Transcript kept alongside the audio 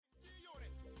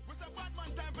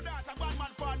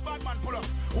Bad man pull up.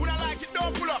 Who not like it,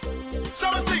 don't pull up. So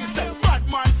we sing, say, bad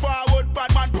man forward,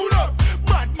 bad man pull up.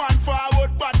 Bad man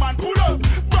forward, bad man pull up.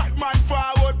 Bad man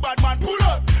forward, bad man pull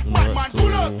up. Bad man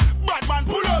pull up. Bad man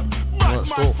pull up. Bad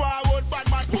man forward, bad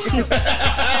man pull up.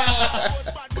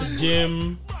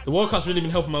 Gym. The World Cup's really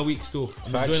been helping my week still.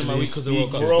 I'm enjoying my week because of the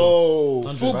World Cup. Bro,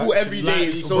 football every day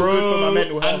is so good for my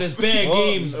mental health. And there's bare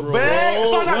games, bro.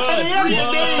 Start at 10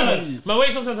 a.m. My way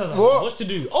sometimes I what to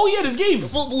do. Oh yeah, there's games.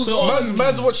 Football's on.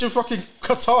 Man's watching fucking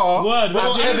Qatar at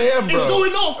 10 a.m, bro. It's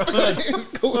going off. It's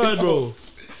going bro.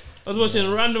 off. I was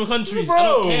watching random countries. Bro,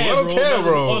 I don't care,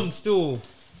 bro. On still.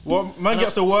 Well, man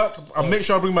gets to work. I make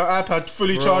sure I bring my iPad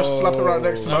fully charged, slap it right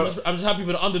next to me. I'm just happy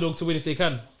for the underdog to win if they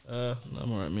can. I'm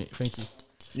alright, mate. Thank you.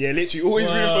 Yeah, literally, always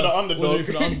rooting for the underdog. Always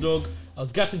rooting for the underdog. I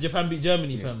was gassing Japan beat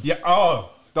Germany, fam. Yeah,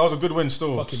 that was a good win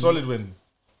still. Fucking solid win.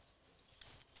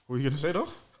 What were you going to say though?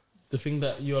 The thing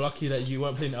that you're lucky that you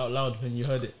weren't playing it out loud when you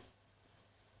heard it.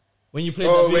 When you played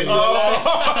that video.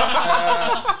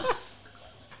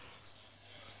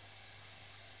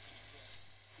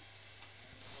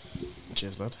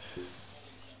 Cheers, lad.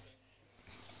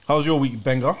 How's your week,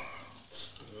 Benga?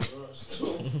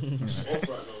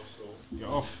 You're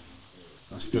off.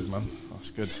 That's good, man.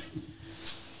 That's good.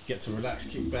 Get to relax,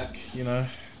 kick back,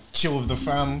 chill with the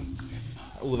fam,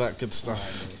 all that good stuff.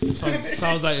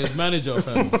 Sounds like his manager,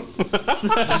 fam.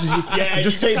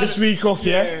 Just take this week off,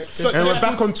 and we're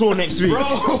back on tour next week.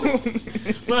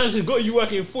 Man, has got you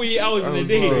working 48 hours in a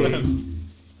day, fam.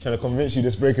 Trying to convince you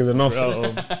this break is enough.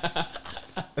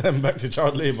 And back to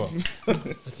child labour.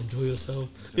 Enjoy yourself.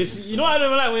 You know what I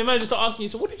don't like when your man just start asking you,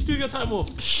 so what did you do with your time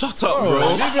off? Shut up,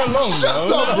 bro. Leave me alone,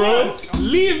 Shut up, bro.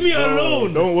 Leave me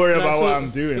alone. Don't worry about what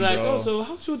I'm doing, like, bro. so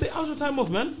how's your time off,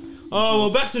 man? Oh, well,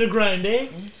 back to the grind, eh?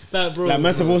 Like, bro. Like,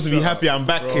 man's supposed to be happy I'm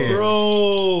back here.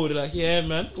 Bro, they're like, yeah,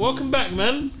 man. Welcome back,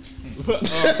 man.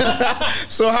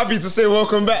 So happy to say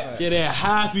welcome back. Yeah, they're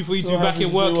happy for you to be back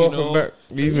in work, Welcome back.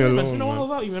 Leave me alone, man. You know all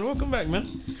about you, man. Welcome back, man.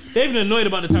 They're even annoyed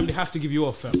about the time they have to give you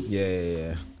off, fam.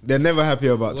 Yeah. They're never happy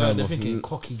about time They're off. thinking,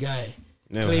 cocky guy.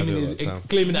 Never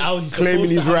Claiming the hours. Claiming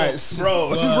his rights.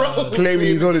 Bro. Claiming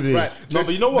his holiday. Right. No,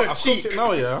 but you know what? I've cooked it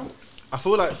now, yeah? I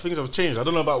feel like things have changed. I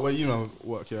don't know about where you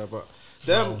work, yeah, but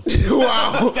them...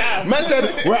 Wow. Man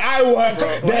said, where I work,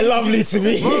 they're lovely to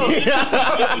me.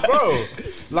 Bro,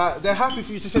 like, they're happy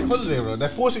for you to take holiday, bro. They're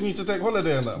forcing you to take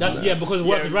holiday and that. That's, because of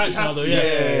working rights now, though,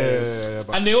 Yeah.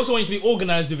 And they also want you to be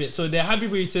organised with it. So they're happy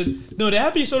for you to... No, they're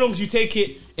happy so long as you take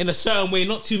it in a certain way,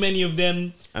 not too many of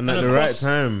them. And at the right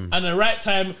time. And the right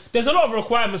time. There's a lot of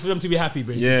requirements for them to be happy,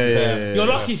 basically. Yeah. You're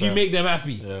lucky if you make them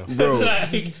happy. Yeah. Bro.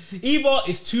 Like, either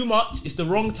it's too much, it's the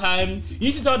wrong time. You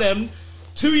need to tell them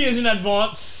 2 years in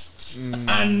advance,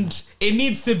 and it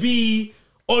needs to be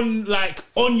on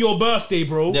your birthday,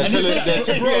 bro. They're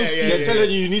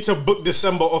telling you need to book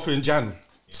December off in Jan.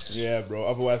 Yeah, bro.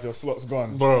 Otherwise, your slot's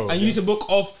gone, bro. And you need to book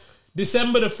off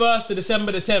December the 1st to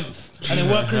December the 10th, and then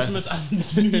work Christmas and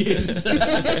New Year's.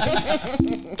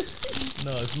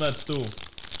 No, it's mad still.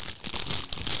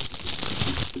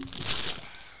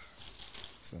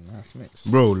 It's a nice mix,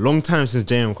 bro. Long time since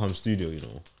JM come studio,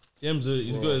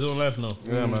 He's got his own life now.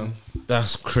 Yeah, man.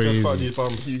 That's crazy. Fuck these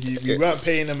bums. You weren't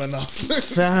paying him enough.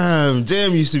 Fam,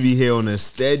 JM used to be here on a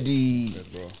steady. Yeah,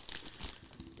 bro.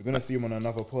 We're gonna see him on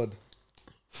another pod.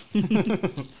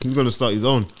 He's gonna start his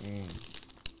own.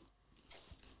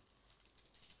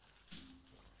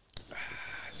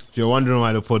 If you're wondering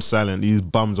why the pod's silent, these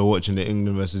bums are watching the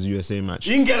England versus USA match.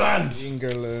 England.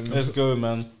 Let's go,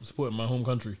 man. Supporting my home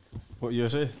country. What,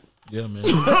 USA? Yeah, man.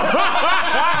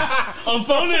 I'm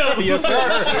phoning up. Yes,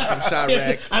 sir.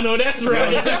 Yes, I know that's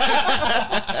right.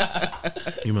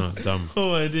 You man, dumb.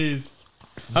 Oh my days.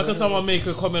 How can someone make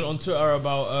a comment on Twitter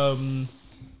about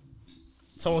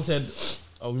someone said,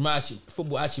 "Oh,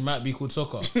 football actually might be called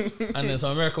soccer," and then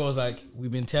some American was like,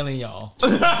 "We've been telling y'all." Bro,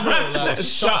 like,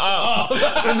 shut up.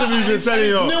 We've been telling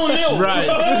y'all. 0-0. Right.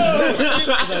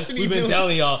 We've been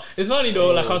telling y'all. It's funny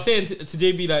though. Like I was saying to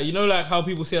JB, like like how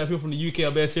people say that people from the UK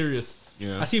are bare serious.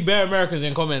 Yeah. I see bare Americans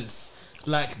in comments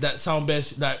like that sound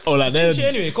best. Like they're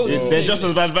anyway, they're just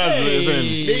as bad vibes.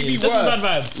 Maybe just as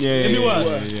bad vibes. Yeah, Maybe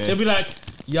worse. Yeah. They'll be like,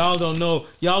 y'all don't know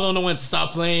when to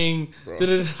stop playing. Bro.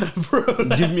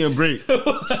 Give me a break. They're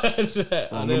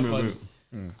funny.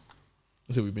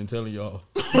 So we've been telling y'all.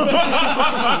 What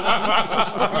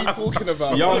are you talking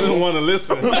about? Y'all didn't want to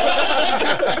listen.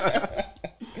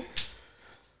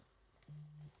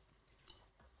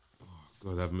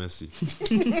 God have mercy.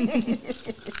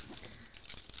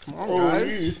 Come on,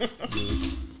 guys.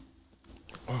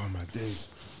 Oh, my days.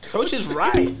 Coach is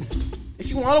right. If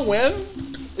you want to win,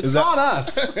 It's on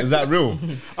us. Is that real?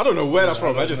 I don't know where that's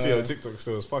from. I just see it on TikTok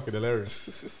still. It's fucking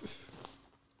hilarious.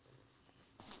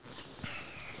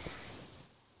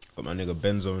 Got my nigga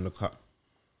Benzo in the cut.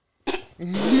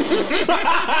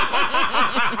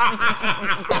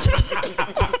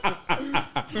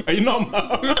 Are you not? I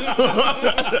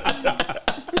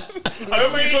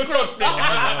don't think it's on.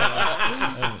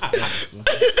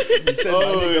 He said my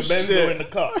nigga Benzo in the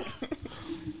cup.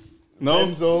 No.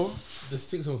 Benzo. The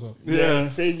TikToker. Yeah.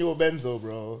 Saying you're Benzo,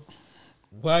 bro.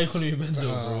 Why are you calling me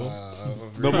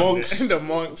Benzo, bro? The monks. The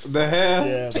monks. The hair.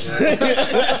 Yeah,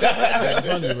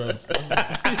 bro. Funny, bro.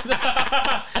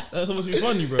 That's supposed to be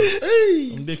funny, bro.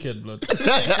 I'm dickhead, blood.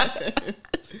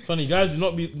 Funny guys, do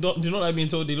not like being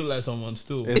told they look like someone.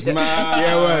 Still, It's mad.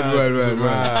 Yeah, word.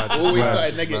 Always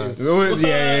started negative. It's always-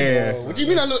 yeah. What do you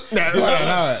mean I look? Nah,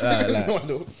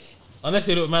 like. unless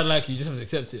they look mad like you, just have to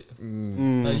accept it.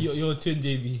 Like, you're a twin,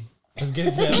 JB. Let's get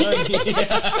it.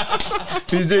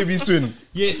 Who's JB's twin?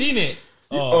 Yeah, seen it.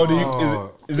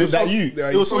 Is it that you?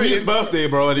 It was for his birthday,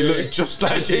 bro, and he looked just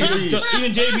like JB.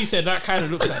 Even JB said that kind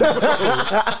of looks like.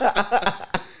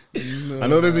 I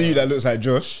know there's a you that looks like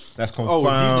Josh. That's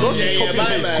confirmed. Josh is copy and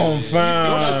paste. Confirmed.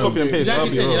 Josh is copy and He paste. actually I'll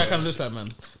be said real. that kind of looks like, man.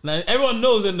 Now everyone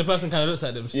knows when the person kind of looks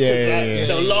like them. Yeah.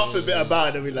 They'll laugh a bit about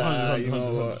it and be like, you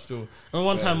know what? Still. And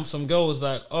one time, some girl was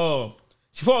like, "Oh,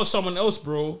 she thought it was someone else,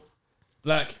 bro."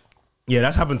 Like, Yeah,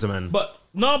 that's happened to man. but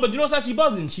you know what's actually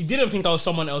buzzing? She didn't think I was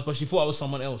someone else, but she thought I was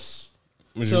someone else.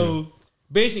 So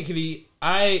basically,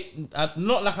 I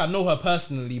not like I know her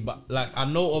personally, but like I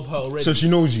know of her already. So she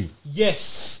knows you.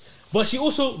 Yes. But she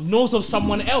also knows of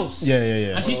someone else.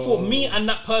 Yeah. And she thought me and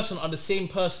that person are the same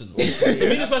person. So me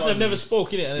and this person have never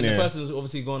spoken it, and then the person's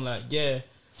obviously gone like, yeah,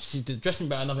 she dressed me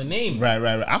by another name. Right.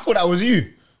 I thought that was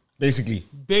you, basically.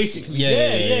 Basically.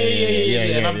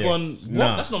 Yeah. And I've gone, what?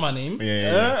 Nah. That's not my name.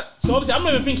 Yeah. So obviously I'm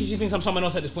not even thinking she thinks I'm someone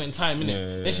else at this point in time, innit?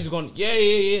 Yeah. Then she's gone,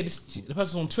 yeah. The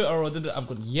person's on Twitter or I've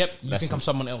gone, yep, you think I'm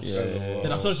someone else.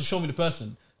 Then I've started to show me the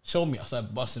person. Show me, I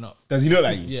started busting up. Does he look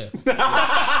like you? Yeah. but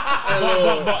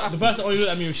the person only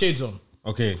looked at me with shades on.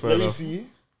 Okay. Let me see. You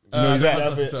know who's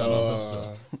that?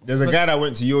 Twitter. There's a guy that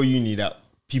went to your uni that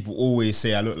people always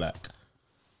say I look like.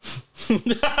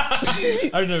 I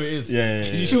don't know who it is. Yeah.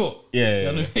 Is he short? Yeah.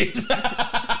 I know who it is.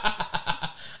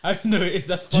 I don't know who it is.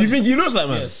 That's Do you funny. think he looks like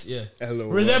man? Yes, yeah. Hello.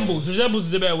 Resembles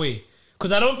is a better way.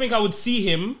 Because I don't think I would see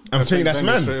him. I'm thinking that's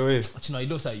man. Straight away. Actually, no, he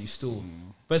looks like you still.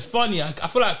 But it's funny. I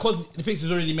feel like because the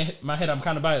picture's already in my head, I'm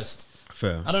kind of biased.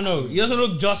 Fair. I don't know. He doesn't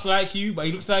look just like you, but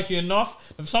he looks like you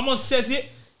enough. If someone says it,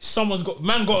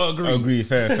 man got to agree. I agree.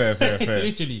 Fair.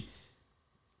 Literally.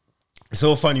 It's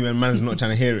so funny when man's not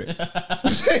trying to hear it.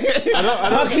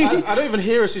 I don't even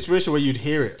hear a situation where you'd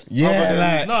hear it.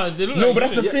 Yeah, No, they look no, like but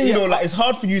that's you. the thing though. Like, it's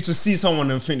hard for you to see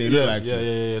someone and think they look like you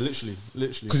Yeah. Literally.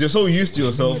 because you're so used to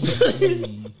yourself.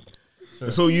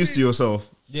 You're so used to yourself.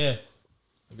 Yeah.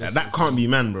 That can't be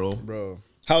man, bro. Bro.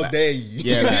 How dare you?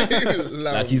 Yeah,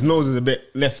 like his nose is a bit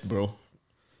left, bro.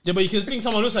 Yeah, but you can think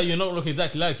someone looks like you and not look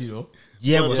exactly like you, though.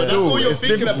 Yeah, But that's all you're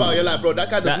thinking about. You're like, bro, that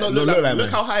guy does That not don't look look like like look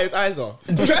man. how high his eyes are.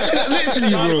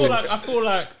 Literally, bro. I feel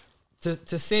like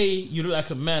to say you look like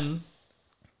a man,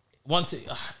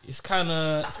 it's kind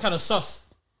of sus.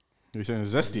 You're saying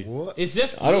it's zesty. What? It's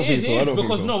just I don't think it so, I is, don't think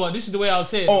because so. no, but this is the way I'll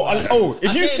say it.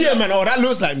 If you see a man, that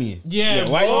looks like me. Yeah,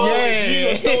 why? bro, Yeah.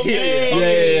 you're so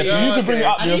bad. For you to bring it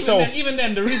up And yourself. even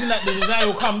then, the reason that the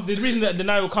denial comes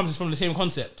is from the same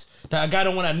concept. That a guy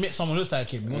don't want to admit someone looks like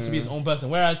him. He wants to be his own person.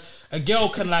 Whereas a girl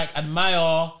can like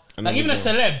admire, like even a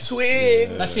celeb.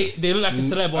 Twig. Like say they look like a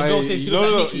celeb, or a Aye, girl say she you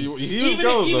looks know, like Nicki. you see with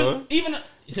girls, though. Even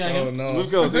say that again. No. With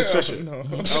girls, they stretch it. No.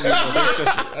 They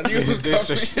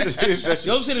stretch it.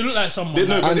 You obviously they look like someone. They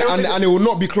look- like, And it will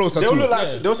not be close at They'll all. look like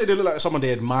they'll say they look like someone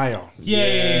they admire.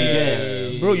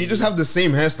 yeah. Bro, you just have the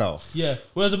same hairstyle. Yeah.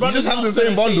 Whereas the brother just have the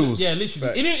same bundles. Yeah,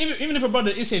 literally. Even if a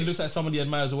brother is saying he looks like somebody he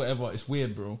admires or whatever, it's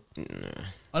weird, bro.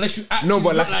 Unless you actually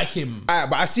look like him.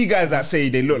 But I see guys that say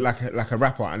they look like a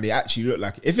rapper and they actually look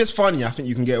like. If it's funny, I think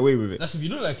you can get away with it. That's if you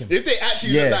look like him. If they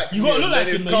actually Yeah. look like You gotta look like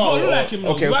then him. it's though. You gotta calm. look like him. though.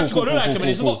 Okay, You cool, actually gotta look like him. cool, And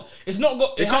it's cool. not. It's not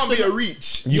got. It has can't to be a look-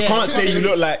 reach. You Yeah, can't it's say not you a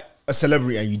look like a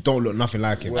celebrity and you don't look nothing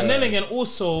like him. And then again,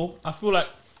 also, I feel like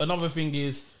another thing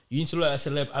is you need to look like a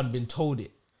celeb and been told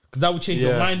it. Because that would change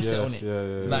your mindset on it.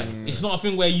 Like, it's not a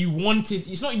thing where you wanted.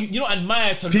 It's not you don't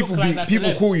admire to People look like be- that. people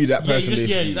celeb. call you that person, Yeah,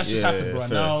 basically. that's just Yeah, happened, bro.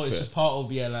 And fair, now it's fair. just part of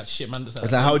like shit, man. Looks like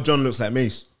It's like how John looks like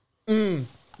Mace.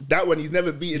 That one, he's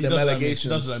never beaten he them does allegations. He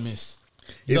does look like Miss.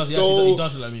 He It's does, so he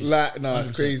does look like Miss. no,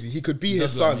 it's 100%. crazy. He could be He his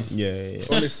does look son. like Miss.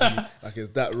 Yeah. Honestly, like it's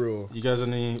that real. You guys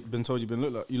been told you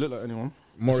look like anyone?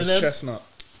 Morris Celeb? Chestnut.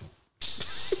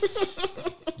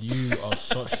 You are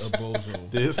such a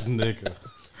bozo. This nigga.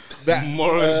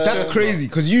 That's crazy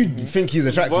because you think he's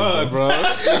attractive. Word, bro. You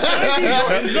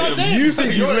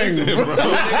think he's lame, bro.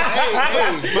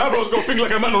 My bro's got things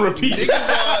like a man on repeat.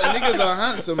 Niggas are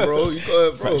handsome, bro. You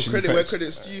got bro. Credit where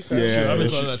credit's due, fam. Yeah. I've been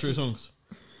trying like Trey Songs.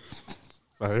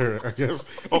 I hear it, I guess.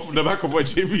 Off the back of what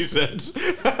JB said.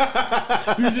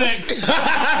 Who's next?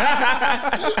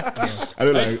 I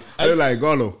look like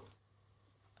Gallo.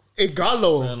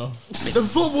 Igalo. Fair enough. The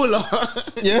footballer.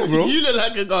 Yeah, bro. You look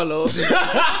like Igalo.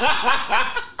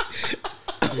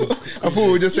 I thought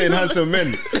we were just saying handsome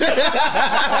men.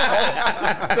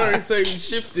 Sorry, so you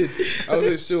shifted. I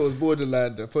wasn't sure it was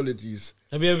borderline. Apologies.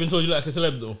 Have you ever been told you look like a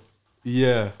celeb though?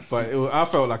 Yeah, but I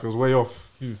felt like it was way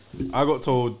off. I got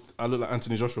told I look like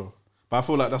Anthony Joshua. But I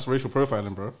feel like that's racial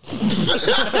profiling, bro.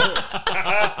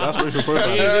 That's racial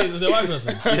profiling. Was it a white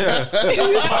person? Yeah. That was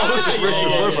just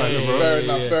racial profiling, bro.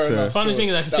 Fair enough. Funny thing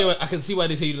is, I can see why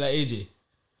they say you look like AJ.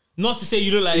 Not to say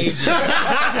you look like AJ. You know what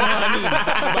I mean?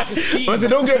 But I can see. But they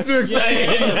don't get too excited.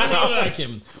 Yeah, you look like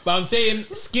him. But I'm saying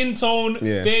skin tone,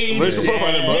 fade. Racial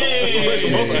profiling, bro. Racial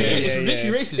profiling. It's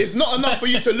literally racist. It's not enough for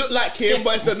you to look like him,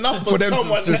 but it's enough for them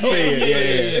someone to say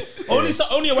it. Yeah.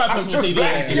 Only a white person will say you look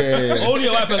like AJ. Only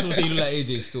a white person will say you look like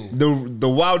AJ still. The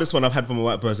wildest one I've had from a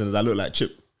white person is I look like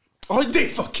Chip. Oh, they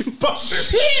fucking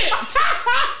busted.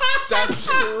 That's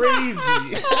crazy.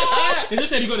 They just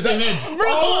said you got the same head.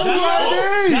 Bro,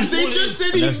 they just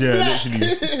said he's black.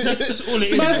 Literally. That's all it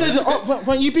is. Man said,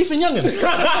 when you beefing youngin'? That's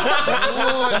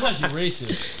actually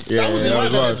racist. Yeah, That was that was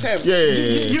another wild. attempt. Yeah.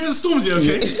 You and Stormzy,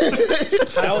 okay?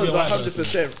 That was a white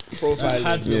 100% profiling.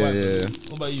 Had to be Yeah, white. yeah.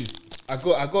 What about you? I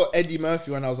got Eddie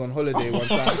Murphy when I was on holiday one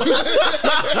time.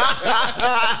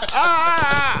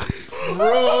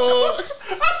 Bro.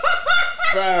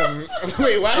 Fam.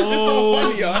 Wait, why is this so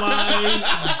funny? Oh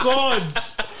my god.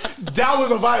 That was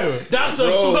a vibe. That's a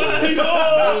Bro.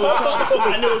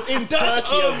 vibe. And it was in That's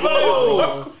Turkey a as well.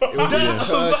 vibe. It was That's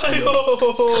in a Turkey.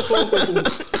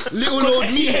 vibe. Little old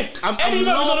me. I'm Any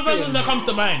man one of the laughing. person that comes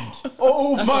to mind.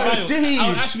 Oh That's a my vibe. I would days.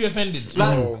 actually be offended.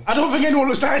 Like, I don't think anyone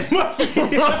looks like Eddie Murphy.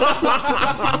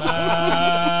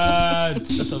 Mad.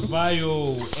 That's a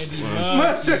bio. Eddie Man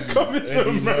Murphy. said coming to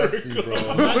America.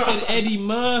 Man said Eddie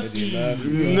Murphy.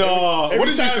 No. What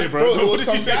did you say, bro? There What was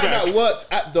did you some say guy back? that worked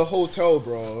at the hotel,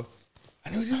 bro. I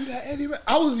know you like Eddie Murphy.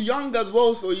 I was young as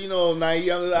well, so you know,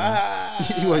 naive. I'm like,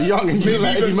 You were young and you look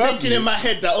like Eddie even Murphy. thinking in my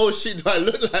head that, oh shit, do I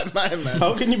look like my man?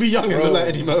 How can you be young and Bro. look like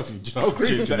Eddie Murphy? Do you know how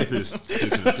crazy that is?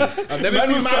 I've never Man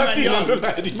seen was my man 13 young. and look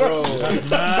like Eddie Bro, Murphy.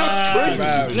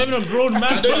 fam. You're not even a grown man.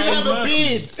 I don't even have a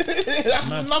beard. That's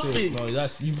Man, nothing. No,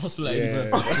 that's you must look like Eddie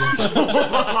Yeah.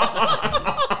 Murphy.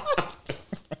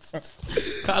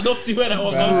 I don't see where that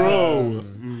one comes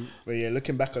from. But yeah,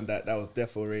 looking back on that, that was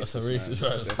definitely racist. That's a racist,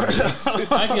 man. right? Definitely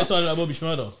racist. I actually told you like Bobby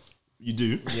Schmurder. You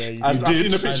do? Yeah, you I've did.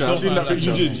 seen the picture. I've seen that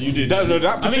picture. You did. That I think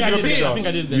I particular did. picture. I think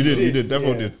I did. You did.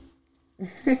 Definitely Yeah.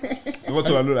 did. I got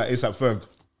to I look like ASAP Ferg.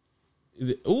 Is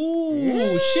it?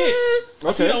 Ooh, shit!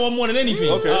 I see that one more than anything.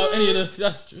 Okay. Any of the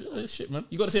that's shit, man.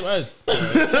 You got the same eyes.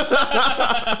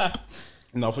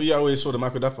 No, for you, I always saw the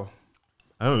Michael Dapper.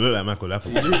 I don't look like Michael Dapper.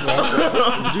 You do,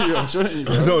 I'm showing you,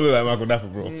 I don't look like Michael Dapper,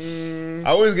 bro. I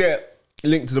always get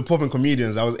linked to the popping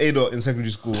comedians. I was A-Dot in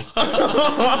secondary school. You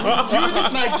were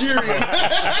just Nigerian.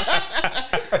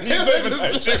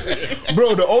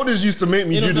 Bro, the oldest used to make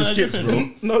me You do don't the know skits, bro.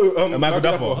 No, Michael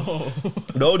Dapper.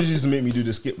 The oldest used to make me do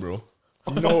the skit, bro.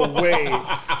 No way.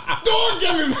 Don't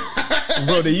get me mad.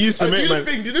 Bro, they used to Do make the man.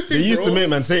 thing, do the thing, They used to bro. make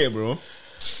man say it, bro.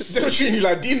 They were treating you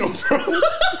like Dino, bro.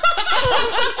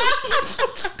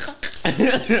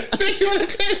 So you want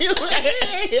to tell me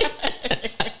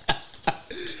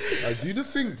I do the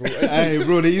thing, bro. Hey,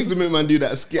 bro, they used to make man do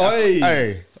that skit. Oi.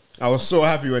 Hey, I was so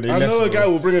happy when they I left. know a bro. guy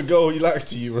will bring a girl he likes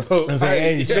to you, bro. I was like,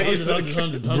 hey, say it.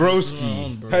 100.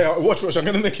 Broski. Hey, watch, I'm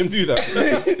gonna make him do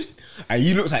that. And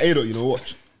he looks like A-Dot, you know,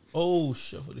 watch. Oh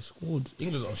shit! But they scored.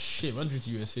 England are shit. Man, drew to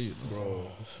USA,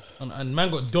 bro. And man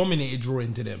got dominated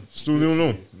drawing to them. Still don't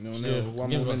know. No, Yeah, one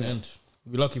game more got to minute. end.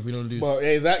 We're lucky if we don't lose. Well, yeah,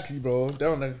 exactly, bro.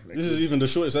 Don't know. This is even the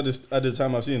shortest at the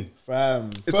time I've seen. Fam.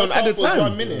 It's First on at half the was time.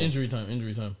 1 minute. Injury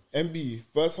time. MB.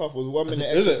 First half was 1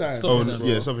 minute Is extra it? time. Stop. Oh, Stop, bro.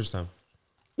 yeah, stoppage time.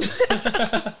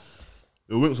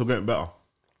 The winks were getting better.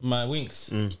 My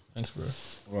winks. Thanks, bro.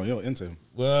 Well, you're into him.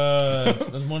 Word.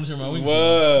 Let's monitor my winks.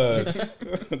 Word.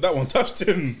 That one touched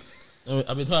him.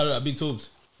 I've been tired of that big tubes.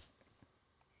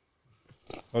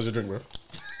 How's your drink, bro?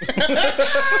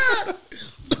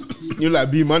 You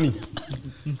like B-Money.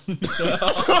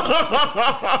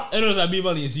 Anyways, that big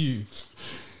money is you.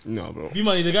 No, bro.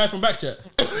 B-Money, the guy from Backchat.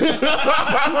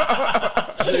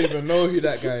 I don't even know who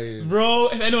that guy is. Bro,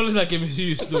 if anyone looks like him, it's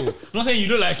you still. I'm not saying you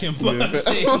look like him, but I'm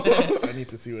saying it I need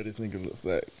to see what this nigga looks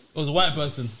like. was a white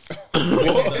person.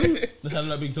 That had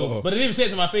like big toes. But they didn't even say it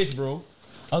to my face, bro.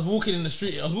 I was walking in the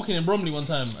street. I was walking in Bromley one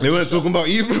time. They weren't talking about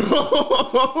you,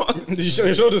 bro. Did you show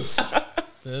your shoulders?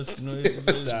 That's Damn. what it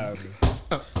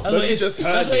is. just heard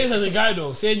That's what it is as a guy,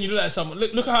 though. Saying you look like someone.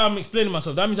 Look at how I'm explaining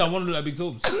myself. That means I want to look like Big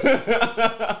Tobes.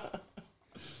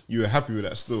 You were happy with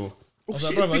that still. I was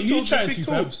like, brother, you trying to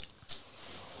Fabs?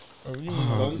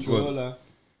 Controller.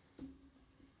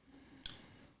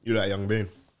 You like Young Bane.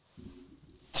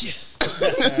 Yes.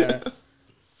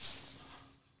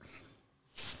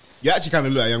 You actually kind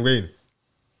of look like Young Bane.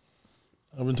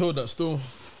 I've been told that still.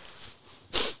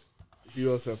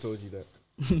 Who else have told you that?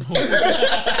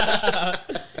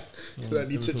 I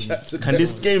need to chat to Can them.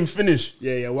 this game finish?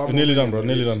 Yeah, one We're more nearly done, minute, bro,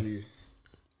 nearly done. literally.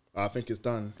 I think it's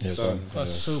done. Yeah, it's done.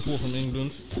 That's so poor from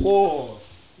England. Poor.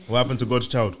 What happened to God's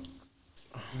child?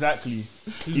 Exactly.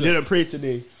 He didn't pray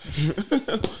today.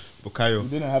 Bukayo. He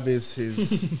didn't have his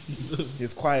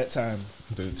his quiet time.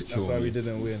 Don't kill That's why me. we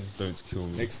didn't win. Don't kill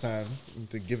me. Next time, we need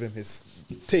to give him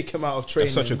take him out of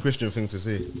training. That's such a Christian thing to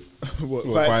say. what,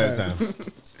 Well, quiet time.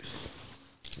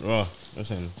 Oh,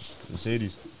 listen,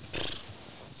 Mercedes.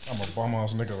 I'm a bum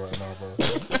ass nigga right now, bro.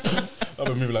 I've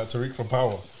been moving like Tariq from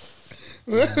Power.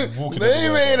 Walking They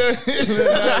everywhere, made bro.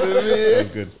 it. That's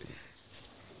good.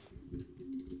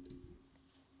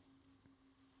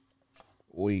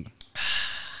 Oi.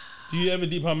 Do you ever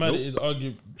deep how mad it is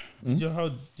argue? Do you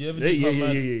ever Yeah, deep yeah, how yeah,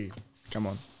 mad? yeah. Come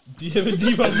on. Do you ever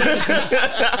deep how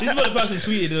mad? This is what the person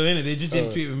tweeted though, innit? They just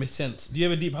didn't tweet it with sense. Do you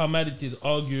ever deep how mad it is?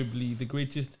 Arguably the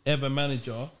greatest ever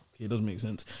manager. Okay, it doesn't make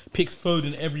sense. Picks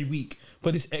Foden every week,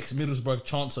 but this ex-Middlesbrough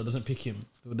Chancellor doesn't pick him.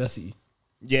 The audacity.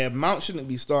 Yeah, Mount shouldn't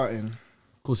be starting.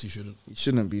 Of course he shouldn't. He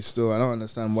shouldn't be still. I don't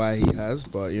understand why he has,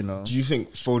 but you know. Do you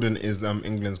think Foden is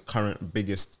England's current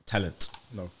biggest talent?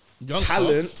 No. Youngster.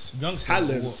 Talent. Youngster, or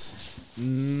Talent.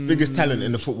 what? Biggest talent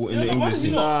in the football in the but why English does he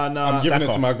team. not? Nah. I'm giving it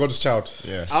Saka. to my God's child.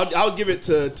 Yeah. I'll give it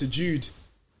to Jude.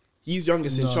 He's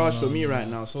youngest in charge for me right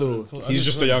now. Still. Foden- He's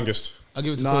just the youngest. I'll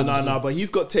give it to No, Foden no, still. no. But he's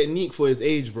got technique for his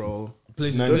age, bro.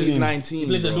 Plays He's 19. 19. He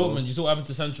plays at bro. Dortmund. You saw what happened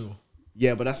to Sancho.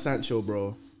 Yeah, but that's Sancho,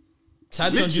 bro.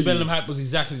 Sancho and Jude Literally. Bellingham hype was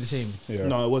exactly the same. Yeah.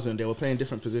 No, it wasn't. They were playing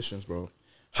different positions, bro.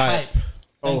 Hype.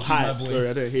 Oh, Thank you, my hype. boy. Sorry,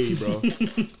 I don't hear you, bro.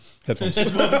 Headphones.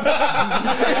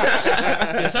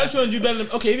 Yeah, Sancho and Jude Bellingham.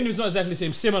 Okay, even if it's not exactly the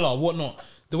same, similar, whatnot.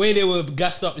 The way they were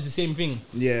gassed up is the same thing.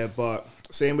 Yeah, but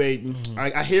same way.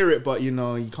 I hear it, but you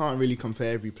know, you can't really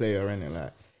compare every player, innit?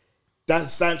 Like that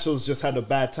Sancho's just had a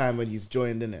bad time when he's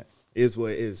joined, innit? It is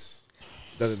what it is.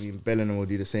 Doesn't mean Bellingham will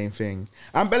do the same thing.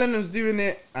 And Bellingham's doing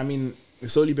it. I mean,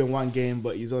 it's only been one game,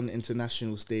 but he's on the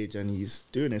international stage and he's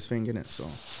doing his thing, innit? So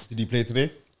Did he play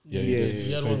today? Yeah, Yeah,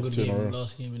 He had one good Two in a game row.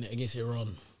 last game innit, against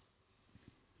Iran.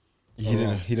 He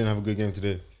didn't have a good game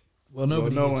today. Well,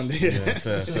 nobody. no did. one did. Yeah,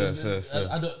 fair.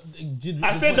 I don't.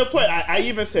 I said the point. I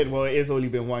even said, well, it is only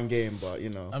been one game, but you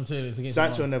know, I'm saying it's against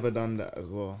Sancho Iran. never done that as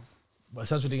well. But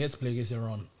Sancho didn't get to play against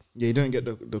Iran. Yeah, he didn't get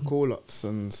the call ups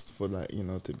and for like you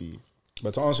know to be.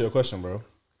 But to answer your question, bro,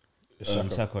 it's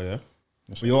Saka. Saka, yeah.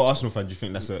 But you're an Arsenal fan. Do you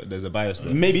think there's a bias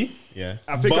there? Maybe. Yeah.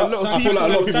 I think But a lot of I feel like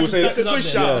a lot of people say it's a good Saka's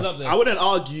shout. up there. I wouldn't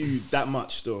argue that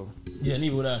much, though. Yeah,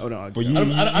 neither would I. I wouldn't argue. But you,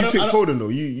 that. I don't- pick I don't- Foden though.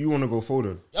 You want to go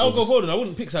Foden. I would go Foden. I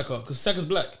wouldn't pick Saka because Saka's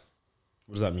black.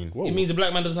 What does that mean? It means a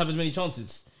black man doesn't have as many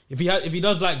chances. If he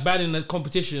does like bad in the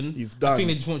competition, He's I done. think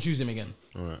they just won't choose him again.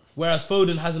 All right. Whereas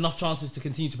Foden has enough chances to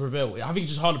continue to prevail. I think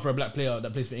it's just harder for a black player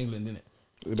that plays for England, isn't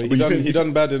it? But you think- he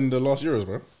done bad in the last Euros,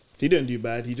 bro. He didn't do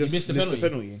bad. He just missed the missed the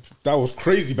penalty. penalty. That was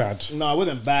crazy bad. No, it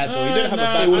wasn't bad though. He didn't have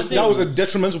Nah, a bad. I think- That was a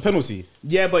detrimental penalty.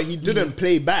 Yeah, but he didn't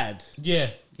play bad. Yeah.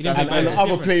 He didn't And- play and bad. It's other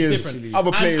different. players- It's different.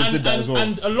 other players did that and, as well.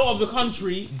 And a lot of the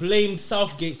country blamed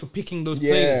Southgate for picking those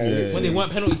Yeah, players yeah, when they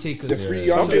weren't penalty takers. The free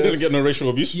Southgate youngsters. didn't get no racial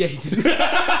abuse. Yeah, he did.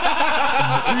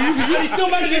 And he's still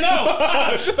managing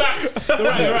now. Facts. You're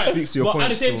right. Speaks to your but point at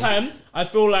the same still. time, I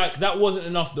feel like that wasn't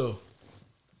enough though.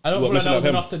 I don't What, feel like missing that out was him?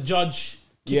 enough to judge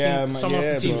kicking Yeah, man, someone yeah,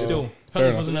 off the team bro. still. Fair Penalties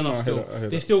enough. wasn't No, enough I hear still. that, I hear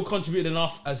They that. still contributed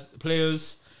enough as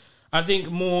players. I think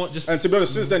more just And to be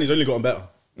honest, since then he's only gotten better.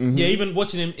 yeah, even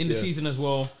watching him in the Yeah. season as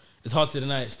well, it's hard to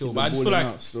deny it still. But I just feel balling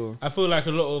like out still. I feel like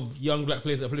a lot of young black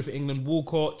players that play for England,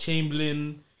 Walcott,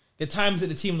 Chamberlain, there are times that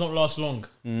the teams don't last long,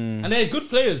 and they're good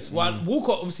players. While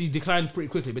Walcott obviously declined pretty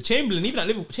quickly, but Chamberlain, even at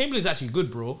Liverpool, Chamberlain's actually good,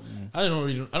 bro. I don't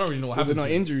really know what Was it happened. not to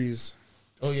him. injuries?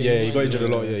 Oh Yeah, he got injured a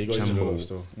lot. Yeah, he got injured a Chambo. lot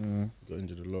still. Got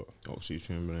injured a lot. Obviously,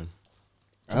 Chamberlain.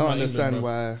 I don't understand England,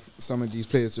 why some of these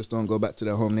players just don't go back to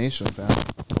their home nation, fam.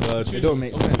 Virgin. It don't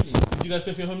make sense. Would you guys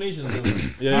play for your home nation? Though?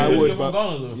 Yeah, I You're would, from but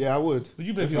Ghana, though. yeah, I would. Would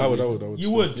you play for your I home would. nation? You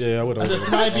still. would. Yeah, I would. As a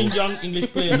thriving young English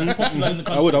player that's popular in the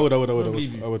country. I would.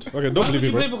 believe you. I would. Okay, don't Why believe would me,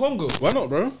 you bro. play for Congo? Why not,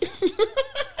 bro?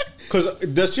 Because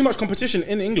there's too much competition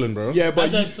in England, bro. Yeah,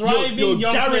 but As a thriving you're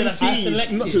young player that's guaranteed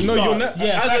selected. to No, start. you're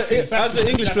Yeah, as an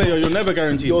English player, you're never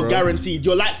guaranteed. You're bro. guaranteed.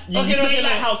 You're like you play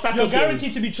like how Saka You're plays.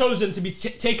 guaranteed to be chosen to be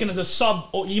taken as a sub,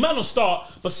 or you might not start,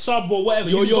 but sub or whatever.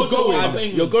 You're You go to World Cup going.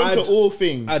 England. You're going to I'd- all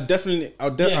things. I'm definitely.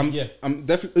 Yeah. I'm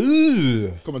definitely.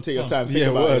 Ooh. Come on, take your time. Think Yeah,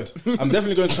 about word. it. I'm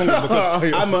definitely going to Congo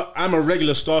because I'm a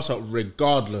regular starter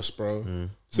regardless, bro.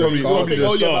 So you Probably think the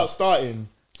only start. about starting.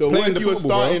 So Playing what if the you were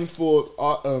football, bro. starting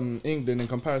for England in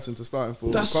comparison to starting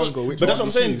for Congo? Which But that's one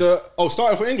what I'm would you saying. choose?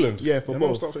 Starting for England. Yeah, for I'm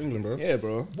both. Start for England, bro. Yeah,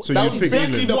 bro. So That you was pick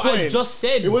exactly England. the What I point. just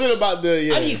said. It wasn't about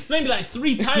the And he explained it like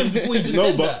 3 times before he just No,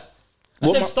 said but that. I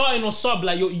what said my- starting or sub,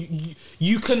 like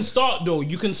you can start though.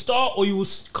 You can start or you will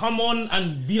come on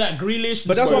and be like Grealish.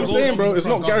 But that's what I'm Goals saying, bro. on It's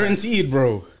not front cover. guaranteed,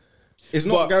 bro. It's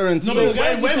not guaranteed. No, but you're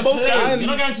guaranteed when to both play. guys- You're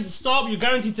not guaranteed to start. You're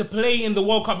guaranteed to play in the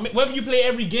World Cup. Whether you play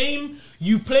every game,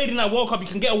 you played in that World Cup. You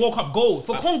can get a World Cup goal.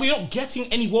 For Congo, you're not getting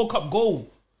any World Cup goal.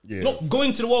 Yeah. You're not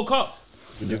going to the World Cup.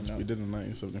 We did in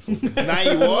 1974.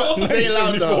 90 what? Say it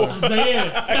louder. So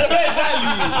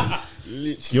yeah,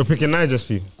 You're picking Niger's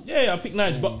P. I picked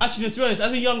Nige. But actually, to be honest,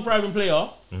 as a young thriving player,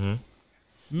 I'm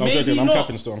maybe joking. I'm not.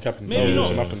 capping still. I'm capping. Maybe That was not.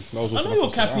 also nothing. That was I also know you're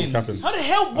nothing still. capping. I'm capping. How the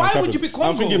hell? I'm Why capping. would you pick Congo?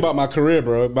 I'm thinking about my career,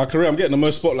 bro. My career. I'm getting the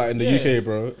most spotlight in the Yeah. UK,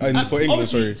 bro. And for England,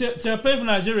 Obviously, sorry. to play for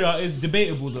Nigeria is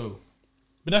debatable though.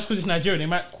 But that's because it's Nigeria. They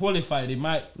might qualify. They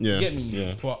might get me.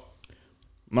 Yeah. But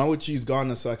Man would choose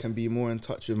Ghana so I can be more in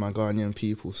touch with my Ghanaian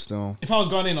people still. if I was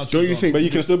Ghanaian, I'd Don't choose you Ghana. think? But you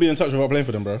can still be in touch without playing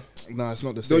for them, bro. Nah, it's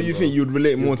not the same. Don't you bro. think you'd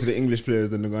relate more to the English players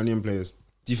than the Ghanaian players?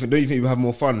 Don't you think you have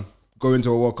more fun going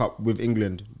to a World Cup with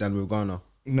England than with Ghana?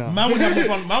 Nah. Man wouldn't have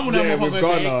more fun. Man wouldn't Yeah, have more with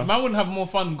fun. Ghana. Man wouldn't have more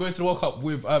fun going to the World Cup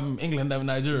with England than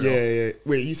Nigeria. Yeah.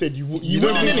 Wait, you said you don't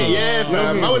wouldn't, think so? innit? Yeah,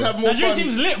 fam. I would have more Nigeria fun.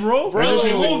 team's lit, bro. Bro,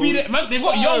 They've bro. all been there. Man, they've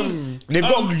got young. They've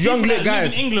got people young lit that live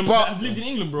guys, in England, but that have lived in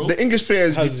England, bro. the English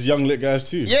players, Has young lit guys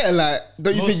too. yeah, like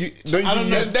don't you Most- think you? Don't you I think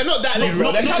don't you? know. They're not that lit,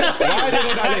 bro. They're kind of still. Why are they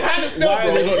not that lit? Kind of still, Why are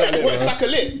bro. they not that lit, What, bro? Saka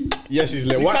lit? Yes, he's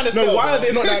lit. He's Why? kinda No, still, why bro. are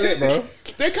they not that lit, bro?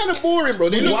 They're kind of boring, bro.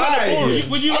 They look kind Why? of boring.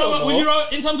 Would you I don't would you know.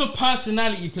 in terms of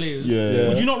personality players? Yeah.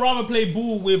 Would you not rather play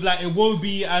ball with like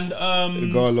Iwobi and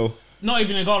Galo. not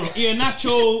even Igalo, Ian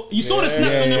Nacho? You saw the snap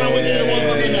when they went to the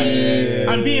World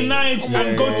Cup and being Nige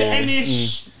and go to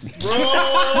Enish.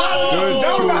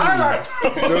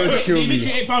 Don't kill He me.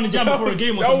 literally £8 a jam before a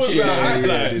game or some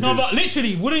shit. No, but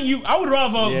literally, wouldn't you? I would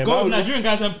rather Yeah, go but with I would- Nigerian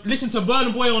guys and listen to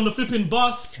Burna Boy on the flipping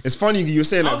bus. It's funny you were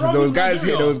saying that I'd because rather there was with guys Nigeria.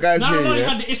 here. There was guys Now here. Ronaldo Yeah.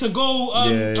 had the It's a Go. Yeah,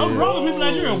 I'd yeah. rather play for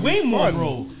Nigeria way more, fun.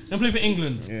 bro, than play for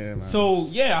England. Yeah, man. So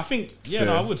yeah, I think Fair.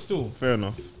 I would still. Fair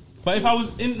enough. But if I was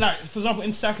in, like, for example,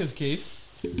 in Saka's case,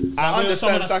 I someone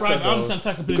understand that's Saka, thriving, I though. understand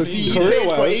Saka playing Because for he England. played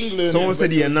for Career-wise, England. Someone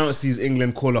said he announced his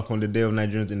England call up on the day of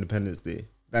Nigeria's Independence Day.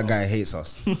 That guy hates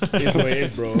us. It's what it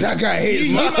is, bro. That guy hates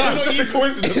He us. might not It's just a even-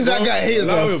 coincidence. That bro. guy hates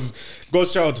Allow us. him.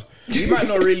 God's child. He might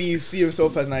not really see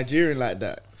himself as Nigerian like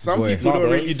that. Some Boy. people Nah, don't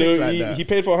bro, really he, think do, like he, that. he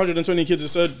paid for 120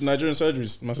 kids' Nigerian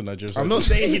surgeries. Massive Nigerian surgeries. I'm not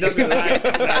saying he doesn't like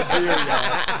Nigeria.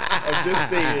 I'm just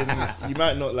saying he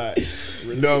might not like.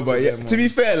 No, but yeah, to be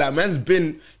fair, like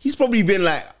he's probably been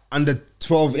like under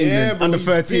 12 Yeah, England, bro, under he's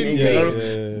 13 been England.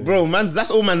 there. Bro,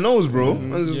 that's all man knows, bro.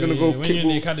 Man's just gonna go when kick you're in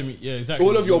the ball. academy, yeah, exactly.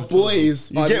 all of your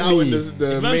boys are get now me? in the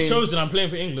If main. I'm chosen, I'm playing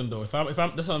for England though. If I'm,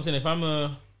 that's what I'm saying. If I'm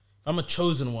a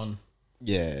chosen one,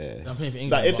 Yeah. I'm playing for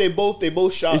England. Like if they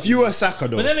both shout. If you were Saka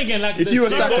though, But then again, like if the you were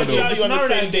scenario- Saka though, the You on the scenario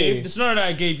that I same gave, day. the scenario that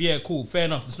I gave, yeah, cool, fair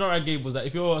enough. The scenario I gave was that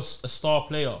if you're a star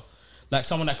player, like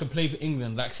someone that could play for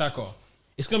England, like Saka,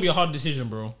 it's gonna be a hard decision,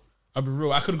 bro. I'll be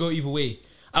real. I could go either way.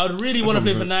 I would really want to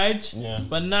play for Nige,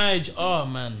 but Nige, oh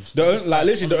man,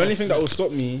 Literally, the only thing that will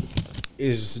stop me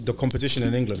is the competition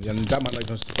in England, and that might not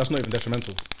even, that's not even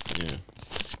detrimental. yeah.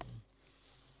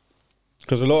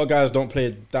 Because a lot of guys don't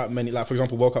play that many. Like for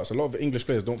example, World Cups. A lot of English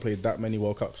players don't play that many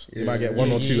World Cups. You might get one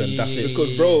or two, and that's it.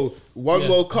 because bro, one Yeah,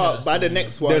 World yeah, Cup that's by the true.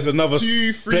 next one, There's another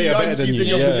 2-3 player better than youngsters you. in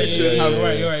your Yeah, position. yeah, have- you're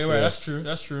right, you're right.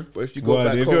 That's true. But if you go Word,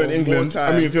 back if home, you're in more England,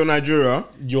 time, I mean, if you're Nigeria,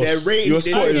 they're rated. your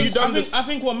they- spot you is- done I this.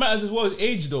 think what matters as well is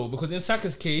age though, because in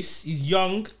Saka's case, he's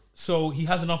young, so he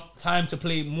has enough time to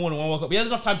play more than one World Cup. He has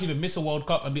enough time to even miss a World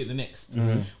Cup and be at the next.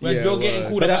 Whereas Yeah, you're getting word.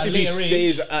 called But up that's at a if he later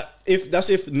stays age. at.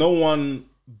 If no one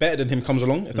better than him comes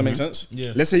along. If that makes sense.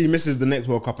 Yeah. let's say he misses the next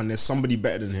World Cup and there's somebody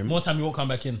better than him. More time, you won't come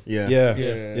back in. Yeah.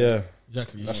 Yeah.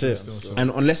 Exactly. That's Yeah, it. still, so.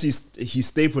 And unless he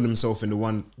stapled himself in the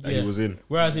one that he was in,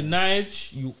 Whereas in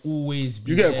Nige, you always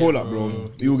be you get a there, call up,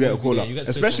 bro. You will get a call up, you get to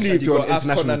especially play if you're You an got AFCON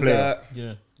international and player. that,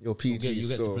 Yeah. Your PG You get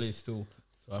to still. play still.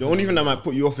 So I The think only thing that might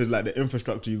put you off is like the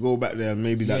infrastructure. You go back there and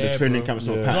maybe like the training camps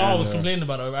not So I packed. was complaining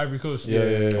about Ivory Coast. Yeah.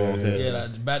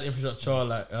 Like bad infrastructure.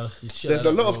 Like shit There's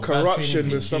like a that, lot of bro. Bad corruption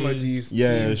training with some of pitches. these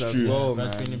Yeah, teams it's as true. well, Bad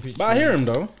man. training pitches. But I hear him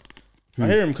though. I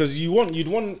hear him because you'd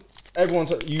want everyone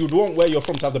to, you'd want where you're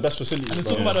from to have the best facilities. And they're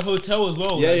bro. talking about the hotel as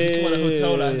well. Yeah, like, yeah, they're talking about the yeah,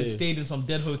 hotel. yeah, Like yeah. they stayed in some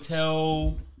dead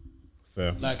hotel.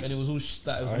 Fair. Like, and it was all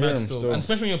that was I hear mad him still. still. And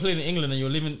especially when you're playing in England and you're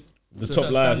living The to a top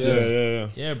certain life.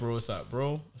 standard. Yeah. Yeah, bro. It's like,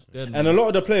 bro, it's dead. And a lot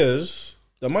of the players,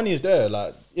 the money is there.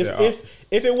 Like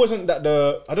if it wasn't that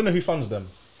I don't know who funds them.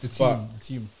 the but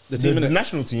team. The team The innit?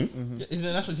 national team. Yeah, is it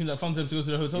the national team that funds them to go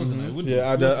to the hotels? And it would be.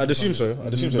 Yeah, I'd assume so.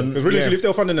 I'd assume so. Because really, Yeah. if they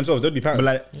were funding themselves, they'd be paying. But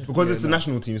like because it's the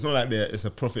national team, it's not like it's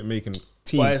a profit making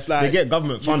team. But it's like- they get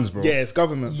government funds, bro. Yeah, it's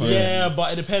government. funds. Yeah,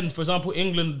 but it depends. For example,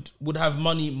 England would have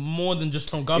money more than just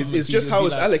from government. It's just It would how be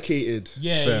it's like- allocated.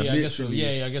 Yeah, Fair. yeah, I guess so.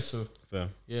 Literally. Yeah, I guess so. Fair.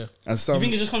 Yeah. And You some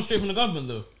think it just comes straight from the government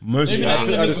though? Mostly, Maybe like, I for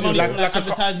think the I'd big assume money like- from, like a co-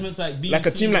 advertisements like BBC, like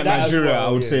a team like that as Nigeria, well,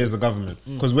 I would yeah. say is the government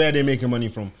because where they making money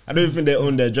from. I don't even think they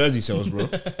own their jersey sales, bro.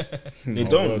 They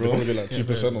don't, They're bro. probably like 2%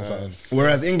 or something.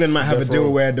 Whereas England might have a Therefore-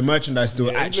 deal where the merchandise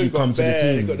still actually England got come to the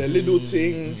bare, team. Got their little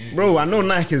thing. Bro, I know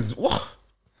Nike is what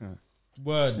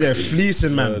Word. they're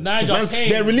fleecing, man. Nigel Payne.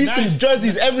 They're releasing Nigel-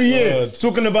 jerseys every year, Word.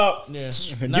 talking about. Yeah.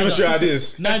 Give us your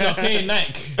ideas. Nigel paying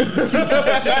Nike.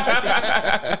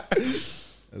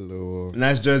 Hello.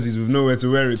 Nice jerseys with nowhere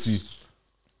to wear it to.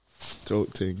 Joke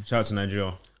thing. Shout out to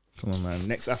Nigeria. Come on, man.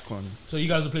 Next AFCON. So you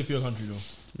guys will play for your country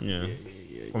though. Yeah.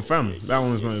 Confirm. That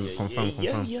one was not even confirm.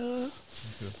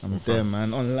 I'm there,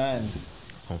 man. Online.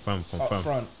 Confirm. Up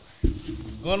front.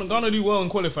 Ghana do well in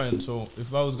qualifying, so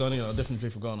if I was Ghanaian, I'd definitely play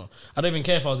for Ghana. I don't even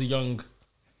care if I was a young.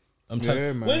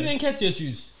 Yeah, man. Where did Nketiah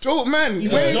choose? Joke, man.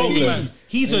 He's Where a is joke, he? man.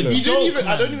 He's a He didn't joke, even.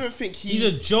 man. I don't even think He's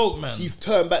a joke, man. He's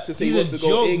turned back to say He's he a wants to go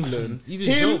joke, England. man. He's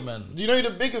a joke, man. Do you know who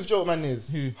the biggest joke man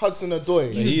is? Who? Hudson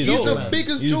Odoi. He's He's a joke, the man.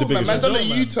 biggest He's the joke man. biggest Man done a joke,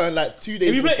 man. U-turn like 2 days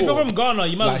if you play, if before. you're from Ghana,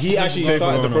 you might Like as he well actually play for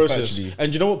started the Ghana, process, actually.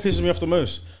 and do you know what pisses me off the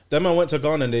most? That man went to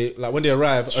Ghana and they like when they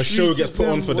arrive, a show Treated gets put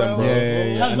on them for them, bro. well. Yeah. Has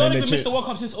And Ghana then even they missed the World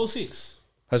Cup since 06?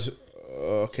 Has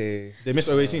Okay. they missed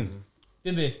 018?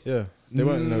 Didn't they? Yeah, they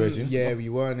weren't in 018. Yeah, we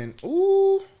weren't in.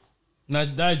 Ooh.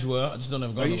 Nigeria were. I just don't know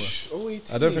if Are Ghana you were.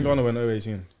 018. I don't think Ghana went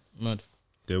 018. Mad.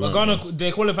 They But weren't, Ghana,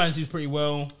 their qualifying seems pretty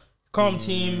well. Calm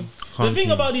team. Calm The thing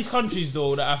team. about these countries,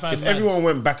 though, that I find If mad, everyone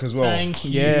went back as well, Thank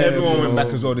you. if everyone bro. went back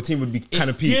as well, the team would be it's kind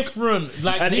of peak. different.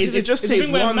 Like, And this it- is it just it's a takes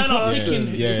thing where one man are person.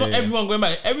 picking. Yeah, It's not yeah. everyone going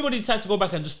back. Everybody decides to go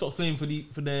back and just stop playing for the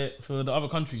other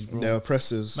countries, bro. They're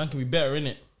oppressors. Man can be better in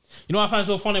it. You know what I find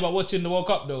so funny about watching the World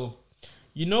Cup though?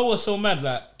 You know what's so mad?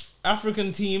 Like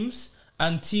African teams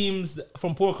and teams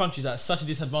from poor countries are at such a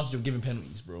disadvantage of giving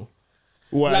penalties, bro.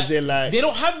 What is it like? They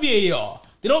don't have VAR.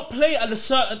 They don't play at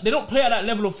They don't play at that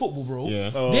level of football, bro. Yeah.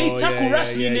 They tackle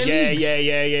rashly in their leagues.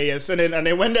 Yeah. So then, and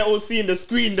then when they're all seeing the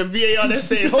screen, the VAR, they're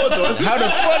saying, "Hold on, how the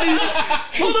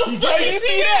fuck you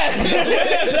see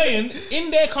that?" They're playing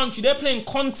in their country. They're playing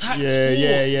contact sports.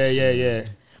 Yeah.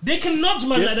 They can nudge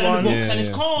man This like that in one- the box Yeah, and it's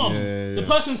yeah. calm. Yeah. The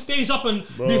person stays up and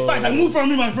they fight like move from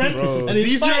me, my friend. And they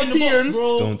These fight in the box, Europeans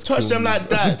bro. Don't touch kill them me. like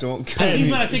that. Don't kill And these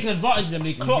me. men are taking advantage of them.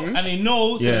 They clock and they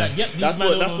know. So Yeah. they're like, yep, these That's men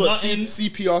what. don't That's know what nothing.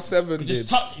 CPR7 Just did.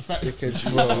 touch. In fact, Dickhead,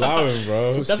 Bro, bro. allow him,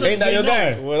 bro. that's what Ain't that they your know.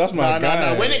 guy? Well, that's my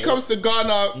guy. Nah. When it comes to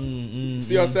Ghana,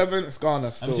 CR7, it's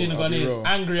Ghana still. I'm seeing the I'll be Ghanaians real.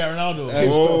 angry at Ronaldo.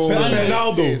 Pissed Oh, off. Man,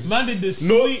 Ronaldo. Man did the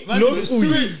sweet. Man no did the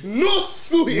sweet. No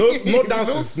sweet. No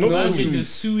dances. No Man sweet. did the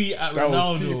sui at That Ronaldo.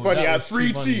 was too funny. That At was too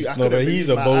 3-2, funny. I No, couldn't but he's believe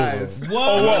a my bozo. eyes.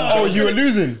 Wow. Oh, you were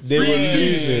losing. They were Yeah.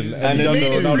 losing, and And he he done made the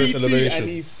it Ronaldo 3-2, and celebration.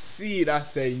 he see it. I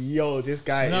said, "Yo, this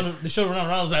guy." Ronaldo, they showed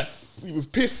Ronaldo was like He was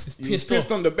pissed. He was Pissed pissed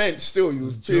off. on the bench. Still, he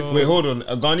was pissed. Wait, hold on.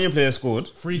 A Ghanaian player scored.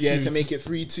 3-2. Yeah, to make it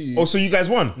 3-2. Oh, so you guys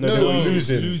won? No, they were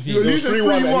losing. losing. You were It was losing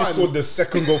 3-1, and he 3-1. scored the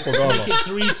second goal for Make Ghana. it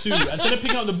 3-2. Instead of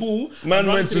picking up the ball, Man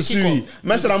run went to the Sui. kickoff.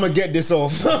 Man said, "I'm gonna get this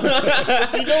off." Man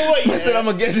you know what? said, Yeah? "I'm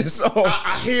gonna get this off."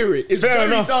 I hear it. It's Fair very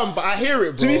enough. dumb, but I hear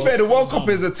it, To bro. be fair, the World Cup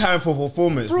is a time for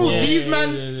performance, bro, bro. these yeah,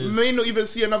 man yeah. may not even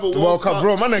see another World Cup,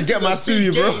 bro. Man, I This get is my a Sui,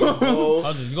 big bro. game, bro.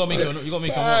 Hudson, you gotta make it. You gotta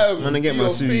make it. Fam, Man, I get do my your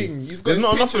Sui. thing. He's got There's his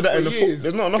not enough of that in the pictures for years.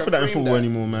 There's not enough of that in Can't football bring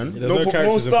anymore, man. there's No, no no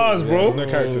characters in stars, football, bro. yeah, there's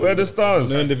no characters. Where are the stars?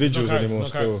 No individuals anymore.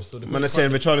 Still, Man, are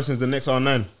saying Richarlison's the next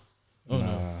R9. Oh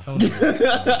no. Hell no.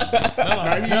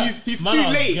 He's Man too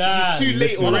are late. gas. He's too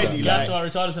late Man are already. gas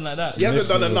Like, to Richarlison like that. he hasn't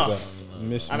done Miss me with enough, that.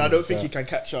 Miss and me I don't with think that. he can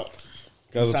catch up.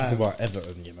 Guys are Time. talking about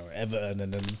Everton, Everton,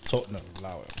 and then Tottenham.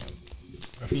 Allow it,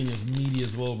 man. Rafinha's meaty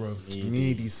as well, bro.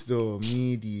 Meaty still,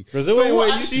 meaty. Brazil So ain't what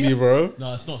what it used to actually- be, bro.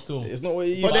 No, it's not still. It's not what it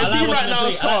used But to their be. I like team watching right now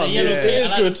them is play. I like calm. the yellow Yeah. kit, It I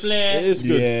is like the good. flair. It is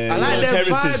good. Yeah. I like That's their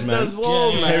heritage, vibes man. as well,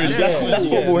 Yeah, man. heritage. Yeah. That's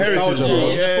football Yeah, heritage, nostalgia, bro. bro.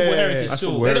 Yeah, that's football heritage That's still.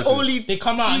 football They're the heritage. only They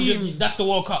come out and team. just, that's the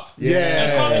World Cup.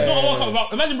 Yeah. It's not a World Cup. Bro.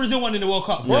 Imagine Brazil winning the World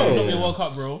Cup, bro. Yeah. It's not be a World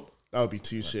Cup, bro. That would be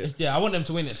too shit. Yeah, I want them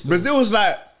to win it. Still. Brazil is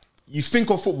like, you think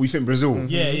of football, you think Brazil.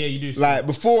 Yeah, you do. Like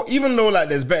before, even though like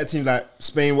there's better teams like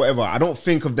Spain, whatever, I don't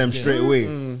think of them straight away.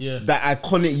 Yeah. That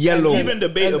iconic yellow. Even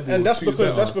debatable. And that's who's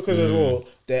because better. as well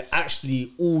they're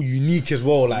actually all unique as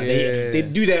well. Like Yeah. they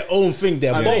do their own thing.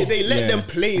 They're And both. they let them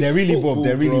play. They're really football, bob.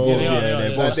 They're really bro. bob. Yeah, Yeah, they are, they're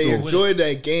yeah. bob Like they still. enjoy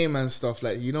their game and stuff.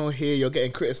 Like you know, here you're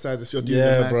getting criticized if you're doing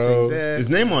Yeah, the mad bro. things there. Is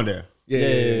Neymar there?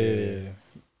 Yeah.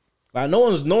 Like no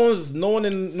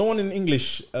one in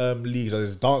English leagues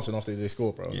is dancing after they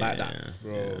score, bro. Like that,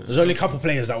 bro. There's only a couple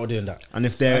players that were doing that. And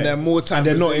if they're And they're more time and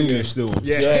they're not Brazilian. English still.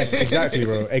 Yeah. Yes, exactly,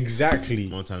 bro. Exactly.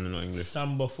 More time they're not English.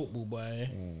 Samba football, boy.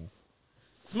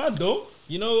 It's mad though.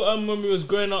 You know, when we was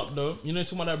growing up though, you know,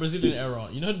 talking about that Brazilian era.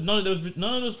 You know, none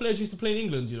of those players used to play in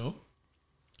England. You know.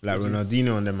 Like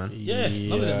Ronaldinho and them, man. Yeah,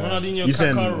 none of them. Ronaldinho, You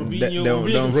saying Kaká, Robinho.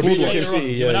 Robinho Robinho came City,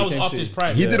 yeah, but that he was came after his City.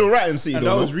 prime. He did alright in City, And though.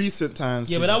 that no? was recent times.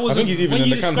 Yeah, but that was I think he's even when in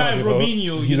you the can describe now, bro.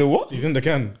 Robinho. He's a what? He's in the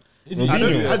can. Is he- I don't,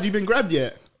 Robinho. has he been grabbed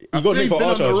yet? He got linked for been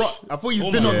on the Archers. run. I thought he's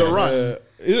Oh been my on the God. run. Is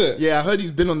it? Yeah, I heard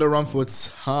he's been on the run for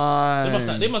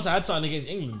time. They must have had something against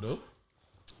England though.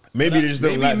 Maybe they just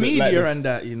don't Maybe like media the and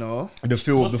that, you know.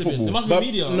 feel of Must the have been. There football. must be But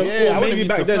media. no, Yeah, I or wouldn't maybe be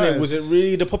back then surprised. was it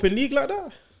really the popping league like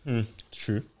that?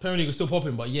 True. Premier League was still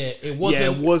popping, but yeah, it wasn't.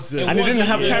 Yeah, it wasn't. And it didn't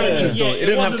have characters, though. It didn't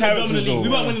have wasn't the characters, dominant league. though. We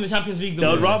weren't winning the Champions League.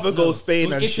 though. They'd rather go Spain It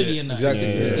was and Italy shit. and that. Exactly,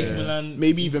 Yeah. yeah. AC Milan.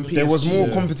 Maybe even There was PSG. more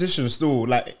competition still,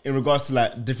 like in regards to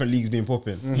like different leagues being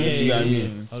popping. Yeah, Do you get what I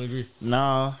mean? I'll agree.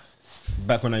 Nah.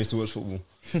 Back when I used to watch football,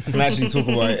 I can actually talk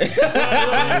about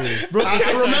it. Bro, I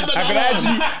remember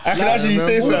I can actually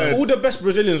say All something. the best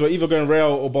Brazilians were either going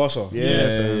Real or Barca.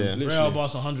 Yeah. Real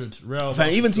Barca 100. Real.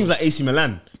 Fam, even teams like AC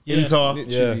Milan, Yeah. Inter.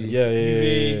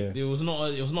 Yeah. It was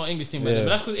not English team back then, but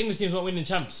that's because English teams weren't winning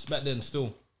champs back then.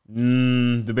 Still,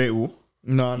 Debatable.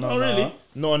 No, Oh, really?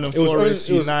 Nottingham was Forest, only- it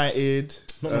was- United.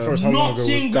 Not the first how long ago was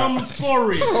Nottingham that?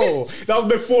 Forest. Oh, that was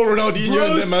before Ronaldinho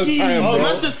and them as Broski. time, Oh, bro.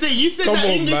 let's just say you said Come that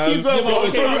on, English man. teams were Yeah, but okay.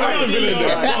 okay, Aston Villa there.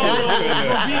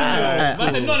 But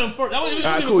I said Nottingham Forest. That wasn't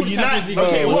Alright, even cool. called the Champions United. League.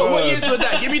 Okay, Oh, what years was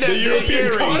that? Give me the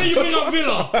European Why range. did you bring up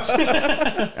Villa?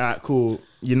 Alright, cool.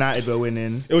 United were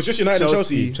winning. It was just United and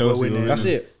Chelsea. were winning. That's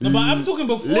it. No, but I'm talking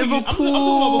before Liverpool. I'm talking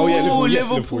about before. Oh, yeah, Liverpool. yes,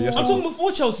 Liverpool, yes, I'm talking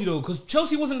before Chelsea though, because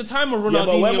Chelsea wasn't the time of Yeah,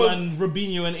 but when Ronaldinho was- and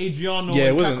Robinho and Adriano. Yeah, it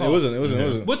and wasn't. Kaká. It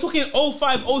wasn't. We're talking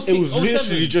 05, 06, It was 07.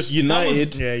 literally just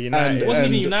United. Yeah, United. It wasn't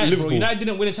even and United, bro. Liverpool. United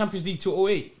didn't win a Champions League till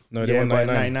 08. No, they Yeah, won but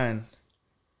 99. 99.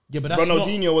 Yeah, but that's not...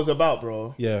 Ronaldinho was about,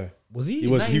 bro. Yeah, Was he? he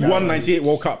was. He 99? won 98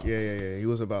 World Cup. Yeah. He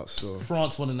was about, so.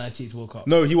 France won the 98 World Cup.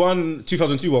 No, he won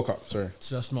 2002 World Cup. Sorry.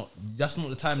 So that's not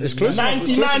the time. It's that close United-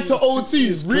 enough. 99 to 02,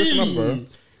 Close enough, really? bro.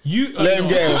 You Let him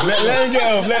get off. Let him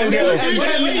get off. Let him get off.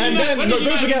 And then, When no, did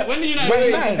don't United- forget. when did United Wait,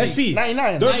 win? 99. SP.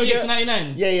 99. Don't 98 forget. to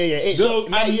 99. Yeah. So,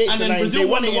 98 and to then 99. Brazil They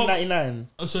won won the it in World- 99.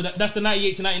 Oh, so that's the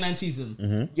 98 to 99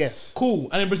 season. Yes. Cool.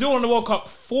 And then Brazil won the World Cup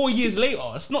 4 years later.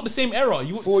 It's not the same era.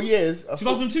 4 years.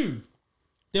 2002.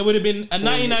 There would have been a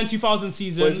 99-2000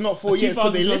 season. But it's not 4 a years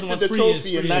because they 2000, lifted the 3 years,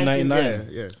 trophy in 3 years. 99.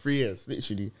 Yeah, 3 years,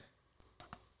 literally.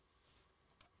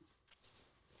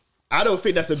 I don't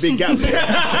think that's a big gap.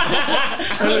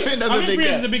 I don't think that's I a think big 3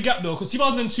 years is a gap. big gap though, because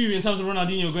 2002 in terms of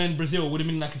Ronaldinho going to Brazil would have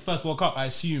been like his first World Cup, I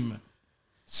assume.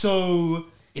 So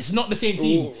it's not the same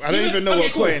team. Ooh, I don't even know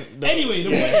what point, though. Anyway, the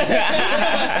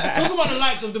point, talk about the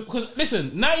likes of the, because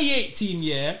listen, 98 team,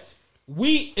 yeah.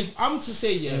 If I'm to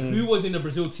say who was in the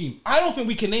Brazil team, I don't think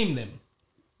we can name them.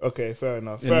 Okay, fair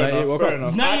enough. In Fair 98 enough. World Fair Cup.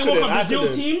 enough. 98 World Cup Brazil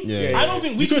couldn't. team, Yeah. I don't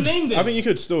think we can name them. I think you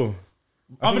could still.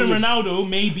 Other than Ronaldo,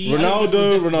 maybe.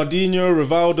 Ronaldo, Ronaldinho,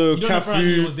 Rivaldo, You don't know if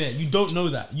Ronaldinho was Cafu. there. You don't know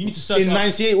that. You need to search In it up.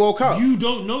 98 World Cup. You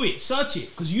don't know it. Search it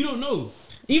because you don't know.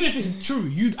 Even if it's true,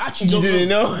 you actually You don't didn't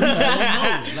know? You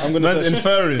don't know. I'm gonna Man's search.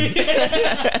 inferring.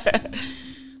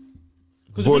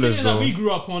 Because the Ballers, Brazilians that though. we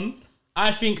grew up on,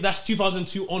 I think that's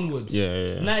 2002 onwards.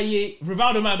 Yeah. 98,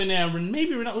 Rivaldo might have been there. And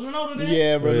maybe Ronaldo, was Ronaldo there?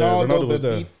 Yeah, Ronaldo, Ronaldo was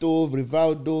there. Bebito,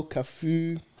 Rivaldo,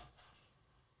 Cafu,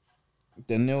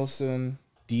 Denilson,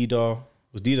 Dida.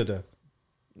 Was Dida there?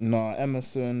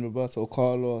 Emerson, Roberto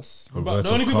Carlos, But the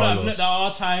only people that are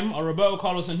our time are Roberto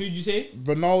Carlos and who did you say?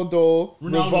 Ronaldo,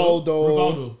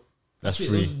 Rivaldo. That's it,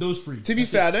 free. Those three. To be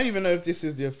fair, I don't even know if this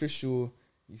is the official.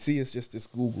 You see, it's just this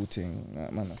Google thing.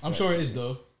 Like, man, I'm sure it is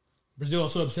though. Brazil are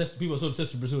so obsessed. People are so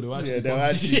obsessed with Brazil. They'll actually Yeah, they'll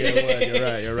publish actually. it. Yeah, word, you're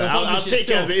right. You're right. They'll I'll publish take it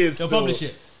still. as it is. They'll still. publish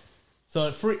it.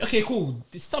 So free. Okay, cool.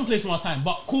 It's some place from our time,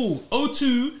 but cool.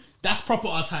 02 That's proper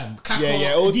our time. Kaka,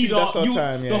 Yeah, old team, Dida, that's our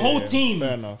time. the Yeah, whole yeah. team.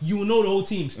 Fair enough. You know the whole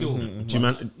team still. Do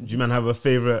you man have a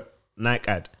favorite Nike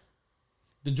ad?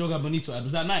 The Joga Bonito ad.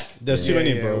 Was that Nike? There's too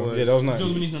many, yeah, bro. it was. Yeah, that was nice.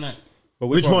 Joga Bonito Nike. But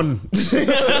Which one?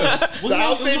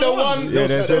 I'll say the one. Yeah,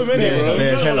 there's so many, there's- bro. You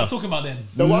there's know what hella. I'm talking about then.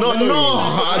 The one No, Melody.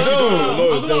 I don't. No,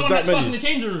 there was that that starts in many. the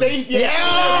changing room.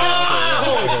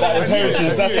 That's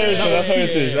heritage. That's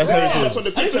heritage. That's heritage. On the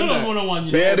I didn't picture know and that that. was 1-on-1.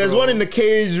 You But yeah, know? there's one in the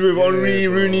cage with Henri,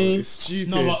 bro. Rooney. It's stupid.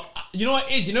 No, but you know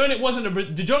what it is? You know when it wasn't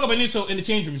the Joga Bonito in the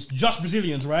change room is just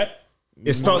Brazilians, right?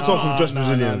 It starts off with just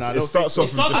Brazilians. I It don't starts think-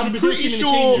 off It with starts just. with the pretty Brazilian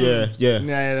in the change room. Yeah.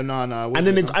 Yeah, no. And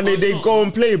then they go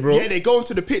and play, bro. yeah, they go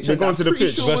into the pitch. They and go I'm into the pretty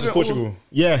pitch sure Versus it wasn't all- Portugal.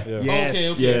 Yeah.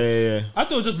 Yes. Okay. Yeah. I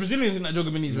thought it was just Brazilians in that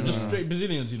Joga Bonito, just straight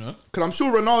Brazilians, you know. Because I'm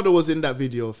sure Ronaldo was in that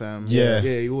video, fam. Yeah.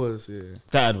 Yeah, he was. Yeah.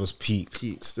 That ad was peak.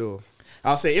 Peak still.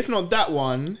 I'll say, if not that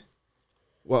one,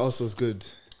 what else was good?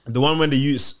 The one when the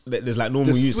youths, there's like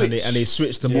normal The youths and switch. they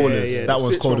switch to Yeah, ballers. yeah, That the one's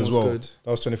switch cold one as was well. good.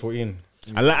 That was 2014.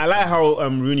 I like how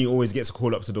Rooney always gets a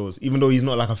call up to those, even though he's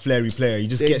not like a flary player. He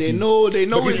just gets. They his- know what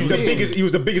Because he's he's the doing. biggest. He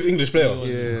was the biggest English player.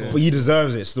 Yeah. but he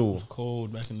deserves it still.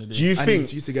 Cold back in the day. Do you And think?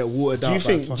 he used to get watered Do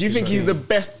out. you think he's the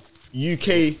best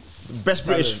UK, best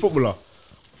British footballer?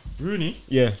 Rooney?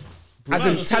 Yeah, as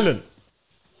in Ronaldo's talent.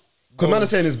 Because man is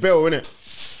saying it's Bale,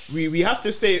 innit? We have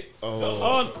to say. Oh,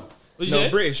 Oh, what you no, say?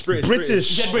 British. You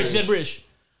said British.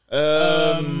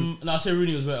 No, I said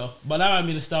Rooney was better, but that might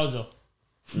be nostalgia.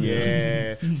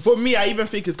 Yeah. For me, I even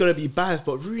think it's gonna be biased,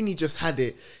 but Rooney just had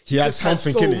it. He had just had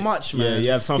something so in it. much, Yeah, man. he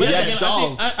had something. But Yeah, then that's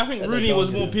again, dog. I think Rooney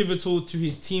was more pivotal to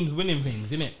his team's winning things,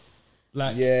 innit?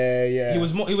 Like, Yeah. he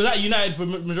was at United for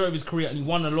majority of his career and he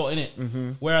won a lot,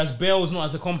 innit? Whereas Bale was not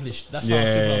as accomplished. That's how I put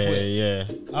it. Yeah.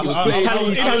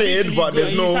 He's talented, but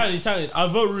there's no- He's talented. I'll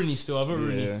vote Rooney still. I'll vote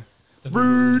Rooney. Yeah.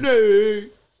 Definitely.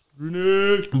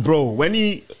 Rooney. Bro, when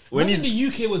When he, the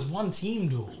UK was one team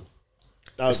though.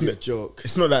 That would be a joke.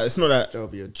 it's not that. That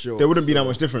would be a joke. There wouldn't be that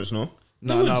much difference, no.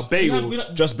 No,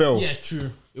 Bale. Just Bale. Yeah,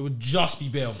 true. It would just be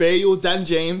Bale. Bale, Dan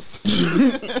James.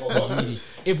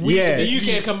 If Yeah. the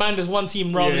UK had combined as one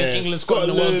team rather than Yeah, England,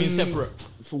 Scotland, and the world being Scotland. separate.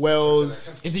 For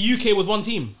Wales. If the UK was one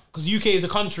team, because the UK is a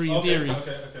country in theory.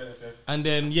 And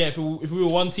then if we were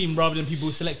one team rather than people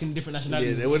selecting different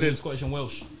nationalities, Yeah, they wouldn't- Scottish and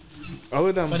Welsh. I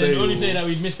would have But then the only Bale. player that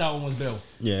we missed out on was Bale.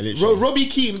 Yeah, literally. Robbie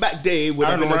Keane back day would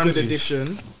have Aaron been a good Ramsey.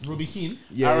 addition. Robbie Keane,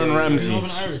 Yeah, Aaron yeah, yeah. Ramsey.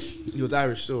 Northern Irish, He was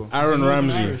Irish still. Aaron Northern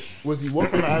Ramsey. Irish, Was he what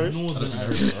from Irish? Northern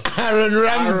Irish. Aaron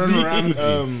Ramsey. Aaron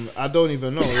Ramsey. I don't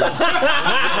even know.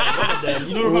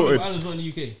 You know, Republic of Ireland's not in the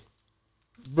UK.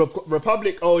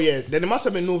 Republic. Oh yeah, then it must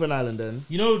have been Northern Ireland then.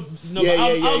 You know, no, Yeah,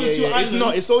 but out of the two It's islands,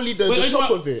 not. It's only the Wait, which top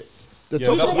one? of it. The Yeah,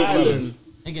 top that's of what Ireland,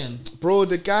 again. bro.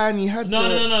 The guy and he had. No.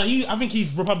 the- I think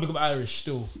he's Republic of Irish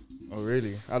still. Oh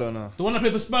really? I don't know. The one that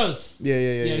played for Spurs. Yeah.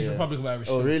 Yeah, he's Republic of Irish.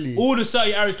 Oh, still. really? All the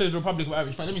 30 Irish players are Republic of Irish.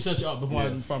 In fact, let me search it up before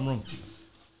if I'm wrong.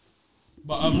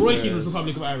 But Roy Keane was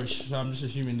Republic of Irish, so I'm just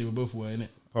assuming they were both were in it.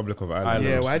 Republic of Ireland.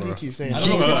 Yeah. Why do you keep saying? I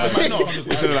don't know.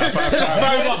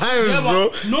 Times,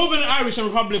 bro. Northern Irish and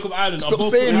Republic of Ireland are Stop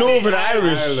both saying Northern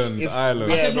Irish. Ireland. It's-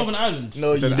 Ireland. I Yeah, said bro. Northern Ireland.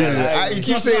 No, you said said Irish. Irish. You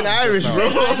keep saying Irish, bro.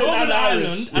 Northern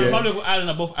Ireland and Yeah. Republic of Ireland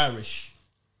are both Irish.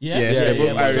 Yeah. Yes, they're both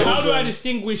yeah, Irish. So how do I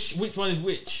distinguish which one is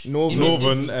which?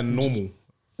 Northern and normal.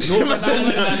 Northern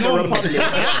Ireland and the Republic.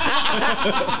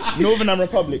 Northern and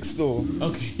Republic still.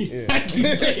 Okay.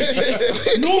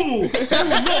 Normal.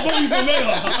 Not going for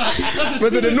later. But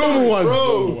they're the normal ones.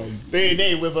 Bro,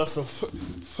 they with us. So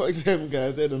fuck them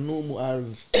guys. They're the normal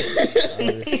Irish.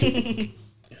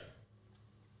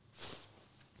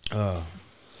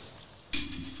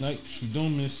 Like, you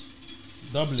don't miss.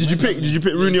 Dublin. Did you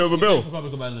pick Rooney over Bale?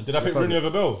 Republic of Ireland. Did I pick Rooney over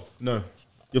Bell? No.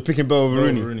 You're picking Bale over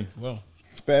Rooney. Rooney. Well,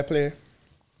 Fair play.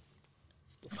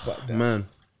 Fuck that. Man.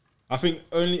 I think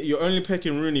you're only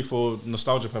picking Rooney for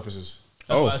nostalgia purposes.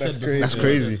 that's Oh, what I said that's before. crazy. That's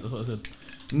crazy. That's what I said.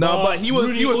 No, but he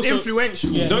was Rooney also- influential.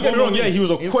 Yeah. Don't get me wrong. Yeah, he was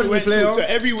a quality Influential player. to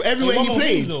everywhere He he won more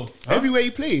played. things, though. Everywhere he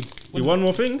played. He won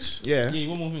more things. Yeah. Yeah,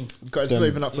 one more thing. It's not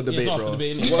even up for Yeah, it's debate, not bro. for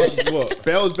debate, innit?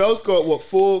 What? Bell's got what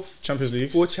four Champions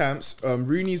League. champs.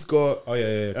 Rooney's got Oh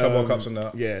yeah. Club World Cups and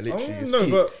that. yeah, literally. Oh, He's no,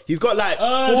 peak. but he's got like four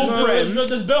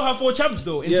Does Prems. Bell have 4 champs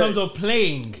though in Yeah. terms of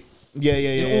playing?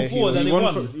 Yeah. all four that he they won.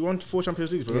 won. He won 4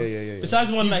 Champions Leagues, bro. Yeah. Besides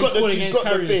the one He's that he got the, scored he's against got the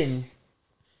Carriers. thing.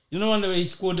 You know one where he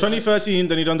scored. 2013,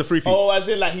 then he done the free peat. Oh, as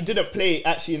in like he didn't play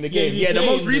actually in the Yeah, game. he Yeah, the played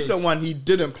most in recent those. one he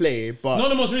didn't play, but Not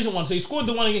the most recent one. So he scored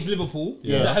the one against Liverpool.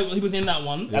 Yes. He was in that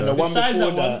one. And the one Besides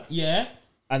before that one, that. yeah.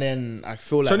 and then I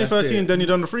feel like 2013, that's it. then he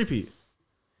done the free peat.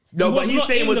 No, He but was he's not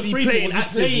saying in was the he freedom. playing Was he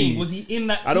actively? Was he in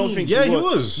that team? I don't think Yeah, he he was.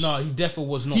 was. No, he definitely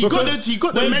was not. He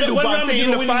got the medal, but I'm saying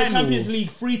in the winning the final. Champions League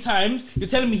 3 times, you're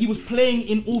telling me he was playing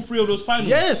in all 3 of those finals?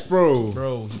 Yes, bro.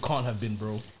 Bro, he can't have been,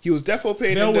 bro. He was definitely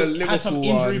playing Bell in the was, Liverpool had some one.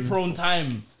 injury-prone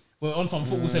time. We're on some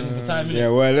football segment for time, innit? Yeah,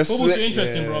 well, let's Football's too let-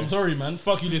 interesting, bro. I'm sorry, man.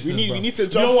 Fuck you, listeners, need- bro. we need to You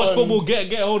jump don't watch on- football,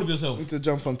 get a hold of yourself. Need to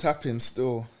jump on tapping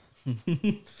still.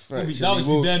 That was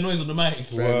bare noise on the mic.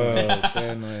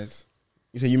 Fair noise.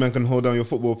 You say you man can hold down your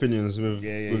football opinions with the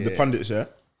yeah. pundits, yeah?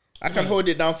 I can hold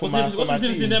it down for What's my the difference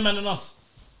between team. them man and us?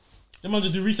 Them man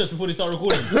just do research before they start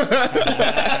recording.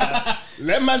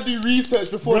 Let man do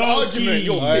research before the Broski. argument.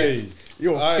 You're Aye. pissed.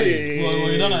 You're Aye. pissed.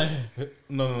 Well, you don't know.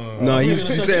 No. No, he's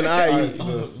saying I. I just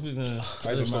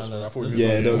stopped. I thought you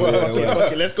Yeah, don't worry.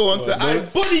 Okay, let's go on to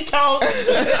body count.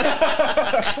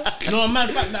 You know a mad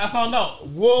fact that I found out?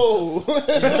 Whoa. No,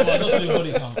 I don't do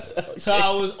body counts. So I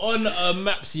was on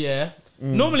maps, yeah.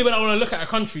 Normally when I want to look at a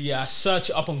country, yeah, I search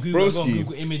it up on Google. I go on Broski.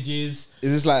 Google Images.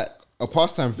 Is this like a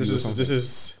pastime for you or something? This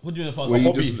is. What do you mean the Where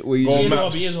you past? just, where you Go just- on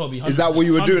maps. It is a hobby. Is that what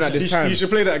you were doing at this time? You should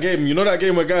play that game. You know that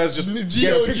game where guys just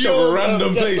get a picture of a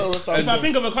random place. If I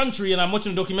think of a country and I'm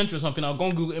watching a documentary or something, I'll go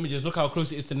on Google Images, look how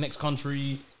close it is to the next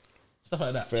country, stuff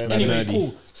like that. Anyway,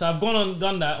 cool. So I've gone on,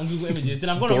 done that on Google Images. Then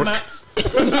I've gone on Maps.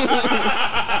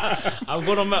 I've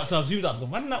gone on Maps and I've zoomed up.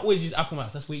 Why didn't I always use Apple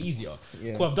Maps? That's way easier.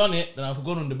 Yeah. Cool, I've done it. Then I've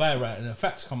gone on Dubai, right, and the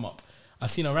facts come up.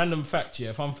 I've seen a random fact here,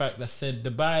 a fun fact that said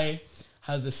Dubai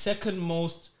has the second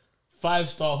most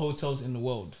 5-star hotels in the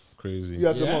world. Crazy. You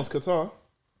have the Yeah. most Qatar.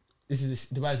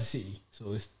 Dubai is a city,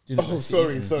 so it's. Oh,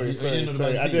 sorry. You didn't know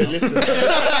Dubai is a I city, didn't no?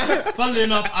 listen. Funnily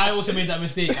enough, I also made that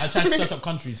mistake. I tried to search up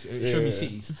countries, show me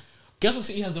cities. Guess what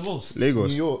city has the most? Lagos.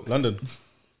 New York. London.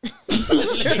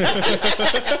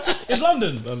 It's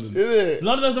London. Is it?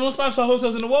 London has the most 5-star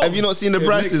hotels in the world. Have you not seen the It makes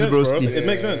prices, sense, bro. broski? It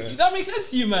makes sense. That makes sense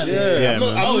to you, man. Yeah, man.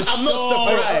 I'm not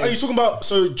Are you surprised. talking about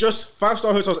just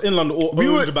 5-star hotels in London or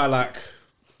owned by like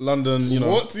London? You know.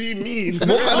 What do you mean?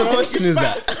 What kind of question is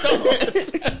that?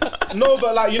 No,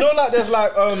 but like you know, like there's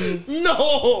like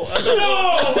No.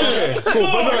 okay, cool,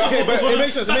 but no, okay, but it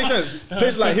makes sense. It makes sense.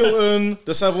 Places like Hilton,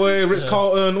 the Savoy, Ritz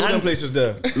Carlton, all them places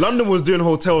there. London was doing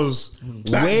hotels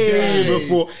way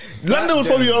before. London was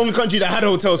probably the only country that had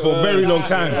hotels for a very long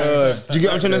time. Do you get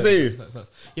what I'm trying to say? Yeah, but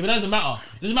that doesn't matter.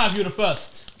 It doesn't matter if you're the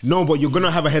first. No, but you're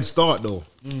gonna have a head start though.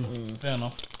 Fair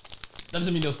enough. That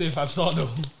doesn't mean they'll stay 5-star though.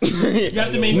 You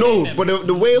have to maintain No, them. but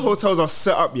the way hotels are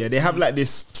set up, yeah, they have like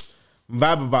this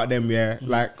vibe about them, yeah.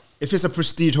 Like if it's a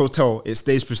prestige hotel, it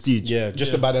stays prestige. Yeah,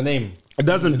 just about the name. It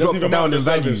doesn't drop even down matter in the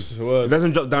value. service, word. It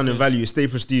doesn't drop down in value. It stay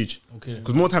prestige. Okay.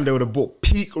 Because more time they would have bought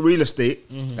peak real estate.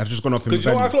 That's just gone up in Because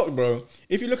you know what I value. clocked, bro?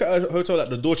 If you look at a hotel like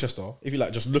the Dorchester, if you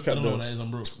like just look I at don't know what the that is. I'm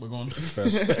broke. We're going.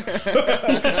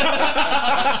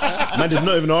 Man did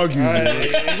not even argue.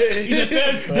 He said,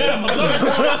 "First,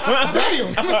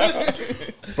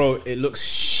 damn, bro, it looks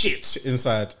shit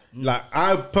inside. Like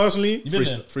I personally, You been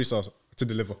there? 3 stars to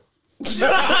deliver.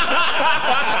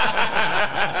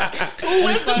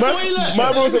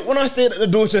 My bro said when I stayed at the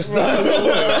Dorchester.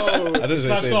 I didn't say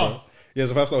 5 stay, star? bro. Yeah,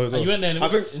 it's a 5-star hotel. you went there and it I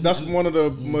was- think that's one of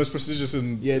the most prestigious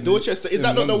in. Yeah, Dorchester. Is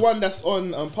that not the one that's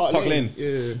on Park Lane? Yeah.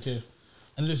 Okay.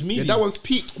 And it looks Yeah, medium. that one's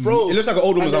peak, bro. It looks like an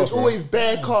old woman's and house, there's bro. always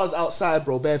bare cars outside,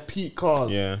 bro. Bare peak cars.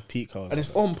 Yeah. Peak cars. And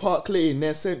it's on Park Lane,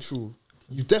 near Central.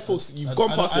 You've gone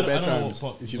past it bare times.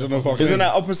 You don't know Park Isn't Lane?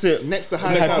 that opposite? Next to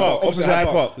Hyde Hyde Park. Park. Opposite Hyde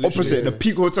Park. Literally, Opposite the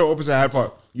peak hotel. Opposite Hyde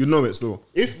Park. You know it still.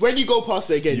 If when you go past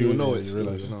it again, you'll know you it. Still,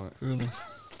 realise. you know it.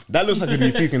 That looks like it'd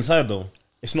be peak inside though.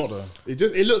 It's not though.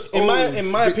 It looks In my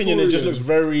old, opinion, it just looks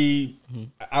Victorian.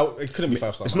 very out. It couldn't be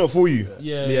 5-star. It's not for you.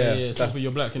 Yeah, Yeah, It's not for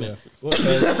your black, innit? yeah. What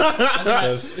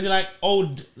is it like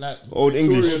old, like Old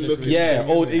English. Victorian looking. Yeah,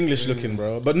 old English looking,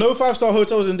 bro. But no 5-star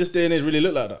hotels in this day and age really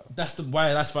look like that. that's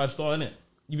why that's 5-star, innit?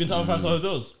 You've been to other 5-star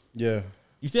hotels. Yeah,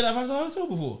 You stayed at a 5-star hotel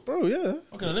before? bro. Yeah.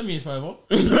 Okay, let me hear 5-star.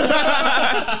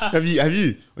 Have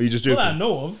you? Or you just All joking? I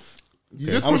know of. You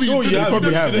just I'm sure you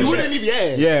probably have. You wouldn't even.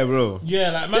 Yeah. Yeah, bro.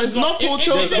 Yeah, like There's not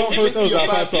hotels. there's not hotels that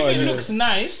are 5-star If it in looks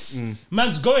nice,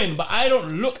 man's going, but I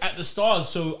don't look at the stars,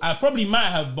 so I probably might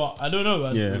have, but I don't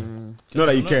know. Yeah. Not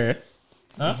that you care.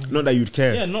 Huh? Not that you'd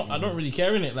care. Yeah, I don't really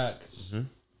care in it. Like,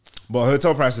 But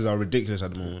hotel prices are ridiculous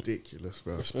at the moment. Ridiculous,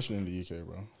 bro. Especially in the UK,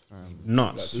 bro.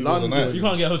 Nuts. London. you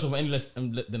can't get a hotel for any less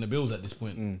than the bills at this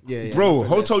point. Yeah, yeah. Bro, for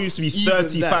hotel less. used to be Even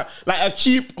 35. that. Like a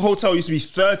cheap hotel used to be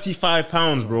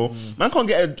 £35, bro. Man can't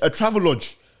get a travel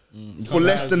lodge for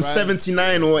less than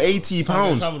 79 or 80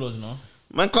 pounds. Travel lodge, no.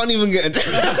 Man can't even get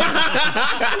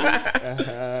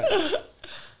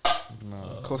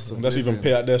Cost of That's even living.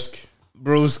 pay at desk.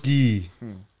 broski.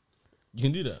 You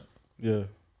can do that. Yeah.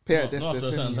 Yeah, Not that's after a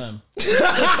the certain 10. time. Oh,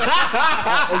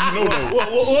 you know that.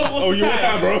 Oh, you what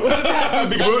time, bro?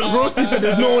 Broski said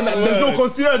there's no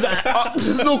concierge.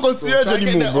 There's no concierge Try to get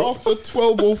anymore, there bro. after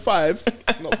 12:05.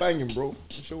 It's not banging, bro. I'm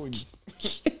showing you.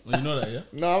 Well, you know that, yeah?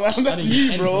 No, man, I that's didn't you,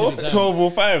 get bro. anything like that.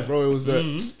 12:05, bro. Bro, it was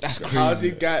That's crazy. How's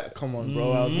the guy? Come on,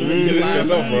 bro. I was You did it to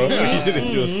yourself, bro. You did it to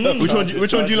yourself.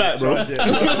 Which one do you like, bro?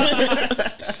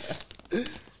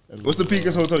 What's the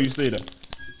peakest hotel you stayed at?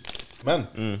 Man,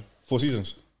 4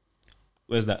 Seasons.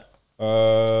 Where's that?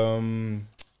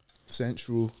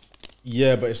 Central.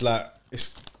 Yeah, but it's like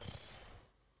it's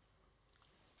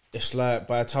like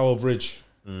by Tower Bridge.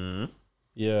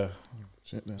 Yeah,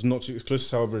 it's not too. It's close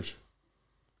to Tower Bridge.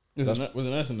 Was it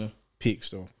nice in there? Peaks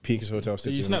though. Peakest hotel. So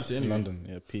you snapped it in anyway? London.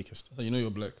 Yeah, peakest. So you know you're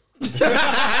black. I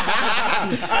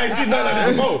ain't seen nothing like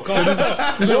this before.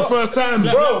 This is your first time,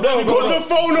 bro. Put the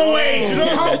phone away. You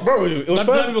know how, bro? It was Black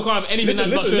first. people can't have anything that's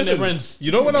not showing their friends.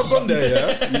 You know when I've gone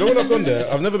there, yeah. You know when I've gone there,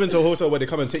 I've never been to a hotel where they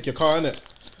come and take your car in it.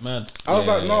 Man. I was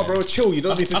like, no, bro, chill. You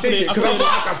don't need to take it because I'm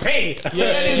about to pay.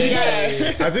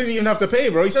 Yeah. I didn't even have to pay,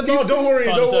 bro. He said, no, don't worry,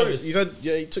 Part don't of the worry. service. He said,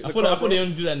 yeah, he took the I car. thought they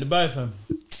only do that in Dubai, fam.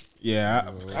 Yeah,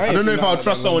 I I don't know if I would would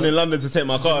trust someone in London to take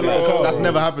my car. take a car, That's bro.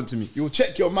 never happened to me. You'll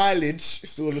check your mileage.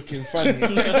 Still looking funny.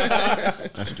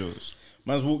 That's jokes.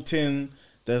 Man's walked in.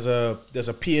 There's a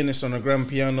pianist on a grand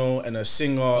piano and a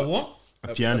singer. A what?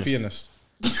 A pianist. A pianist.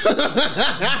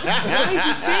 Why is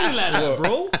he saying like that,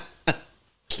 bro?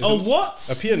 Oh, what?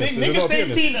 A pianist. Is it Niggas not a say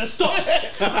pianist? penis. Stop.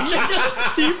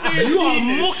 You are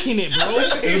mocking it, bro.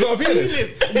 Is it not a pianist?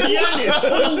 Pianist.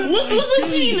 What's a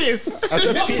pianist? I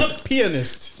said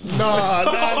pianist.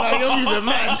 Nah, you're even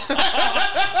mad.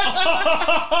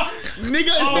 Nigga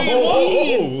is saying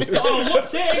Oh, Oh, what?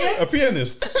 Say it again. a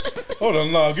pianist. Hold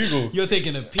on, nah, Google. You're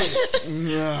taking a piss.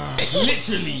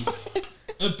 Literally.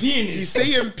 A He's pianist.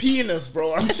 saying penis,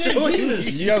 bro. I'm showing you.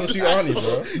 You guys are too horny,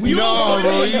 bro. No,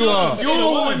 bro, you are. You're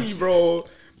horny, bro.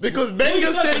 Because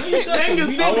Benga said, Benga I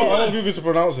said, want Google to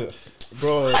pronounce it.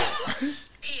 bro.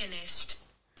 Pianist.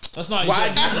 That's not Why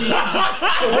what did he he? So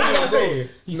what did I say?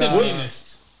 He said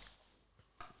pianist.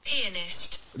 Pianist.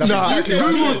 Nah,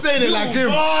 Google saying it like him.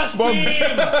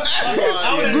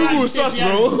 Google sus,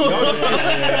 bro.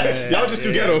 Y'all just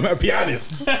too ghetto, man.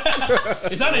 Pianist.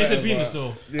 It's not that you said penis,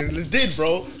 though. It did,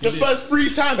 bro. The first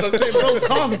 3 times I said, bro,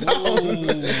 calm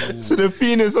down. So the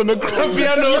penis on the grand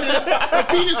piano. A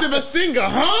penis with a singer,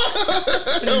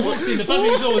 huh? And he walked in, the first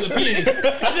thing he saw was a penis.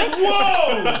 I said,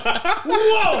 whoa!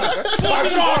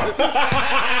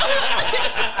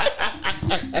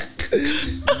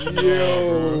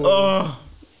 Yo.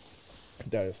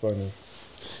 That is funny.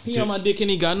 He on my dick and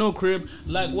he got no crib.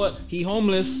 Like what? He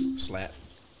homeless. Slap.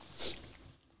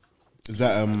 Is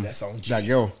that That's on G. that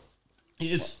girl?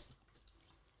 He is.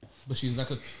 But she's like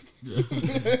a...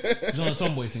 She's on a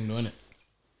tomboy thing, though, innit?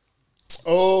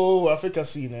 Oh, I think I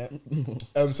seen it.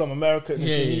 Some American,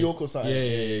 Yeah, New yeah. York or something.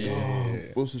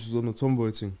 Yeah. Also, she's on the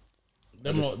tomboy thing.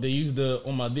 Them lot, they use the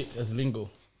on my dick as lingo.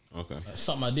 Okay. Like,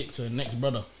 suck my dick to the next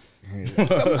brother. Something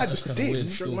I That's just kinda did. weird.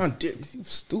 Suck my dick. Is you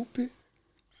stupid?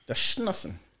 That's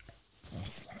nothing.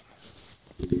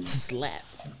 Slap.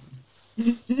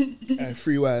 And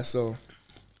Free YSL.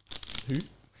 Who?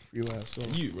 Free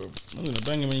YSL. You, bro. I'm gonna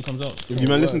bang him when he comes out. Have you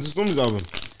man listened to Stormzy's album?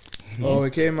 Oh,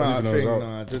 it came out. I even know it was think. out.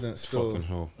 No, I didn't. Still. Fucking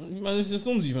hell. Man, this is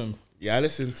Stormzy, fam. Yeah, I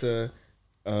listened to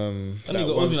I that think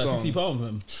got one owed me like song. £50,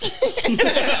 fam.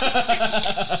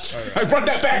 I brought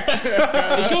that back.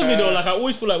 It shows me though, like I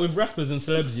always feel like with rappers and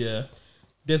celebs, yeah,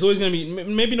 there's always gonna be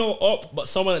maybe no up, but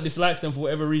someone that dislikes them for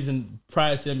whatever reason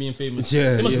prior to them being famous.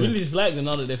 Yeah, they must yeah. really dislike them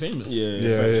now that they're famous.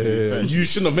 Yeah. You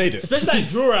shouldn't have made it. Especially like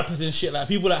drill rappers and shit, like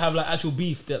people that have like actual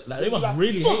beef, that like they must Like,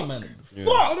 really fuck. hate, man.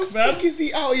 How the fuck is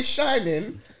he out here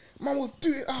shining? Man was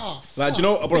doing Like, do you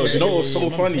know, bro? Do you know what's so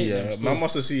man, funny? hate Yeah, them still. man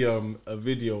must have seen a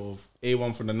video of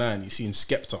A1 from the 9. He's seen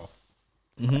Skepta,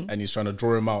 and he's trying to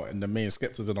draw him out. And the main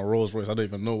Skepta's in a Rolls Royce. I don't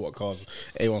even know what cars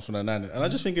A1 from the 9. And I'm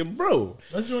just thinking, bro,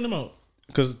 Let's join them out.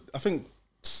 because I think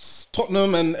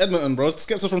Tottenham and Edmonton, bro.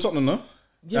 Skepta's from Tottenham, no?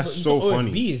 Yeah, That's but he's so got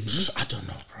funny. OFB, is he? I don't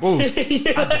know, bro. Bro,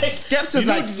 Skepta's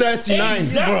like 39.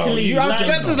 Exactly. You have like,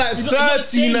 Skepta's like he's not the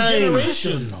same 39.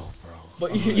 generation.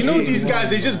 But You know these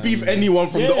guys, they just beef anyone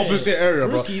from the opposite area,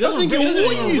 bro. Rookie, I was thinking, doesn't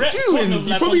what are even you rep doing? Tottenham, You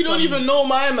like, probably on don't some- even know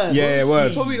my man. Yeah, bro. word.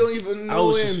 You probably don't even know I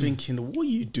was him. just thinking, what are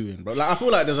you doing, bro? Like, I feel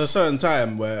like there's a certain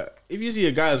time where if you see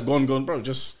a guy's gone, bro,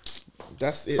 just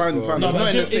That's it. Find- bro. find- No, Not but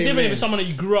in the it's same different if lane. it's someone that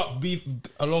you grew up beef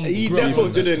along. He grew up definitely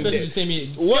with, didn't. especially the same age.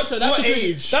 What That's different.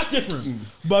 age? That's different.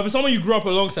 But if it's someone you grew up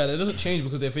alongside, it doesn't change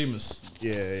because they're famous.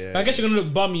 Yeah. I guess you're gonna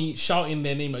look bummy shouting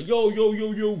their name like yo.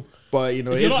 But you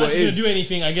know, If it you're is not what actually it gonna is. do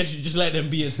anything, I guess you just let them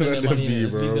be and spend Let their money them be, and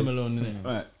just leave bro. them alone. Innit?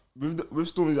 Right. with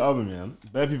Stormzy's album, yeah,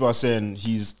 bare people are saying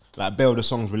he's like bare of the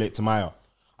songs relate to Maya.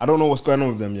 I don't know what's going on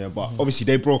with them, yeah, but obviously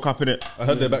they broke up in it. I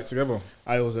heard they're back together.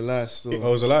 I was a lie. So Oh, it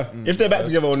was a lie. If they're back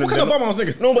together, What kind of bum ass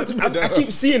nigga? No, but I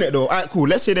keep seeing it though. Alright, cool.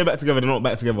 Let's say they're back together. They're not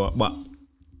back together, but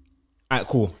alright,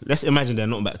 cool. Let's imagine they're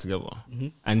not back together,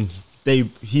 and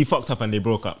he fucked up and they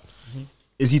broke up.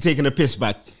 Is he taking a piss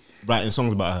back, writing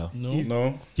songs about her?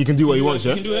 No. He can do what he wants, You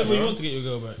yeah. can do whatever you want to get your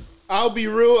girl back. I'll be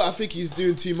real. I think he's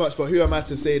doing too much. But who am I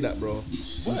to say that, bro?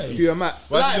 Why? Who am I?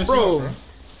 Why is he Like, doing too bro, much,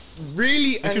 really?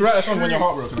 If you write a song when you're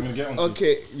heartbroken, I'm gonna get on to it.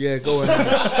 Okay, yeah, go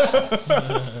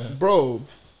on. Bro,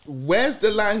 where's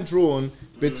the line drawn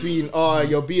between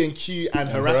you're being cute and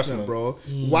harassment, bro?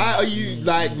 Why are you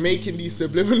like making these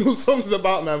subliminal songs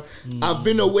about them? I've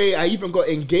been away, I even got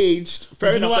engaged. Fair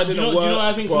Do you know enough, what? that Do you didn't know work. what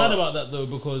I think's but- mad about that though?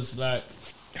 Because like,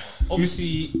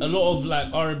 obviously, a lot of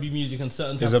like R&B music and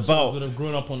certain types It's of songs about- would have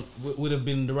grown up on would have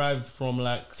been derived from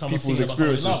like someone People's singing about someone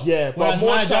they experiences. love. Yeah, but Whereas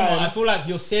more Maya Jama, time- I feel like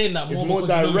you're saying that It's more more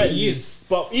because you know who direct. she is.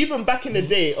 But even back in the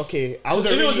day, okay, I was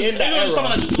If it was already just, in that if it was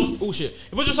someone era. that just lost bullshit,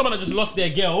 if it was just someone that just lost their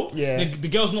girl, Yeah. the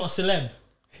girl's not a celeb.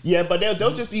 Yeah, but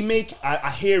they'll just be I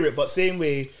hear it, but same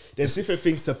way, there's different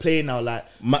things to play now. Like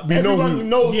We know everyone who-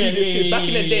 knows Yeah, who this yeah, is. Back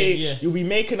in the yeah, day, yeah. you'll be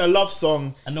making a love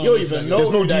song. And no You one don't knows even that. know. There's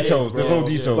no who that details. is, There's bro. no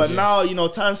details. But Yeah. now,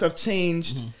 times have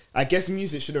changed. I guess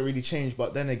music shouldn't really change.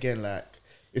 But then again, like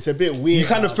it's a bit weird. You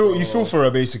kind of now, feel bro. you feel for her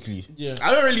basically. Yeah.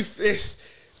 I don't really.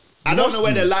 I don't know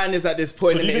where do. the line is at this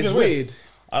point, So do and you it's think it's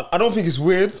weird. I don't think it's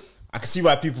weird. I can see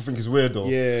why people think it's weird though.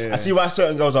 Yeah. I see why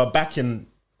certain girls are backing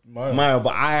Maya,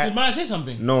 but Did Maya say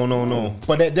something? no.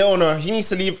 But they're on her. He needs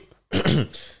to leave.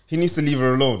 He needs to leave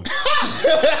her alone.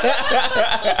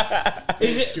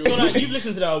 Is it, so like, you've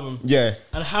listened to the album, Yeah.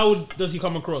 and how does he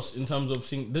come across in terms of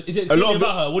singing? Is it A lot singing of the-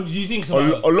 about her? What do you think? It's A,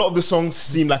 about a her? lot of the songs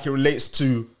seem like it relates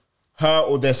to her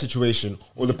or their situation,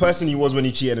 or the person he was when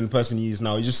he cheated and the person he is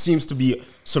now. It just seems to be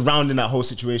surrounding that whole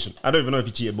situation. I don't even know if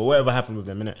he cheated, but whatever happened with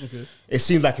them, innit? Okay. It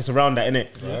seems like it's around that,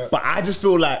 innit? But I just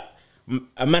feel like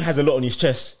a man has a lot on his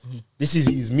chest. This is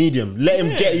his medium. Let him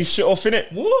get his shit off, innit?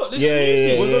 What? This Yeah,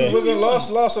 is yeah, music. yeah. Wasn't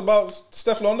last about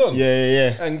Steph London?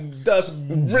 Yeah. And that's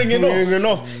bringing off. Ringing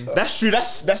off. That's true.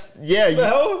 That's yeah. The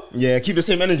hell? Yeah, keep the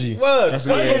same energy. Word. That's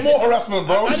That's yeah. even more harassment,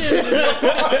 bro. I think it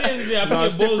it's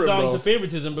boils different, down bro. to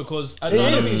favoritism because I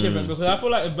don't think it's different because I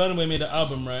feel like if Burna Boy made an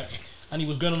album, right, and he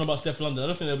was going on about Steph London, I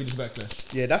don't think there'll be this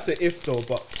backlash. Yeah, that's an if though,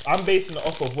 but I'm basing it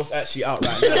off of what's actually out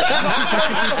right now.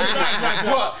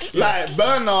 But like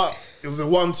Burner, it was a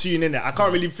one tune in it. I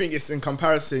can't really think it's in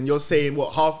comparison. You're saying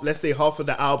what let's say half of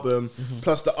the album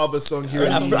plus the other song he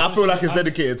I released. feel like it's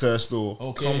dedicated to her still.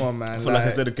 Okay. Come on, man. I feel like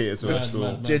it's dedicated to her Just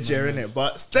still. JJ in it,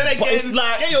 but then again, it's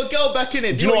like- get your girl back in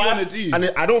it. Do Do you know what you what? want to do.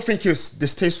 And I don't think it's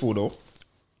distasteful though.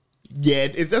 Yeah,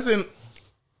 it doesn't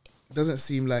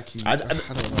seem like he. I don't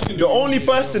know. The only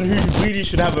person who really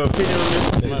should have an opinion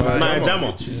on this is Maya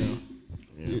Jama.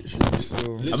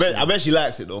 Still, I bet she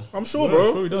likes it though. I'm sure,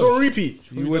 Sure bro. he It's does. on repeat.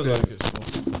 you wouldn't.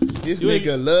 This You ain't-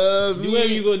 nigga love Do whatever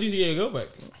me. you go do to get your girl back.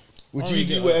 Would Oh, you you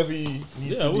do get whatever you need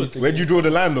Yeah, to I do would. to Where'd you draw the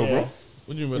line though, bro?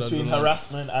 What do you mean by between that?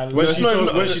 harassment and When When she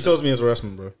told- when she tells me it's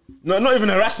harassment, bro. No, not even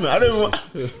harassment. I don't even want.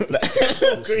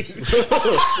 crazy.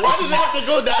 Why does it have to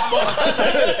go that far?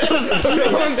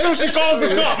 Until she calls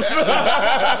the cops.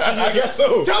 I guess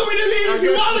so. Tell me to leave if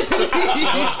you want me to leave.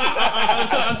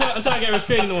 Until I get a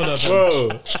restraining order. Bro.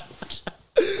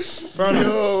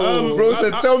 Bro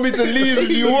said, tell me to leave if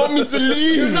you want me to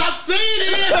leave. You're not saying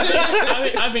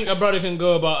it. I think a brother can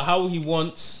go about how he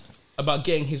wants about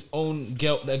getting his own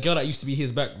girl, the girl that used to be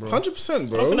his back, bro. 100%, I don't think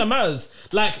bro. that matters.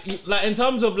 Like in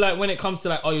terms of like when it comes to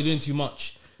like, oh, you're doing too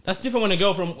much. That's different when a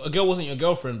girl wasn't your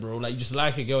girlfriend, bro. Like you just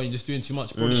like a girl and you're just doing too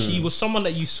much, bro. She was someone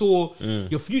that you saw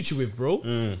your future with, bro.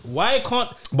 Why can't?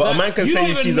 But like, a man can you say don't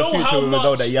he even sees a know future how with a girl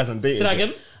much- that he hasn't dated. Say that yet.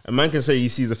 again? A man can say he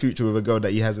sees a future with a girl that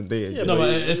he hasn't dated. yet. No, but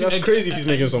if That's a- crazy if he's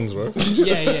making songs, bro.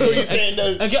 Yeah. So you're saying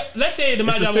that A girl- let's say the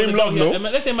man the that same was love, no?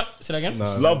 Let's say say that again.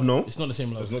 Nah. Love, no? It's not the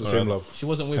same love. It's not the same love. She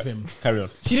wasn't with him. Carry on.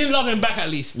 She didn't love him back at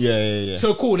least. Yeah.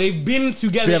 So cool. They've been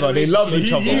together. Together, in a they love relationship.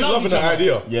 each other. They He's love loving each the other.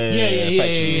 idea.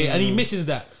 Yeah. And he misses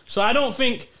that. So I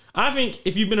think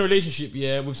if you've been in a relationship,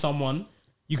 with someone,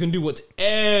 you can do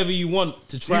whatever you want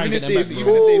to try even and if get them back. they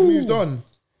bro. even if they moved on,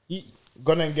 You-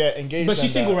 gonna get engaged. But she's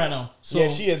and single that. right now. So Yeah,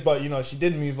 she is. But she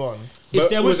did move on. if But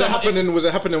there was it someone- happening? Was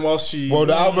it happening while she? Well,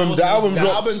 the album The dropped.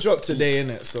 album dropped today,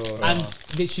 innit? So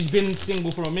and she's been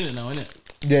single for a minute now, innit?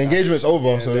 The engagement's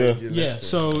over, so yeah. Yeah.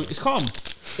 So it's calm.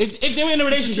 If they were in a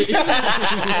relationship,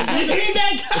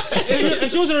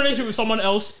 if she was in a relationship with someone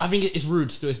else, I think it's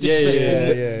rude. Still, it's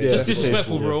disrespectful. yeah. Just That's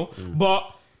disrespectful, bro.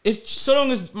 But if so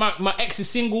long as my ex is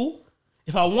single,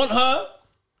 if I want her,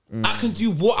 I can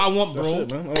do what I want, bro. That's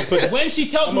it, man. I'ma put- When she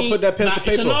tells I'ma me put that pen to it's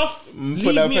paper. enough, Put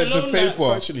leave that me pen to alone.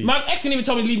 paper. Actually, My ex can even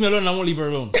tell me leave me alone, and I won't leave her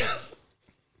alone.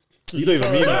 you don't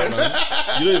even mean that,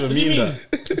 man. You don't even What do you mean mean?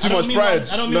 that. Too much pride.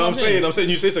 I don't mean No, what I'm saying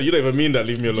you say so. You don't even mean that.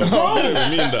 Leave me alone. You don't even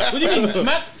mean that. What do you mean?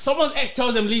 Man, someone's ex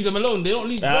tells them leave them alone. They don't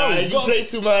leave. Bro, You play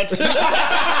too much.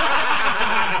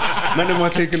 Man, them are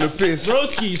taking the piss.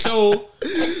 broski. So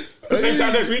Same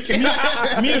time next week. me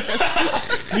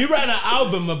write an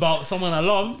album about someone I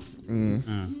love,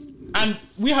 and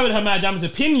we haven't heard my Jam's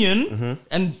opinion,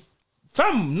 and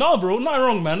fam, no, bro, not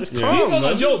wrong, man. These calm, girls are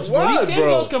man. jokes, bro. Word, These same bro.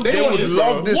 girls can They play would this,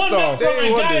 love bro. this Want stuff. that from They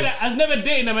a want guy this. that has never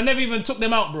dated them and never even took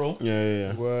them out, bro.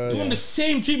 Yeah. You want the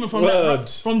same treatment from Word.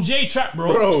 from J Trap,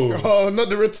 bro. Bro, Oh, not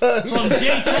the return. From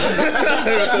J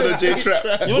Trap. J-Trap.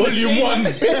 volume 1,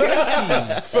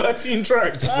 13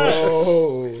 tracks.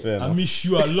 Oh, Fair I enough. miss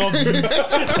you. I love you.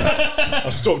 I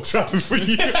stopped trapping for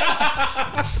you.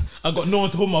 I got no one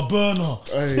to hold my burner.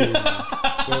 hey,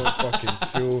 don't fucking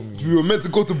kill me. We were meant to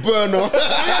go to Burner. Stop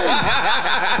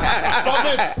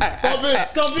it! Stop it!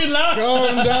 Stop it, love.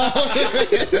 Calm down.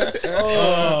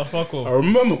 Oh, fuck off. I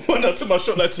remember when I took my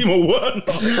shot like Timo Werner.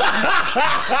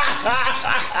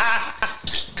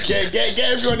 Get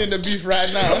everyone in the beef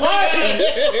right now. What?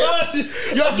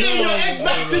 You're getting your ex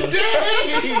back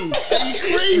today. Are you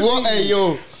crazy? What? Hey,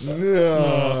 yo.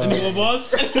 Any more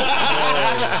bars?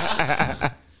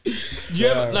 You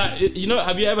ever, like, you know,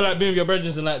 have you ever like been with your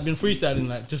brethren and like been freestyling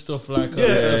like just off like? Do you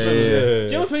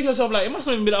ever think to yourself like it must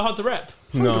not even be that hard to rap?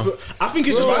 No. I think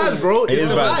it's just vibes, bro. It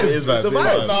is vibes. It is vibes. It's the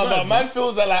vibes. No, but man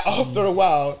feels that like after a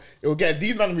while, it'll get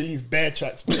these man release bare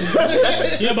tracks.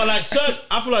 Yeah, but like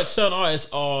I feel like certain artists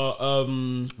are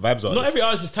Vibes Not artists. every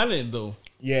artist is talented though,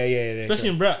 yeah. especially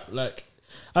in rap. Like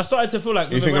I started to feel like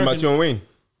You with thinking about American- Tion Wayne?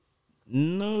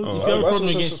 No, if why you have a so problem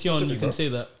against specific, Tion, you can bro? say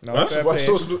that. No, Huh? fair Why play.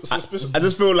 so specific? I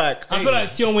just feel like I feel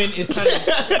like Tion Wayne is talented.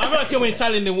 I feel like Tion Wayne's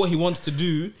talented in what he wants to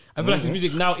do. I feel like his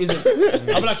music now isn't. I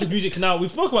feel like his music now. We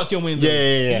spoke about Tion Wayne. Though.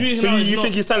 yeah. His music So now is you not-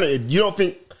 think he's talented? You don't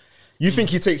think? You think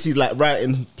he takes his like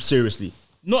writing seriously?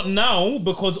 Not now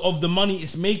because of the money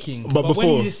it's making, But when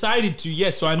before- he decided to,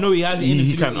 yes. So I know he has it in him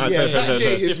He to can. do- Fair, Yeah, fair, that fair, day,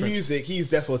 fair. his different. music, he's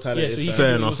definitely talented. Yeah, so he fam.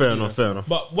 Fair enough. Fair enough. Fair enough.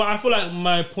 But what I feel like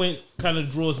my point kind of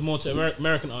draws more to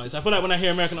American artists. I feel like when I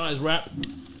hear American artists rap,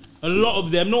 a lot of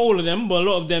them, not all of them, but a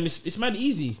lot of them, it's mad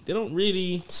easy. They don't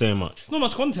really, Say much. not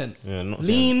much content. Yeah, not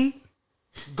Lean,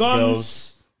 guns,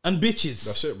 Girls. and bitches.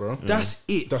 That's it, bro. That's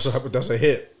it. That's a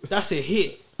hit. That's a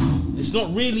hit. It's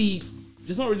not really.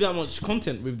 There's not really that much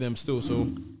content with them still. So,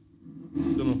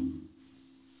 don't know.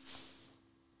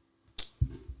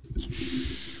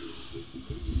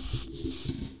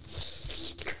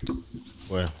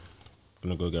 Well,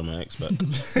 gonna go get my ex back.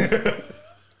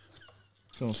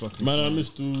 Man, I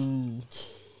missed you.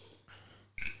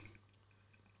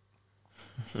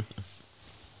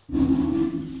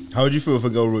 How would you feel if a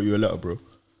girl wrote you a letter, bro?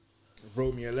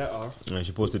 Wrote me a letter. And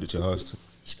she posted it to your house.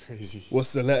 It's crazy.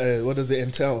 What's the letter? What does it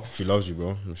entail? She loves you,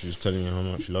 bro. She's telling you how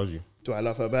much she loves you. Do I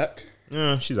love her back?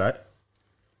 Yeah, she's alright.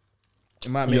 It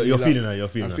might make You're me love- feeling her. You're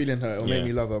feeling I'm her. feeling her. It'll Yeah. make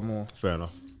me love her more. Fair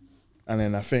enough. And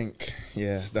then I think,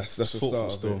 yeah, that's the Thoughtful start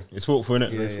of still. it. It's thoughtful,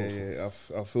 innit? Yeah.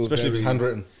 I feel Especially if it's very,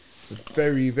 handwritten.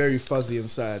 very, very fuzzy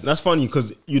inside. That's funny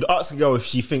because you'd ask a girl if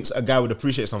she thinks a guy would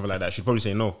appreciate something like that. She'd probably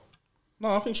say no.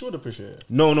 No, I think she would appreciate it.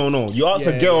 No. You ask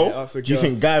Yeah, a girl, yeah, ask a do you girl.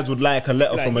 think guys would like a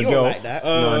letter Like, from a you don't girl? like that.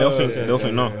 No, they'll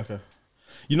think no. Okay.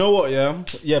 You know what?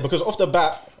 Yeah, because off the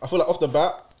bat, I feel like off the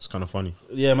bat, It's kind of funny.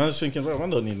 yeah, man's thinking, bro, man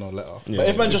don't need no letter. Yeah. But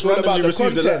if man It's just all about randomly the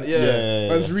received the letter, content. yeah,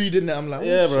 Man's reading it. I'm like,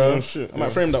 yeah, bro, shit. I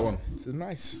might frame that one. This is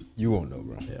nice. You won't know,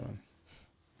 bro. Yeah, man.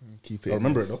 Keep it. I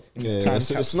remember in it, this- though. in this Yeah, time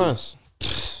it's capsule. nice.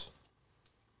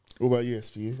 What about you,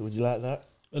 SP? Would you like that?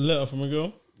 A letter from a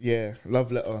girl? Yeah,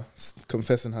 love letter,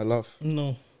 confessing her love.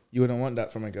 No, You wouldn't want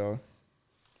that from a girl.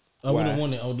 I wouldn't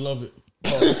want it. I would love it.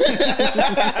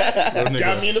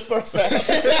 Got me in the first half.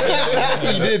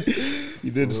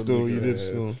 You did still.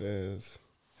 Yes.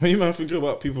 What you man thinking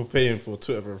about people paying for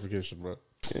Twitter verification, bro?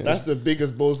 That's the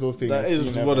biggest bozo thing. That I've is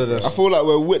seen one ever. of I the. feel like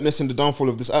we're witnessing the downfall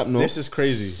of this app. No, This is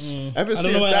crazy. Ever I don't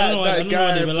since know why- I that, don't know why- I that don't know why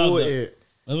guy they've allowed bought that. it,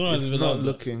 I don't know. it's if not that.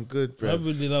 looking good, Why bro.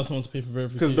 would they allow someone to pay for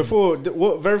verification? Because before,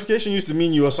 what verification used to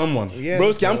mean you were someone. Yes,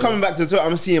 Broski, I'm bro. coming back to Twitter.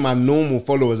 I'm seeing my normal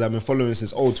followers I've been following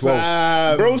since 012.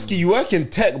 Fam. Broski, you work in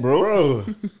tech, bro. Bro,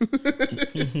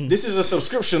 this is a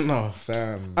subscription now.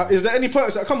 Fam. Is there any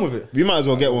perks that come with it? We might as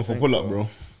well get one for think pull up, so. bro.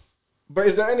 But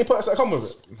is there any perks that come with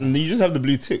it? And you just have the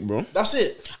blue tick, bro. That's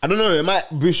it. I don't know. It might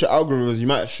boost your algorithms. You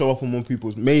might show up on more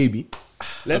people's. Maybe.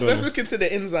 Let's look into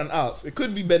the ins and outs. It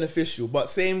could be beneficial, but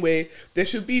same way, there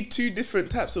should be two different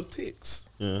types of ticks.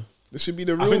 Yeah. There should be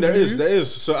the real I think there blue.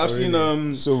 is. So I've seen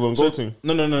Silver and gold thing.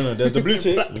 No. There's the blue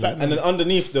tick, and then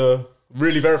underneath the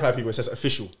really verified people, it says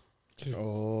official.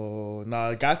 Oh,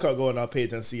 nah, guys can't go on our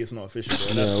page and see it's not official,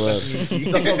 bro. That's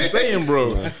what I'm saying,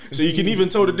 bro. So you can even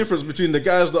tell the difference between the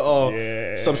guys that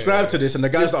are subscribed to this and the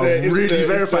guys that are really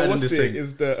verified in this thing.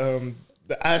 It's the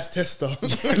ass tester.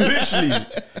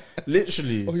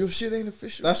 Literally. Oh, your shit ain't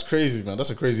official. That's crazy, man. That's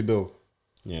a crazy bill.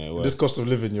 Yeah, well. This cost of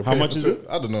living. You're How paying much for is two- it?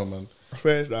 I don't know, man.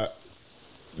 Fair, like,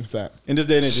 in fact. In this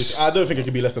day and age, I don't think it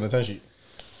could be less than a 10 sheet.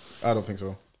 I don't think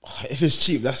so. If it's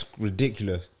cheap, that's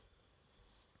ridiculous.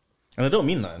 And I don't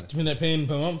mean that. Do you think they're paying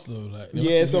per month though? Like,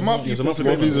 Yeah, it's a monthly. It's a monthly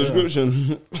Monthly payment.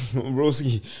 subscription.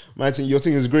 Broski, my thing, your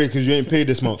thing is great because you ain't paid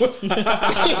this month. Do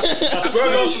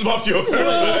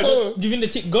you think the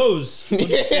tick goes?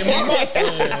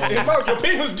 It must. Your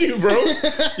payment's due, bro.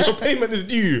 Your payment is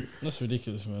due. That's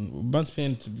ridiculous, man. Man's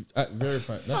paying to be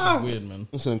verified. That's just weird, man.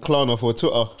 Listen, Klarna for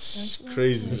Twitter.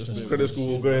 Crazy. Credit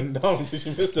score going down because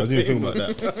you missed I the didn't think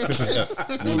payment. about that. Christmas app.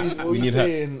 What We you need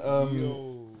hats.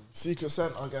 saying? Secret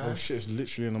Santa, guys. Oh shit, it's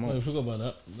literally in a Oh, I month. forgot about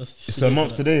that. That's It's a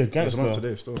month today, It's a gangster. month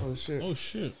today still. Oh shit. Oh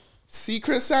shit.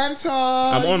 Secret Santa.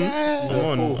 I'm on. yeah.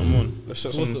 I'm on. Let's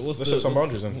set What's some, set some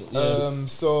boundaries then.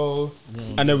 So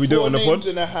And then we do it 4 on the names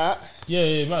pod. in a hat.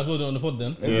 Yeah, might as well do it on the pod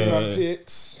then. Everyone Yeah.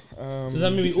 picks. Does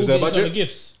that mean we all there a get each other budget?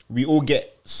 gifts? We all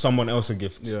get someone else a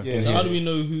gift. Yeah. Yeah. So how do we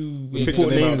know who we pick Put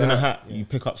the name names out in a of the hat. You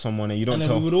pick up someone and you don't and then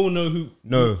tell. we would all know who.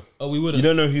 No. Oh, we You wouldn't.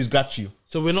 don't know who's got you.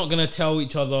 So we're not gonna tell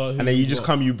each other. Who And then you just what.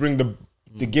 come, you bring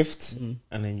the gift, and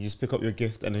then you just pick up your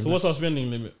gift. And then So what's our spending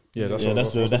limit? Yeah, that's yeah, what,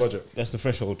 that's what's the budget. that's the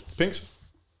threshold. Pinks?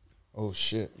 Oh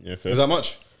shit. Yeah, fair. Is that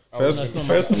much? First, that's not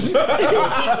first. I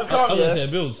was gonna say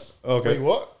bills. Okay. Wait,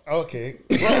 what? Okay.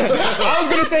 I was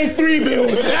gonna say 3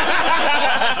 bills.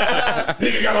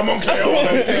 Nigga got a monkey.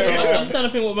 I'm trying to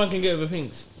think what man can get with a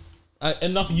Pinks.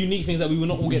 Enough unique things that we will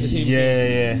not all get the same.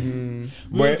 Yeah.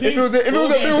 But if it was a We're all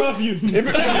getting bill, perfume. if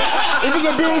it was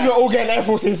a bills, we're all getting Air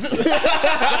Forces.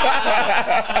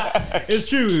 It's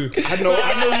true. I know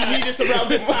you need this around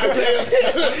this time, player.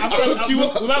 I'll hook you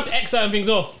up. We have to X certain things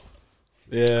off.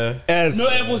 Yeah. Yes. No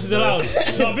Air Force is allowed.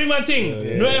 No, bring my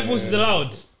thing. No Air Force is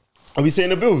allowed. Are we saying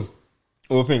the bills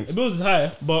or pinks? The bills is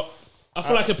higher, but I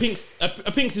feel like a Pinks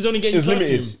is only getting It's perfume.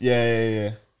 limited. Yeah.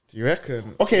 Do you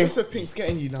reckon? Okay. What's a Pink's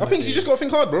getting you now? I think you just got to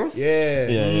think hard, bro. Yeah.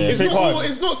 Yeah. It's Think not. hard. All,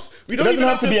 it's not. We It don't doesn't even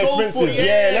have to be go for- expensive.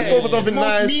 Yeah, let's go for something it's more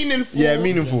nice. Meaningful. Yeah,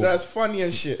 meaningful. So that's funny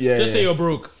and shit. Yeah. Just say you're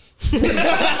broke.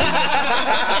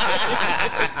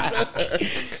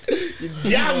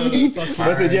 Damn me.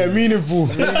 I said, yeah, meaningful.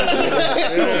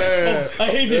 I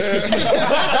hate this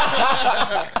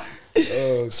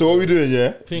Christmas. So what we doing?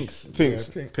 Yeah, Pinks. pinks.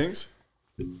 Pinks?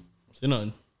 Say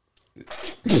nothing. You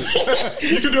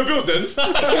can do bills then.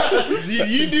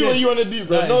 You do what you want to do,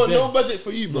 bro. That No, is no dead. budget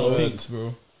for you, bro. Pinks,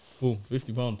 bro. Oh,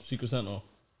 £50. Secret Santa.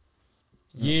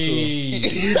 Yay.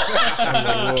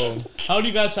 How do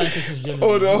you guys find Christmas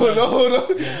generally? Hold on.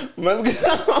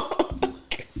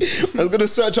 Man's gonna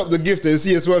search up the gift and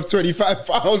see it's worth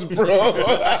 £25, bro.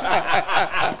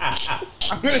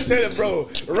 I'm gonna tell you, bro.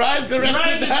 Rise the rest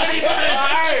Run of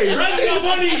that. your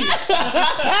money.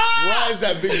 Rise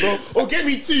that big, bro. Or get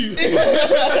me 2.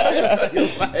 You're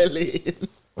violating.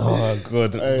 Oh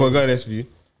god. But go on, SB.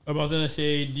 I was gonna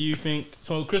say, do you think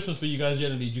so? Christmas for you guys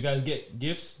generally, do you guys get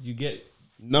gifts? Do you get?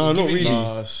 No, not really.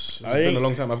 It's been a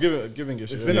long time. I've given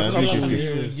gifts. It's been a When couple last of time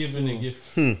years. you given a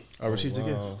gift? I received a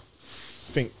gift.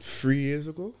 I think 3 years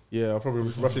ago. Yeah, probably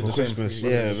roughly the same. Christmas.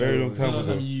 Yeah, very long When time last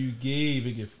time ago. you gave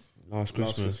a gift? Last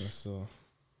Last Christmas. Christmas. So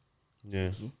Yeah.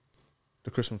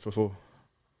 The Christmas before.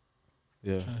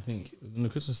 Yeah. I think in the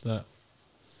Christmas that.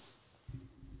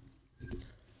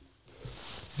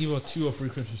 Either 2 or 3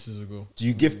 Christmases ago. Do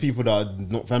you give people that are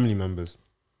not family members?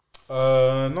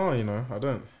 No, you know, I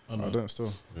don't. I know. I don't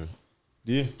still.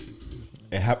 Do you?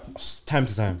 It happens time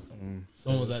to time.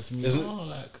 Someone was like to me, Isn't-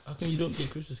 like, how come you don't get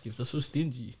Christmas gifts? That's so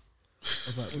stingy. I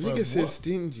was like, nigga "Bruh, said what?"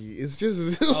 stingy. It's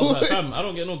just. I was like, fam, I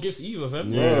don't get no gifts either,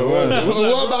 fam. Yeah,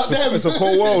 well, what about them? it's a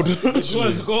cold world. It's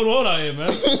a cold world out here, man.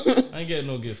 I ain't getting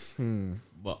no gifts.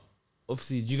 But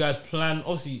obviously, do you guys plan?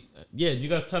 Obviously, do you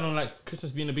guys plan on like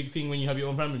Christmas being a big thing when you have your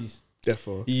own families?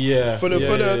 Defo. Yeah. For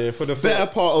the for better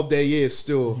part of their year,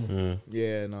 still.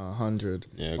 Yeah, no, 100.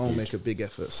 Yeah, I'll good. make a big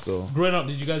effort still. Growing up,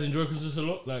 did you guys enjoy Christmas a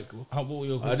lot? Like, what were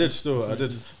your? I did still. I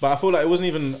did. But I feel like it wasn't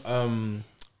even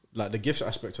like the gifts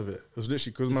aspect of it. It was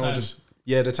literally because man time. was just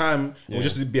the time. It would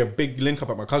just be a big link up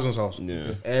at my cousin's house.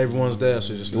 Yeah. Everyone's there,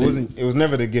 so just It wasn't. It was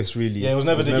never the gifts, really. Yeah, it was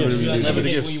never the gifts. You guys Never never the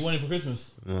get gifts. what you wanted for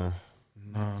Christmas. No.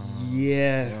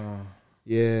 Yeah.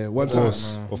 Yeah. one time.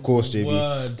 Of course, JB.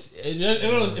 Word.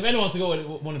 If anyone wants to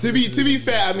go, want To be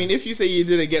fair, I mean, if you say you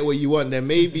didn't get what you want, then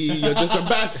maybe you're just a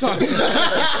bad son. Don't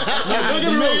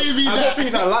get me wrong. Maybe I got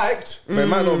things I liked, but it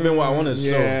might not have been what I wanted.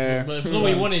 Yeah. But if it's not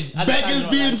what you wanted, at the time, Beggars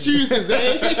you're being like, choosers,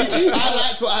 eh? I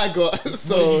liked what I got. When did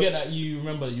So you get that? You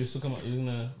remember that you still come up. You're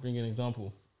gonna bring an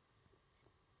example.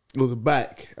 it was a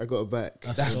back. I got a back.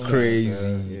 That's so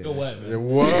crazy. You're white, man.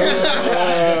 What?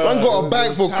 Man got a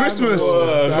bag for Christmas.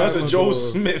 That's a Joel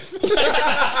Smith.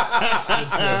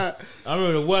 I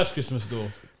remember the worst Christmas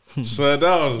though. Swear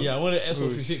down. Yeah, I wanted an Xbox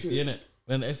 360 in it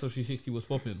when the Xbox 360 was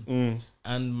popping,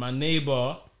 and my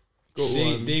neighbor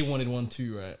they wanted one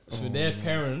too, right? So their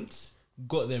parents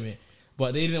got them it,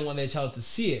 but they didn't want their child to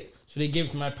see it, so they gave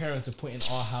it to my parents to put in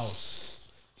our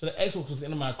house. So the Xbox was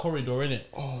in my corridor, innit?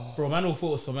 Bro, man, all thought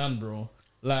it was for man, bro.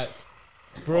 Like,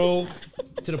 bro,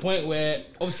 to the point where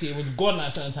obviously it was gone at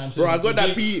a certain time. So Bro, I got that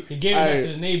He gave it back to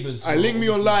the neighbors. I bro, linked me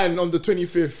obviously. online on the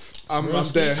 25th. I'm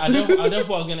there. I never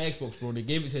thought I was getting an Xbox, bro. They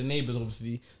gave it to the neighbors,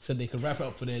 obviously, so they could wrap it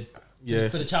up for the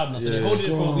child now. So they hold it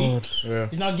for a week. Yeah.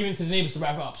 They're now giving it to the neighbors to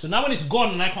wrap it up. So now when it's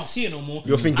gone and I can't see it no more,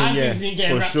 You're thinking, I'm yeah, thinking it's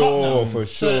getting for wrapped sure, up now. for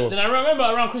So sure. then I remember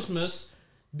around Christmas,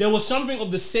 there was something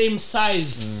of the same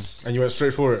size. And you went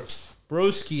straight for it.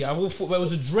 Broski, I thought there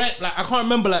was a dread. Like I can't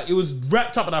remember. Like it was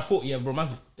wrapped up, and I thought, yeah, bro, I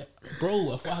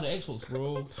thought I had an Xbox,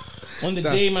 bro. On the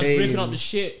That's day, man's pain. breaking up the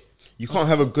shit. You can't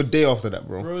have a good day after that,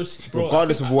 bro. Bro,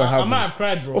 Regardless of what I happened. might have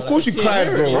cried, bro. Of course you cried,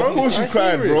 bro. Of course you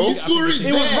cried, bro. You saw it.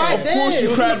 It was right Of course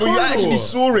you cried, bro. You actually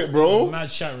saw it, bro. Mad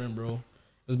shattering, bro.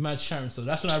 It was mad shattering. So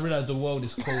that's when I realized the world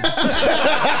is cold.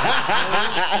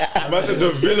 Man said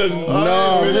the villain.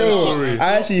 No, story.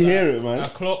 I actually hear it, I man.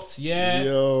 clocked, yeah.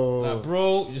 Yo. Like,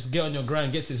 bro, just get on your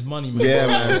grind, get to this money, man. Yeah,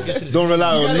 Get to man. this Don't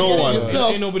rely on gotta no get it one.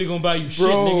 yourself. Ain't nobody gonna buy you shit,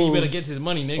 Bro. nigga. You better get to this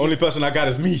money, nigga. Only person I got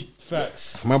is me.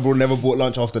 Facts. My bro never bought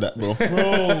lunch after that, bro. Bro.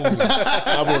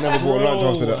 My bro never bought lunch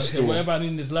after I that. said, Still. whatever I need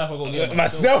in this life, I gotta get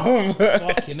Myself.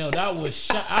 Fucking hell, that was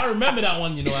I remember that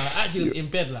one, you know. I actually was in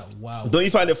bed like, wow. Don't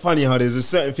you find it funny how there's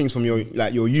certain things from your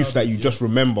youth that you just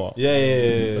remember?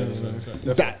 Yeah.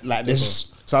 That like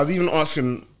this. So I was even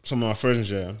asking some of my friends.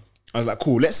 Yeah, I was like,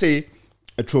 cool. Let's say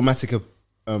a traumatic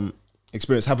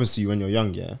experience happens to you when you're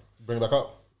young. Yeah. Bring it back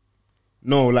up.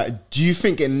 No, like, do you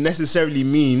think it necessarily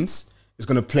means it's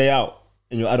gonna play out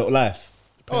in your adult life?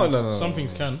 Oh no. Some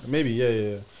things can. Maybe,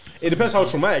 yeah. It depends how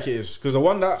traumatic it is. Because the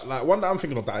one that I'm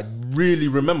thinking of that I really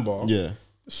remember. Yeah.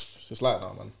 It's like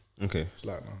now, man. Okay. It's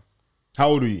like now. How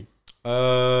old are you?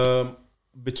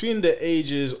 Between the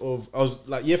ages of I was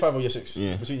like year 5 or year 6.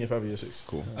 Yeah. Between year 5 and year 6.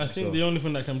 Cool. I think the only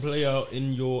thing that can play out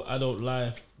in your adult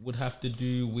life would have to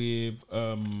do with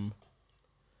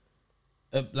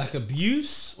like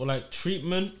abuse or like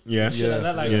treatment. Yeah. Shit like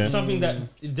that. Like Yeah. something that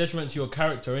is detrimental to your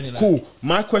character, innit? Like, Cool.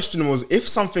 My question was, if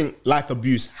something like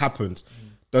abuse happens,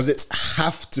 does it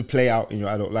have to play out in your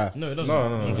adult life? No, it doesn't.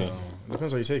 No.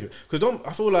 Depends how you take it. Because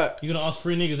I feel like You're gonna ask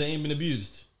 3 niggas that ain't been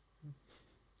abused.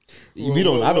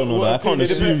 I don't know that. I can't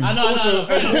assume. I know.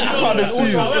 can't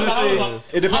assume. I was gonna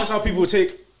say it depends how people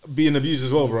take being abused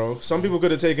as well, bro. Some people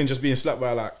could have taken just being slapped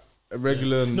by like a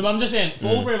regular. No, but I'm just saying, for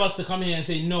all 3 of us to come here and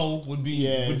say no would be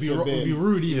it's a bit-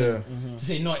 rude, even. Yeah. To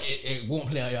say no, it won't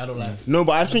play out your adult life. No,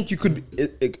 but I think you could.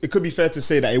 It could be fair to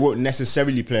say that it won't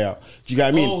necessarily play out. Do you get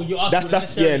what I mean? Oh, you asked that's for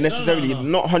necessarily. necessarily. Necessarily,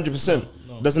 No. not 100%.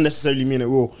 Doesn't necessarily mean it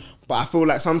will. But I feel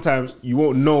like sometimes you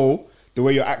won't know the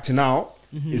way you're acting out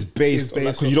is based on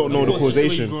because you don't know the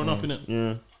causation. Growing up, innit?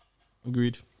 Yeah.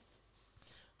 Agreed.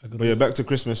 But yeah, back to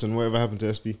Christmas and whatever happened to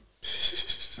SB.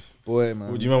 Boy,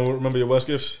 man. Would you remember your worst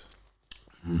gifts?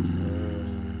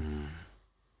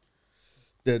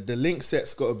 The link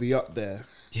set's got to be up there.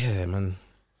 Yeah, man.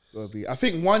 Got to be. I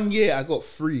think 1 year I got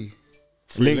 3.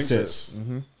 Link sets.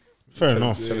 Fair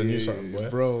enough. Telling you something, boy.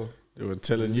 Bro. They were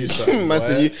telling you something. Man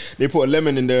said they put a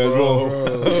lemon in there as well.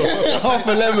 Half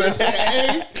a lemon.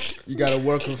 Hey, you gotta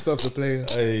work on something, player.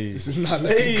 Hey, This is not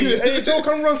looking good. hey, Joe,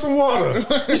 come run some water.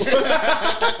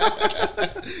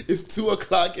 It's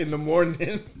 2:00 in the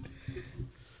morning.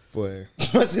 Boy.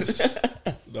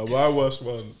 No, my worst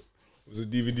one was a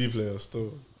DVD player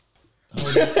still. How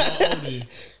old are you?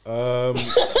 I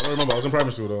don't remember. I was in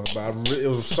primary school though, but it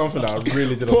was something that I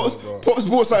really didn't Pops, want, bro. Pops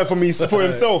bought something for me for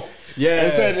himself. Yeah,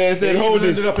 And said, It hold even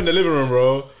this. ended up in the living room,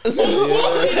 bro. What the fuck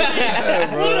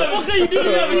are you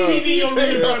doing? Have a TV in your room?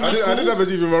 I did have a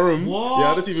TV in my room. What? Yeah, I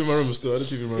had a TV in my room still. I had a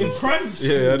TV in my In room. primary school?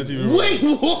 Yeah, I had a TV in my room. Wait,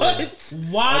 what? I had a TV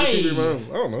in my Why? room.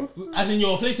 I don't know. As in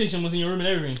your PlayStation was in your room and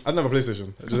everything. I didn't have a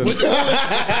PlayStation. I just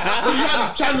had You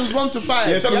had channels 1 to 5.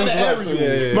 yeah, channel You one had to the five.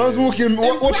 aerial. Yeah. Man's walking,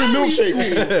 watching primary milkshakes. I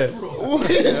had a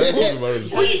TV in my room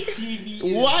still. TV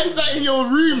Why is that in your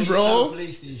room, bro?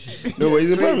 PlayStation. No, but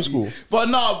he's in primary school. But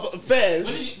no, but fairs.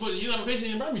 When did you have a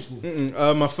PlayStation in primary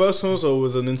school? My first console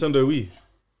was a Nintendo Wii.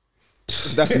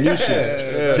 That's new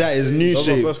shit. That is new That was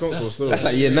my shit. first console. Still. That's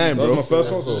like year 9, That was bro. my first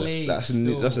console. That's a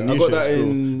new I shit. got that still.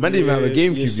 in. Man didn't even have a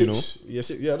year GameCube, you know.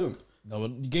 six. Yeah, I didn't. No,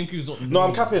 GameCube's not. No,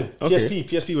 I'm capping. Okay.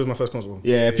 PSP was my first console.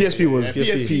 Yeah, PSP was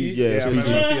PSP. Yeah, I PSP. remember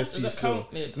Yeah, PSP does that still. count?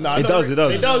 Yeah. Nah, It no, does, it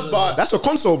does. It does, but That's a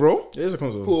console, bro. It is a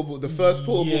console. portable, the first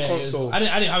portable Yeah, console. I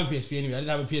didn't have a PSP anyway. I didn't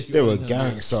have a PSP. They were Nintendo.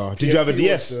 gangster. Did you have a PSP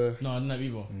DS? was the- No, I didn't have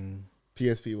either.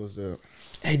 PSP was the.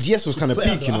 Hey, DS was kind of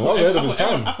peak, you I know. was ahead of his I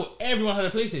time. thought everyone had a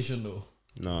PlayStation though.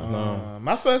 No.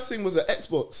 My first thing was an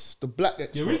Xbox, the black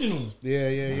Xbox. The original? Yeah.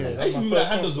 That I was used to my be like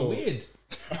first handles are console. weird.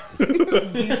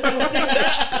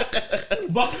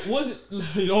 But was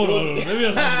it? Hold on.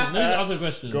 Let me answer a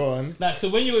question. Go on. Like, so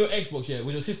when you were your Xbox, yeah,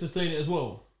 were your sisters playing it as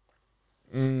well?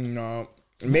 No,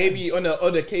 maybe on an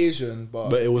odd occasion, but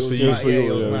But it was for you. mine, It was for yeah, you, it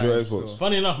was yeah, it was mine, your Xbox. so.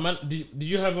 Funny enough, man, did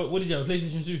you have a, what did you have, a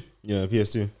PlayStation 2? Yeah,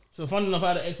 PS2. So funny enough,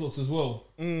 I had an Xbox as well.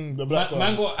 The black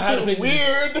Man one. I had a PlayStation.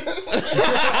 Weird.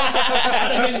 I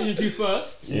had a PlayStation 2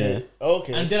 first. Yeah.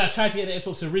 Okay. And then I tried to get the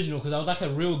Xbox original because I was like a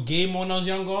real gamer when I was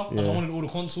younger. Like I wanted all the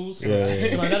consoles.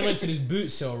 Yeah. So my dad went to this boot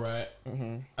sale, right?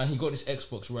 And he got this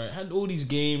Xbox, right? Had all these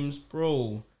games,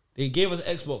 bro. They gave us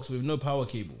Xbox with no power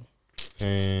cable.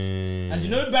 And you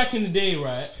know, back in the day,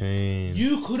 right?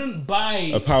 You couldn't buy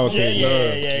A power cable.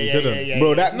 yeah.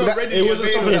 Bro, It's not that ready it to wasn't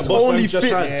be something that available. only Just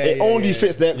fits. had- It only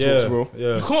fits the Xbox, bro.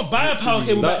 Yeah. You can't buy a power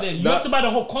cable back That- then. You that- have to buy the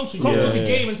whole console. You can't go to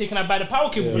game and say, "Can I buy the power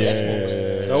cable for the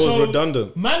Xbox?" That was So,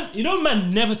 redundant. Man, you know,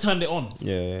 man never turned it on.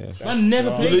 Yeah. Man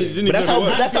never played it. But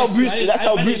that's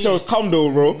how boot sales come though,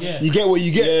 bro. Yeah. You get what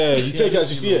you get. Yeah, you take it as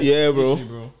you see it. Yeah, bro.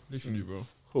 Literally, bro.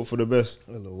 Hope for the best.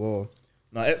 Whoa.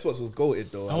 No, Xbox was goated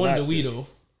though. I wanted the liked Wii it. though.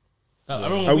 I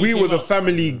remember And when we came was a out.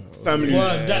 family.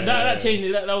 Well, that changed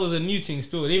it. That was a new thing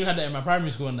still. They even had that in my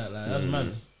primary school and that. Like, that was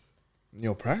mad.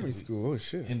 Your primary school. Oh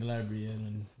shit. In the library, yeah.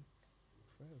 And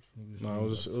No,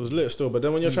 it was lit still. But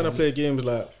then when you're trying to play games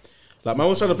like man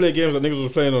was trying to play games that niggas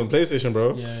was playing on PlayStation,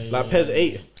 bro. Yeah, like PES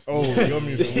 8. Oh, you're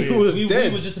moving It weird. was we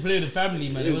dead. was just to play with the family,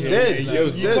 man. It was wasn't dead. like- It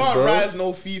was You dead, can't bro. rise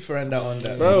no FIFA and that on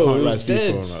that. Bro, Can't it rise was FIFA dead.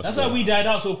 on that That's stuff. why we died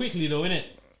out so quickly, though, innit?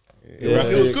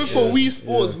 It was good for Wii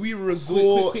Sports, Wii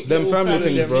Resort. Quick, Them little family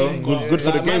things, bro. thing, Good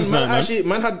for the Like, games now, man. Actually,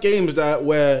 man had games that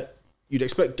where you'd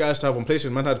expect guys to have on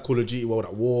PlayStation. Man had Call of Duty, World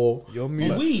at War. You're On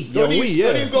moving. Wii. Yeah, Wii,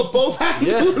 yeah. Tony's got both hands.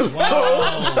 Yeah.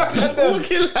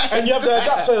 Walking like And you have the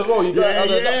adapter as well. You got Yeah,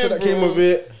 the adapter that bro. came with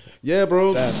it. Yeah,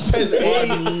 bro. PES 8.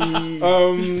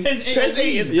 PES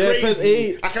 8 is Yeah, crazy. PES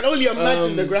 8. I can only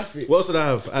imagine the graphics. What else did I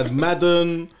have? I had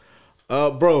Madden.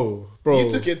 Bro.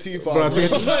 You took it too far. Bro, I took it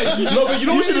too No, but you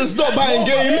know You should have stopped buying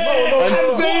games and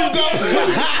saved up.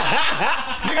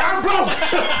 Nigga, I'm broke.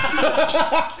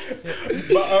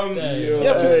 But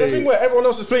yeah, because it's the thing where everyone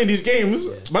else is playing these games.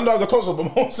 Man don't have the console, but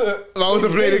man wants to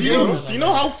play the games. Do you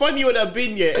know how funny it would have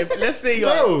been, yeah? If let's say you're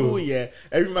at Bro. school, yeah,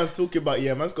 every man's talking about,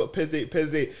 yeah, man's got PES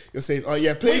 8. You're saying, oh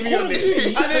yeah, play me Call on of this.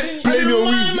 Duty. And then Play me on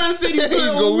my Wii. man said he's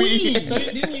got Wii. So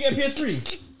didn't you get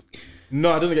PS3?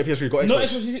 No, I didn't get PS3. Got Xbox. No, Xbox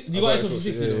 360. You got Xbox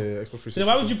 360 Yeah, though. yeah, Xbox 360. So then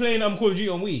why would you play Call of Duty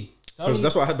on Wii? So Because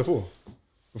that's what I had before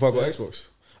I got Xbox.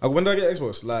 When did I get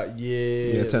Xbox? Like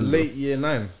Year 10, late year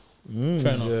 9.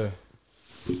 fair enough. Yeah.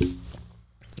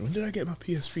 When did I get my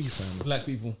PS3, fam? Black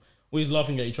people always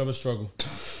laughing at each other's struggle.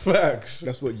 Facts.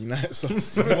 That's what unites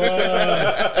us.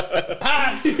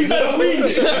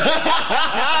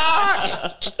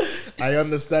 I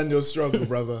understand your struggle,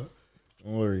 brother.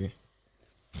 Don't worry.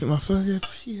 I think my first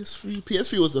PS3.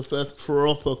 PS3 was the first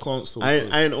proper console. I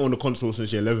ain't owned a console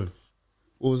since year 11.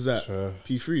 What was that? Sure.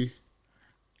 P3.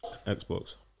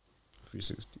 Xbox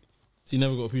 360. So you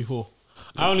never got a P4.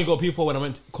 I only got P4 when I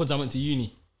went to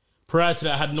uni. Prior to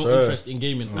that, I had no Sure. interest in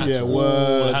gaming at Yeah, all.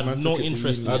 word. I Man had no took it to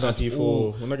interest in uni. it I had at P4.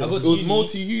 all. When I I got got It to was uni,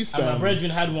 multi-use, and my fam.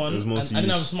 brethren had one. It was And I multi-use. didn't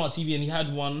have a smart TV, and he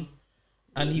had one.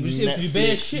 And he was able to do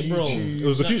bare Netflix, shit, bro. YouTube, It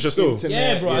was the future still. internet,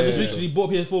 Yeah, bro. I just yeah. literally bought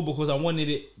PS4 because I wanted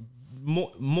it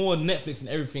more Netflix and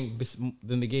everything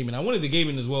than the gaming. I wanted the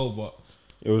gaming as well, but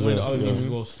It was I wanted a, the other games as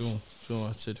well still. So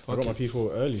I said, I fuck got my it.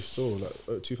 P4 early still,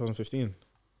 like 2015.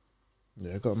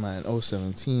 Yeah, I got mine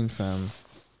 017, fam.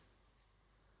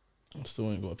 I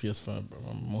still ain't got a PS5, bro.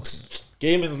 I'm mocking.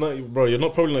 Gaming's not, bro. You're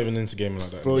probably not even into gaming like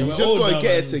that. Bro, Yeah, you we're just old gotta now,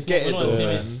 get man. it to It's get it, not- we're not though, the same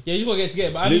man. age. Yeah, you gotta get it to get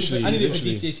it. But I need it for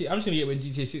Literally. GTA 6. I'm just gonna get it when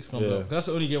GTA 6 comes Yeah. out. That's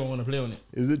the only game I want to play on it.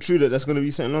 Is it true that that's going to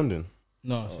be set in London?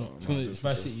 No, it's not. It's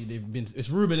Vice City. It's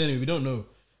rumored anyway. We don't know,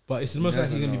 but it's most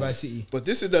likely gonna be Vice City. But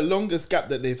this is the longest gap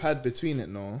that they've had between it,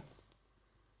 no?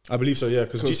 I believe so, yeah.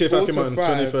 Because 'Cause GTA 5 4 came to out in 5.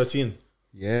 2013.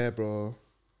 Yeah, bro.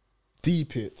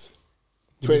 Deep it.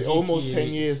 almost GTA. 10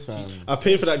 years, fam. I've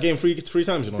paid for that game three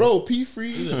times, you know. Bro,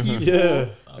 P3, P4, Yeah.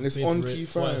 and it's I've on paid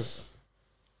for it P5. twice.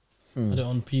 I had it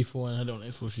on P4 and I had it on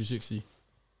Xbox 360.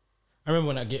 I remember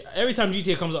when I get every time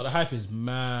GTA comes out, the hype is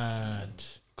mad.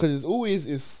 Because it's always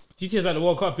is GTA is like the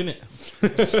World Cup, innit?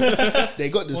 they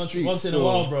got the streets Once in a still.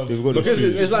 while, bro. They've got the Because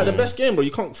streets, it's like the bro. best game, bro.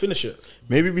 You can't finish it.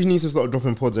 Maybe we need to start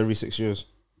dropping pods every 6 years.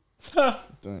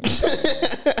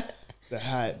 The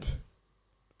hype.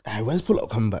 Hey, when's Pull Up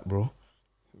coming back, bro?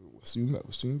 We're soon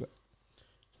back.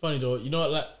 Funny though, you know,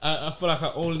 like I feel like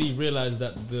I only realized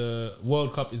that the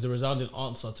World Cup is the resounding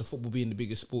answer to football being the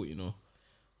biggest sport. You know,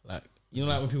 like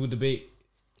when people debate,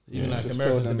 even like just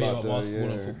Americans tell them debate about about the- basketball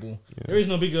and yeah. football. There is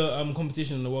no bigger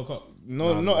competition in the World Cup.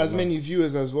 Not as many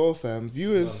viewers as well, fam.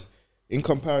 Viewers in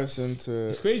comparison to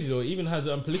It's crazy though. It even has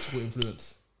political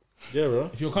influence. Yeah, bro.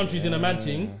 If your country's in a mad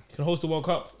thing, you can host the World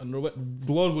Cup, and the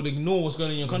world would ignore what's going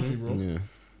on in your country, bro. Yeah.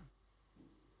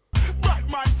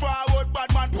 Batman forward,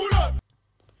 Batman pull up.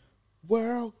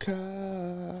 World Cup.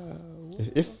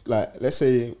 If like, let's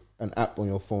say an app on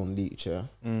your phone leaked, yeah,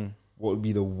 what would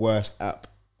be the worst app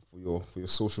for your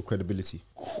social credibility?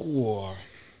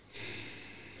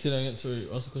 Say that again. Sorry,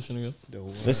 ask the question again.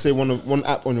 Let's say one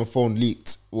app on your phone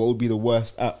leaked. What would be the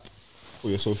worst app for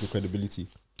your social credibility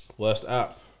Worst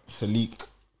app. to leak?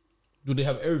 Do they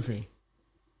have everything?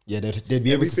 Yeah, they'd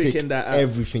be able to Everything take in that app.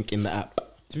 everything in the app.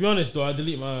 To be honest though, I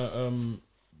delete my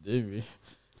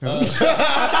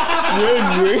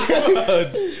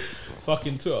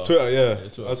fucking Twitter. Twitter, yeah.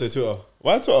 Twitter. I'd say Twitter.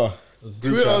 Why Twitter?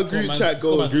 Twitter group chat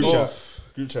goes Group chat. off.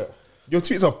 Group chat. Your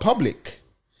tweets are public.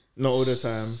 Not all the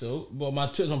time. So, but my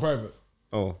Twitter's on private.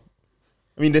 Oh,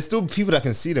 I mean, there's still people that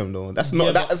can see them though. That's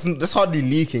not Yeah, but- that's hardly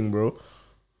leaking, bro.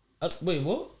 Wait,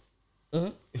 what?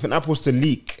 If an app was to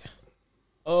leak,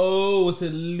 Oh, it's a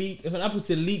leak. If an app was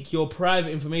to leak your private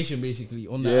information, basically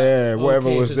on that, Yeah, app. whatever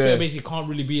was so there. Twitter basically can't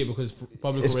really be it because it's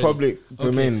public. it's already. public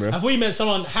domain, bro. I thought you meant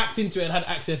someone hacked into it and had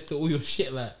access to all your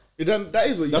shit. Like, That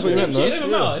is what you That's what you said. meant, shit, it no?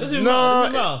 doesn't matter. It doesn't even No, matter.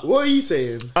 It doesn't matter. What are you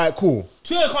saying? Alright, cool.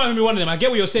 Twitter can't even be one of them. I get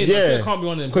what you're saying. but Yeah, Twitter can't be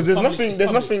one of them because there's public- nothing. it's There's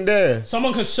public. nothing there.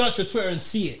 Someone can search your Twitter and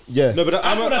see it. Yeah. No, but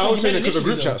I thought that's I what was you saying it meant because of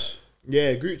group initially, chats.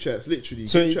 Yeah, group chats, literally.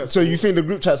 So, Group chats so you think the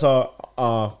group chats are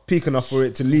peak enough for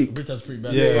it to leak? Twitter's pretty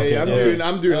bad. Yeah,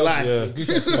 I'm doing live. Yeah. Group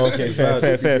chat's pretty Okay,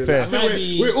 bad. fair. I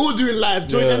think we're all doing live.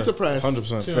 Joint Yeah, enterprise.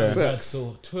 100%. Twitter is bad, Facts.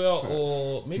 so Twitter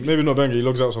or maybe Maybe not Benga, he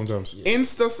logs out sometimes.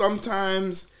 Insta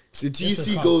sometimes. The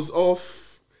GC can't. goes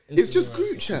off. It's just Instagram.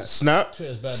 group chats. Snap,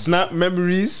 Twitter's bad. snap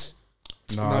memories.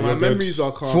 Nah, you're my dead. memories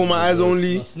are calm. For my eyes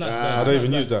only. No, Snap's bad. I don't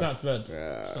even Snap's use that. Snap's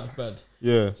bad. Snap's bad.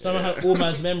 Yeah. Someone had all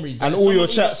man's memories. And If all your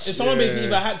someone chats. If someone basically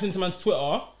Yeah. either hacked into man's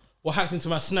Twitter or hacked into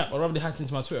my Snap, I'd rather they hacked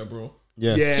into my Twitter, bro.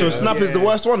 Yeah. Yeah, So Snap is the yeah.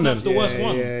 worst one then. Snap's the worst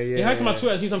one. yeah, They hacked my yeah.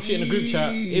 Twitter and see some shit in the group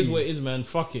chat. Is what it is, man.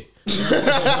 Fuck it. Do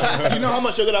you know how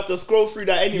much you're gonna have to scroll through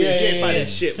that anyways? You ain't finding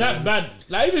shit. Snap's man. bad.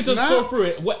 Like even if you Snap? scroll through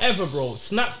it, whatever, bro.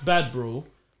 Snap's bad, bro.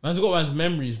 Man's got man's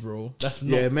memories, bro. That's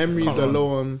not. Yeah, memories can't run.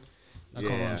 alone. I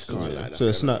can't run. can't lie, that's So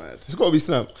kinda Snap. mad. It's got to be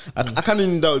Snap. I can't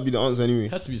even that would be the answer anyway.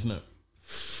 It has to be Snap.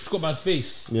 It's got man's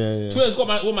face. Yeah. Twitter's got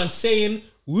what man's saying.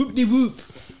 Whoop de whoop.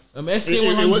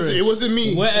 SK100. It wasn't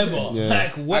me. Whatever. Yeah.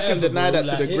 Like whatever. deny bro. that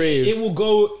to Like, the grave. It will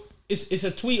go. It's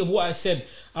a tweet of what I said.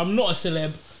 I'm not a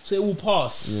celeb, so it will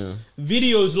pass. Yeah.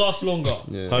 Videos last longer.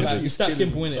 Yeah. Like, it's that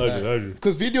simple, innit? Like,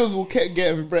 Because videos will keep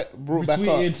getting brought back up.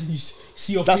 retweeted, you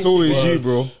see your That's face. always you,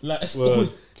 bro. Like, it's always,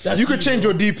 that's You could change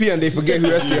your DP and they forget who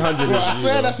SK100 Bro, I is.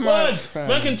 swear that's my. Word.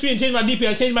 Man can tweet and change my DP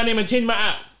and change my name and change my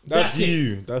app. That's it.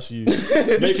 you. That's you.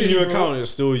 Making your account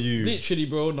is still you. Literally,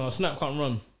 bro. No, Snap can't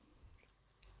run.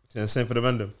 Yeah, same for the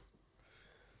random.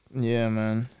 Yeah,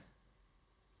 man.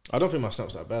 I don't think my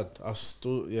Snap's that bad. I'll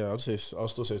still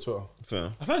say Twitter.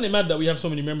 Fair. I find it mad that we have so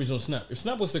many memories on Snap. If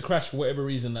Snap was to crash for whatever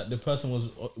reason, that the person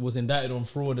was indicted on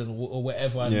fraud or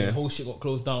whatever, and Yeah. the whole shit got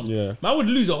closed down, Yeah. man would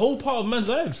lose a whole part of man's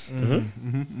lives.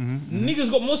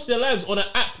 Niggas got most of their lives on an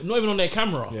app, not even on their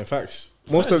camera. Yeah, facts.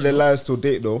 Most of their lives till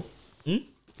date though.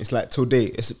 It's like till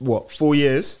date. It's what, 4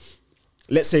 years?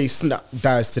 Let's say Snap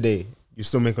dies today. You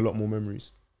still make a lot more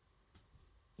memories.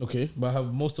 Okay, but I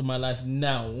have most of my life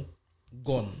now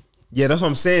gone. Yeah, that's what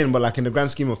I'm saying. But like in the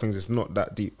grand scheme of things, it's not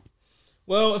that deep.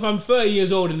 Well, if I'm 30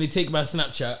 years old and they take my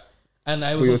Snapchat and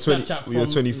I But was you're on 20. Snapchat from... You're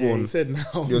 24. Yeah, he and said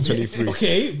now. You're 23.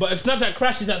 Okay, but if Snapchat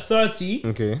crashes at 30,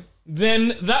 Okay.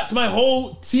 then that's my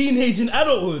whole teenage and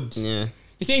adulthood. Yeah.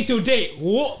 You're saying till date.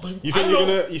 What? You I think don't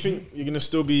know. you think you're gonna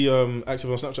still be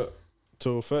active on Snapchat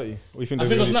till 30? Or you think I there's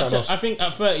think on gonna be something Snapchat, I else? think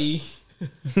at 30,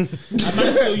 I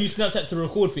might still use Snapchat to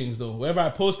record things though. Whether I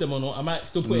post them or not, I might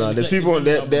still put it No, in there's the people on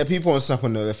collective there are people on Snap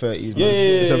on their 30s. Yeah, man.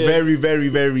 yeah, It's a yeah. very, very,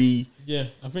 very. Yeah,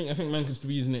 I think man can still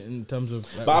be using it in terms of.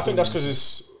 Like, But I think that's because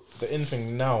it's the in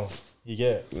thing now. You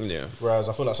get it? Yeah. Whereas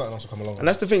I feel like something else will come along. And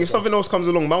that's the thing. If something else comes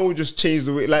along, man will just change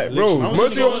the way. Like, bro,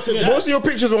 Literally. most of your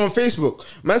pictures were on Facebook.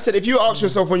 Man said if you ask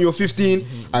yourself when you were 15,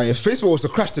 and if Facebook was to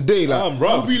crash today, like,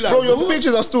 bro, bro, your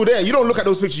pictures are still there. You don't look at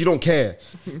those pictures. You don't care.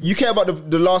 You care about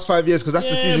the last 5 years because that's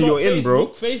the season but you're in, bro.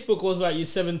 Facebook was like year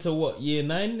 7 to what? Year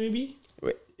 9 maybe?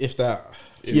 If that.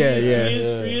 Yeah,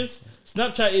 yeah. 3 years.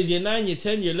 Snapchat is year 9, year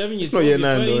 10, year 11, year It's not 12, year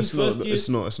year 9 though. 13, It's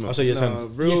not. I'll say year 10.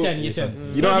 Year 10, year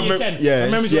 10. You don't have year mem- 10. yeah, I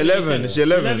remember it's year doing 11, it's year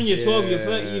 11. Year 12, year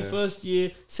 13, first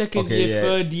year, second Okay, year, yeah.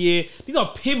 third year. These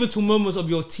are pivotal moments of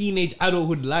your teenage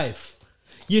adulthood life.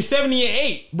 Year 7, year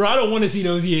 8, bro. I don't want to see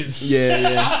those years.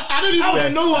 Yeah. I don't even want to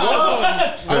know what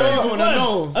I don't even want to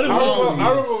know. I don't I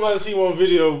remember seeing one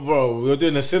video, bro. We were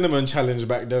doing a cinnamon challenge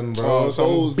back then, bro. Oh, Some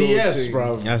those BS, things.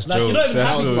 bro. That's like you don't even have to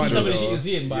That's see some of the funny, shit you're though.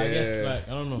 seeing, but I guess Yeah. like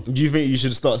I don't know. Do you think you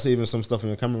should start saving some stuff in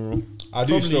your camera roll? I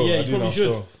do Probably, still. yeah, I you do probably now should. still.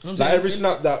 You know what I'm Like saying? every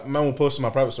snap that man will post to my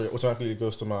private story automatically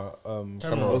goes to my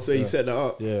camera. roll. Also, you Yeah. set that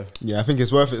up. Yeah. Yeah, I think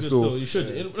it's worth it Good still. though, you should.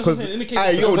 That's what I'm Because saying, in the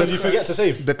case yo, Sometimes you forget to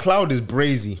save. the cloud is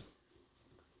brazy.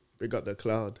 We got the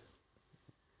cloud.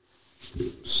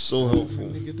 So helpful.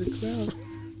 Nigga, the cloud.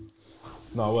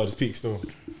 No, well, it's peak still.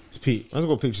 It's peak. I just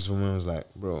got pictures from when I was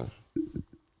like, bro,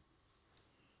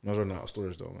 I was running out of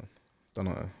storage though, man. Don't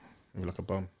know. Maybe like a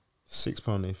bum.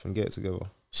 £6 Nathan, get it together.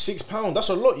 £6. That's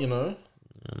a lot, you know.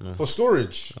 For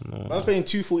storage. I'm paying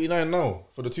 $249 now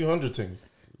for the 200 thing.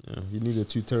 Yeah, you need a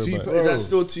 2 Two, terabyte. is that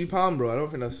still £2, bro? I don't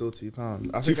think that's still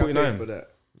 £2. I think I paid $2.49 for that.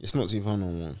 It's not £2 no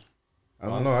more.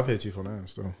 I know I paid $249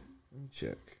 still. Let me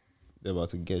check. They're about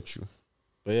to get you.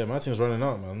 But yeah, my thing's running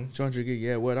out, man. 200 gig,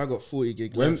 yeah. Word, I got 40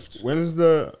 gig left. When's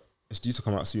the? It's due to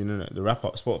come out soon, isn't it? The wrap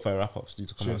up, Spotify wrap up's due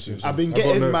to come out soon. Soon. I've been I got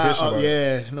getting my notification about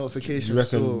it. Do notifications. you reckon?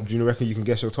 still. Do you reckon you can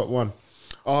guess your top one?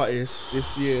 Artists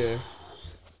this year?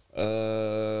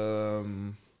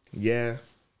 Yeah,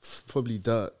 probably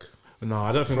Dirk. No,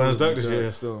 I don't think man's Dirk this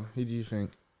year. Still, who do you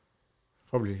think?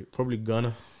 Probably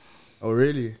Gunna. Oh,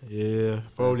 really? Yeah,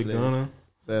 probably play. Gunna.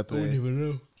 Fair play.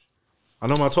 I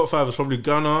know my top 5 is probably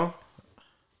Gunna,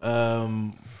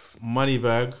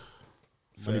 Moneybag,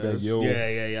 Moneybag Yo.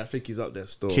 Yeah. I think he's up there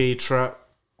still. K-Trap,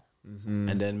 and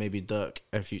then maybe Dirk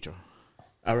and Future.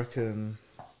 I reckon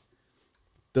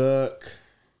Dirk,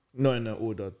 not in that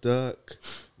order. Dirk,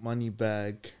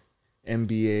 Moneybag,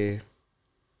 NBA,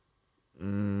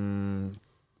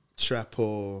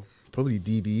 Trappo, probably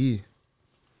DBE.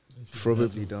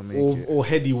 Probably don't make it. Or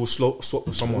Heady will swap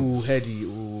with someone. Ooh, Heady.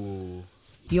 Ooh.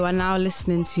 You are now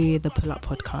listening to the Pull Up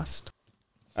Podcast.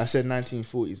 I said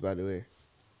 1940s, by the way.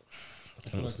 I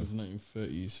feel like it was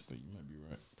 1930s, but you might be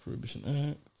right. Prohibition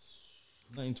Act,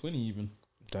 1920 even.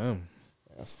 Damn.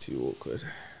 That's too awkward.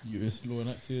 U.S. law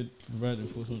enacted, provide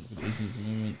enforcement for the 18th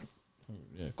Amendment. Oh,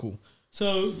 yeah, cool.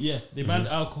 So, yeah, they banned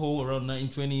alcohol around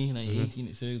 1920, 1918,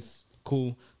 it says.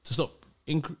 Cool. To stop,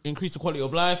 increase the quality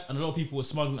of life, and a lot of people were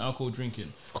smuggling alcohol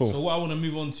drinking. Cool. So, what I want to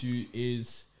move on to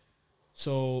is,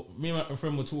 so me and my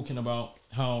friend were talking about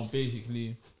how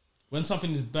basically when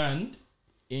something is banned,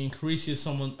 it increases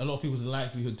a lot of people's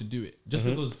likelihood to do it. Just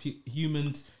because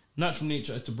humans, natural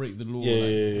nature is to break the law,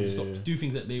 and stop to do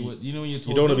things that they were. You know, when you're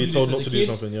told You don't want to be do told this not as to a do kid,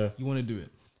 something, yeah. you want to do it.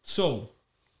 So,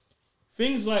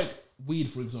 things like weed,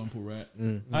 for example, right?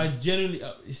 I genuinely,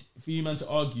 for you man to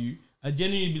argue, I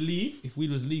genuinely believe if weed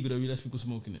was legal, there would be less people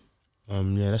smoking it.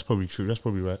 Yeah, that's probably true. That's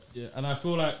probably right. Yeah, and I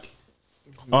feel like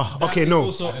Oh, that okay, is no,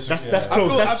 also- that's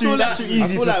close. That's too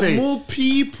easy to say. More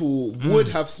people would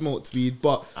have smoked weed,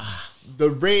 but the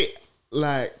rate,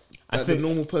 like, I that think- the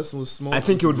normal person was smoking. I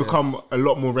think it would yes. become a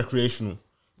lot more recreational.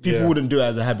 People Yeah. wouldn't do it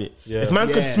as a habit. Yeah. If man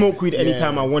could Yeah. smoke weed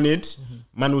anytime Yeah. I wanted,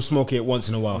 man will smoke it once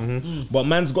in a while. But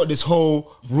man's got this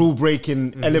whole rule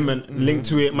breaking element linked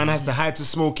to it. Man has to hide to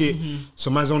smoke it.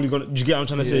 So man's only gonna. Do you get what I'm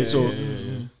trying to say? So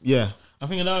yeah. I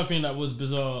think another thing that was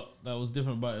bizarre, that was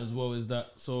different about it as well, is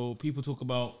that so people talk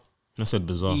about I said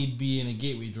bizarre. weed being a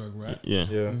gateway drug, right? Yeah.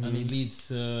 Yeah. And it leads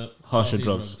to Harsher class A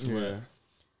drugs. Yeah.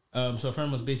 right? So a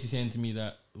friend was basically saying to me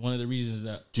that one of the reasons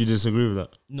that Do you disagree with that?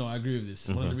 no, I agree with this.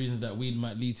 One of the reasons that weed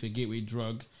might lead to a gateway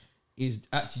drug is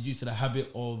actually due to the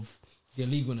habit of the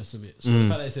illegalness of it. So the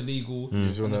fact that it's illegal,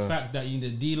 and the fact that you need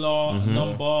a dealer, a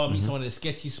number, meet someone at a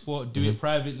sketchy spot, do it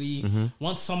privately.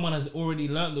 Once someone has already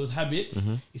learned those habits,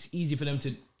 it's easy for them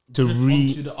to drift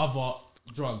onto the other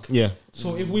drug. Yeah.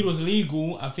 So if weed was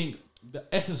legal, I think the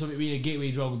essence of it being a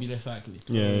gateway drug would be less likely.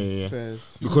 Yeah.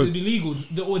 Fairs. Because it'd be legal.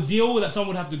 The ordeal that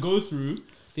someone would have to go through,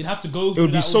 they'd have to go It through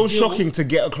would be that so ordeal. shocking to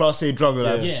get a class A drug.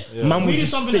 Like, Yeah. man would Weed is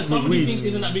just something stick that with somebody weed. thinks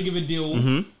isn't that big of a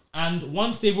deal. And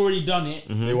once they've already done it,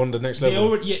 They want the next they level.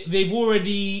 already, they've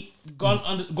already gone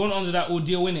under that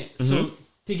ordeal in it. So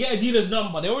to get a dealer's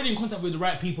number, they're already in contact with the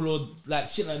right people or like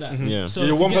shit like that. Yeah. So You're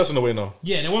to one get- person away now.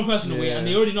 Yeah, they're one person away, Yeah. and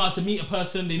they already know how to meet a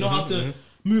person. They know how to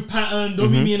move pattern.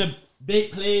 Don't meet me in a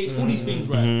bait place. All these things,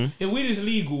 right? If weed is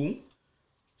legal,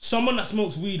 someone that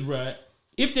smokes weed, right?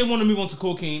 If they want to move on to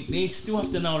cocaine, they still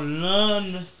have to now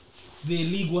learn the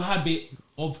illegal habit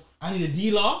of I need a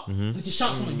dealer. I need to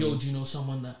shout someone, yo, do you know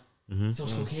someone that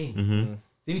sells cocaine?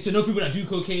 They need to know people that do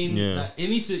cocaine. Yeah. Like, it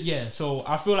needs to, yeah. So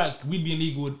I feel like weed being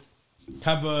legal would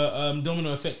have a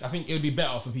domino effect. I think it would be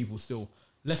better for people still.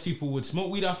 Less people would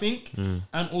smoke weed, I think,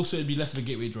 and also it'd be less of a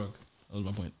gateway drug. That was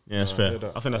my point. Yeah, that's fair.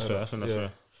 that. I think that's fair. I think that's Yeah.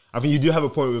 fair. I think you do have a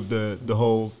point with the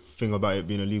whole thing about it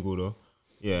being illegal, though.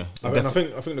 Yeah, I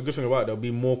think the good thing about it, there'll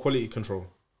be more quality control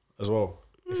as well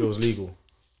if it was legal.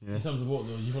 In terms of what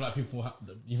though, you feel like people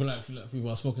people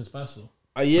are smoking spice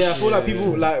though. Yeah, I feel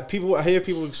like people. I hear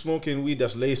people smoking weed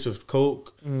that's laced with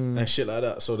coke and shit like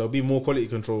that. So there'll be more quality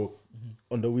control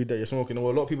on the weed that you're smoking.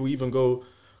 Or a lot of people even go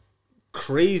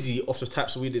crazy off the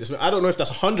types of weed they smoke. I don't know if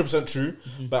that's 100% true,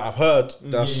 but I've heard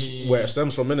that's where it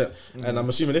stems from, innit? And I'm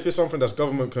assuming if it's something that's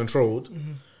government controlled,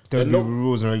 there'll they're be not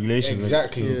rules and regulations.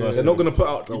 exactly. Yeah. They're not going to put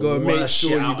out. You gotta make worst sure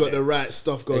shit you out got there. the right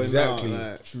stuff going Exactly.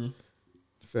 out. Like, True.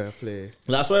 fair play.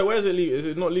 That's why. Where is it legal? Is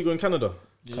it not legal in Canada?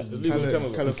 It's legal in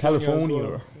Canada. California. as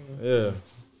well. Yeah.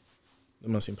 That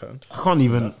must seem patterned. I can't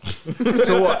even.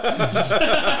 So what?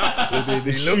 They look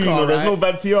There's alright. no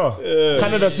bad PR.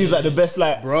 Canada seems like the best.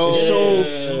 Like, Bro. it's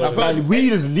so I've like, heard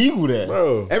weed is legal there.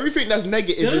 Bro. everything that's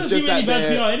negative There is doesn't just seem any like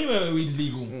bad they're- PR anywhere where weed's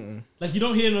legal. Like you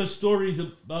don't hear no stories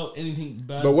about anything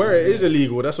bad. But where it is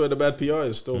illegal, that's where the bad PR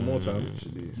is still more time.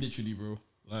 literally, bro.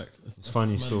 Like it's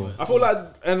funny still. I feel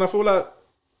like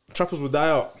trappers will die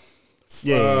out.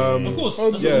 Yeah. Of course,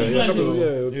 that's what legalizing is. trappers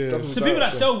will To die people that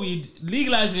out. sell weed,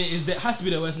 legalizing it is that has to be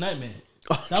their worst nightmare.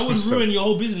 That would ruin your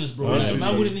whole business, bro. Like,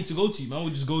 man wouldn't need to go to you. Man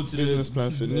would just go to Business the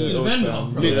plan for to the the vendor.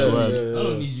 Bro. Literally. I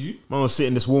don't need you. Man will sit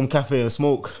in this warm cafe and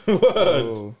smoke.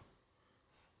 Oh.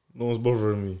 No one's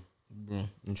bothering me.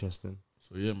 Interesting.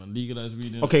 So yeah, man, legalize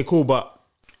weed. innit? Okay, cool, but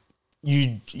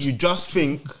you just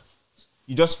think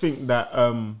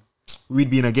that weed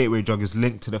being a gateway drug is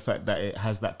linked to the fact that it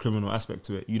has that criminal aspect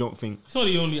to it. You don't think It's not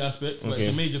the only aspect, but Okay.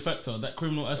 it's a major factor. That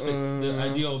criminal aspect, the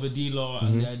idea of a dealer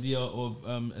and the idea of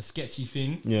a sketchy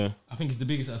thing, yeah, I think it's the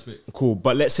biggest aspect. cool.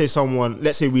 But let's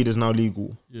say weed is now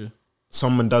legal. Yeah.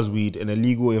 Someone does weed in a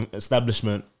legal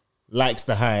establishment, likes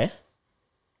the high.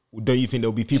 Don't you think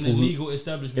there'll be In people a who legal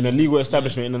establishment. in a legal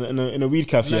establishment in a weed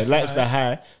cafe likes the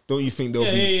high? Don't you think there'll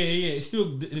Yeah, be? yeah. It's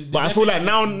still. But I feel like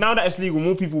now that it's legal,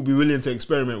 more people will be willing to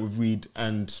experiment with weed,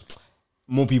 and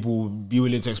more people will be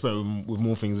willing to experiment with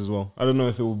more things as well. I don't know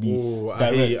if it will be. Oh, I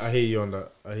direct. hear you on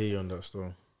that. I hear you on that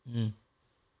still.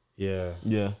 Yeah.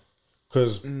 Yeah.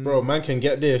 Because, bro, man can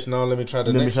get this. Now let me try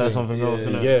the Let me next try thing. something else,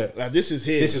 innit? Yeah. Like this is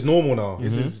here. This is normal now.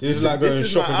 This is like going this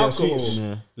is shopping like and get alcohol. sweets.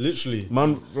 Yeah. Literally.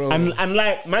 Man, Bro. and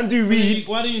like man do weed.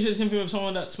 Why don't you say the same thing with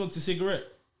someone that smokes a cigarette?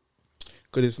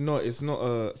 Because it's not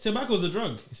a. Tobacco is a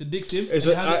drug. It's addictive. It's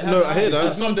It a- has- it I- has no, a I high. hear It's that. not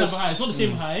It's not some type the- of high. It's not the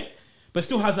same high, but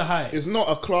still has a high. It's not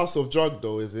a class of drug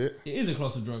though, is it? It is a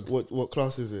class of drug. What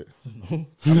class is it?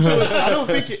 I don't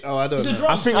think it. Oh, I don't It's a know.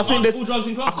 drug. I think there's. all drugs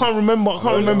in I classes. can't remember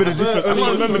the difference. I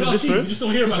can't remember the Class C, you difference. just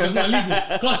don't hear about it. It's not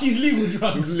legal. Class C is legal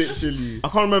drugs. Literally. I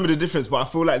can't remember the difference, but I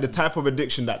feel like the type of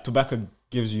addiction that tobacco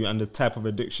gives you and the type of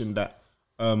addiction that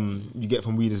you get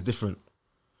from weed is different.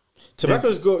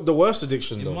 Tobacco's got the worst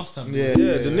addiction, It though. must have. Yeah.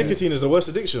 Yeah, the nicotine is the worst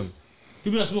addiction.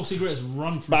 People that smoke cigarettes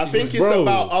run through. But I think it's Bro.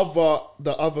 about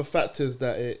the other factors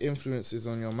that it influences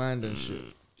on your mind and shit.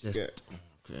 Yes.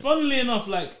 Yeah. Funnily enough,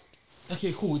 like,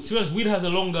 okay, cool. To be honest, weed has a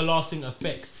longer lasting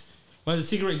effect. Whereas a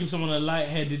cigarette gives someone a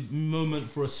lightheaded moment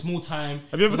for a small time.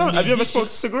 Have you ever And then done? Have you ever addiction- smoked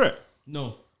a cigarette?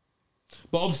 No.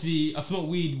 But obviously, I smoked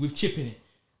weed with chip in it.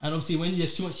 And obviously, when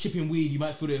there's too much chip in weed, you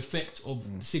might feel the effect of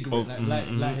the cigarette,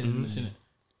 lightheadedness in it.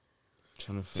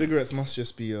 Cigarettes must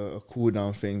just be a cool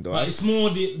down thing, though. But it's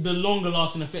more the longer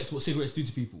lasting effects what cigarettes do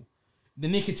to people. The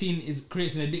nicotine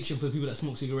creates an addiction for the people that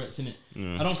smoke cigarettes, innit?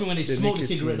 I don't think when they smoke the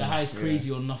cigarette, the high is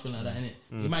crazy or nothing like that, innit?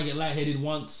 They might get lightheaded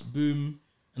once, boom,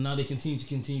 and now they continue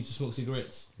to smoke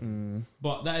cigarettes.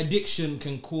 But that addiction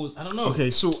can cause, I don't know.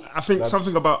 Okay, so I think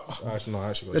something about Actually, no, I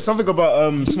actually got there's something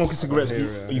about smoking cigarettes. hear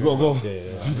it, You gotta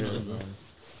go.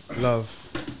 Love.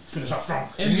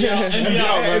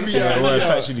 NBA, Yeah, well,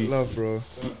 actually, Love, bro.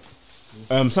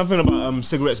 something about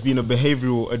cigarettes being a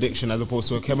behavioral addiction as opposed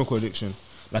to a chemical addiction.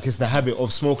 Like it's the habit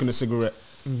of smoking a cigarette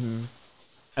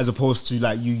as opposed to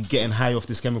like you getting high off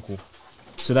this chemical.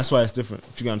 So that's why it's different. Do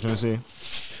you get what I'm trying to say?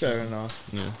 Fair enough.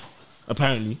 Yeah.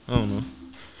 Apparently, I don't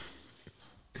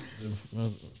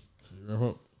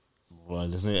know. Well,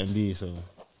 there's no MD, so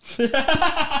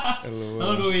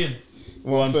I'll go in.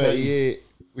 138,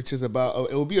 which is about.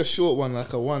 It will be a short one,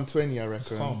 like a 120, I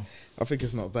reckon. calm. I think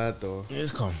it's not bad though.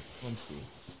 It's calm.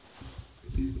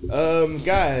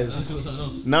 Guys. Something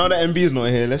else. Now that MB is not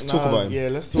here, let's talk about him. Yeah,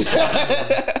 let's talk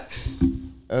about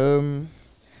him.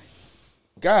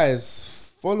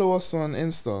 Guys, follow us on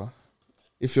Insta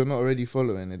if you're not already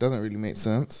following. It doesn't really make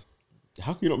sense.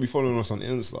 How can you not be following us on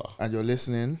Insta? And you're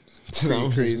listening. That Pretty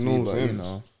makes crazy, no but you sense.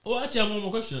 know. Oh, actually, I have one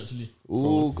more question. Actually,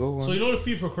 Ooh, go on. so you know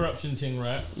the FIFA corruption thing,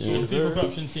 right? So the FIFA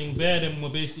corruption thing, Bear them were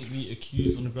basically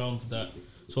accused on the grounds that.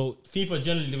 So FIFA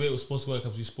generally the way it was supposed to work,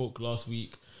 as we spoke last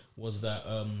week, was that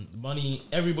money.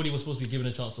 Everybody was supposed to be given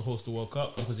a chance to host the World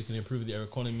Cup because it can improve their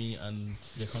economy and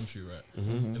their country, right?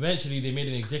 Eventually, they made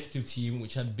an executive team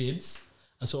which had bids,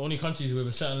 and so only countries with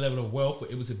a certain level of wealth were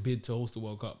able to bid to host the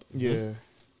World Cup. Yeah.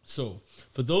 So,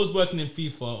 for those working in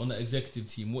FIFA on that executive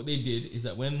team, what they did is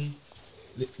that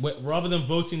rather than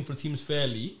voting for teams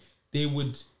fairly, they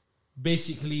would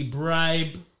basically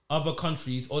bribe other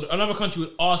countries, or another country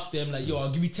would ask them, like, yo,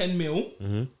 I'll give you 10 mil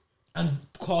and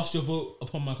cast your vote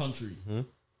upon my country.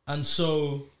 And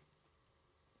so,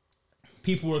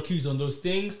 people were accused on those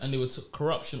things, and they were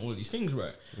corruption, all these things,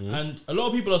 right? And a lot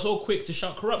of people are so quick to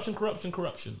shout corruption, corruption,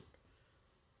 corruption.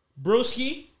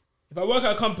 Broski, if I work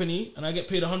at a company and I get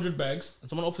paid 100 bags and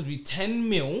someone offers me 10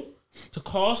 mil to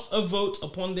cast a vote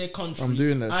upon their country, I'm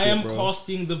doing that I shit, am bro.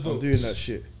 casting the vote. I'm doing that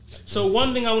shit. So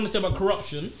one thing I want to say about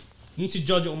corruption, you need to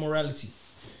judge it on morality.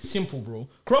 Simple, bro.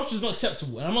 Corruption is not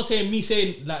acceptable. And I'm not saying me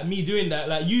doing that,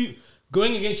 like you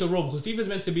going against your role, because FIFA is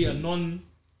meant to be a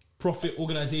non-profit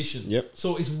organization. Yep.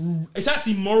 So it's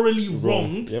actually morally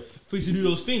wrong Yep. for you to do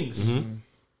those things.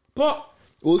 But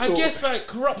Also- I guess like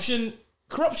corruption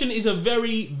is a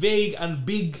very vague and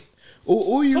big.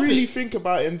 All you topic. really think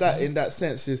about in that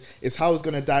sense is how it's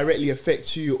going to directly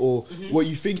affect you or what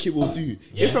you think it will do.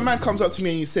 If a man comes up to me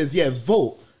and he says, "Yeah,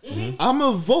 vote," I'm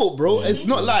a vote, bro. It's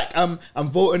not like I'm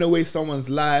voting away someone's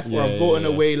life or I'm voting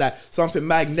away like something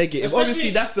mad negative. Obviously,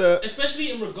 that's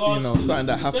especially in regards something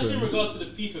that especially in happens. regards to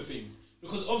the FIFA thing,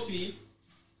 because obviously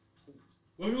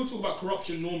when people talk about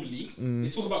corruption normally, they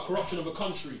talk about corruption of a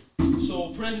country. So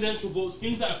presidential votes,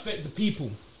 things that affect the people.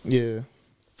 yeah.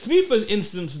 FIFA's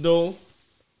instance though,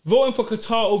 voting for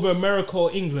Qatar over America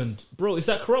or England, bro, is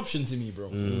that corruption to me, bro?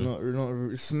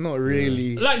 It's not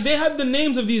really. Like they had the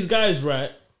names of these guys, right?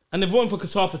 And they're voting for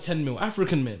Qatar for 10 mil,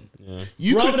 African men.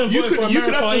 You Rather than voting for could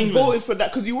America have or just England. voted for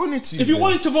that because you wanted to. If you bro.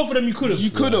 wanted to vote for them, you could have.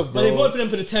 You could have, But they bro. voted for them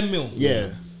for the 10 mil.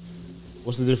 Yeah.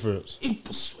 What's the difference?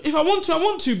 If I want to, I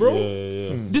want to, bro.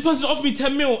 This person offered me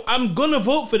 10 mil, I'm gonna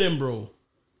vote for them, bro.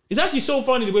 It's actually so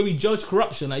funny the way we judge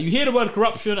corruption. Like you hear the word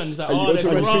corruption and it's like, oh, they're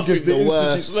automatically corrupt. think it's the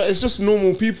It's like, it's just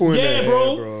normal people. Yeah, innit?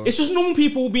 bro. bro. It's just normal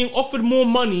people being offered more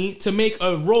money to make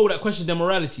a role that questions their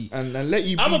morality. And let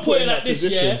you be I'm gonna put put it in like that this,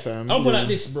 position, yeah. fam. I'm gonna put it like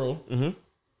this, bro.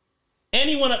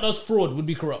 Anyone that does fraud would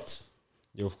be corrupt.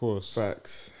 Yeah, of course.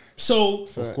 Facts. So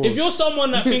Facts. if you're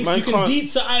someone that thinks Man you can can't-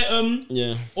 beat the item,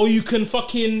 Yeah. or you can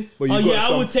fucking, But you oh got yeah, I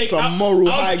some- would take some moral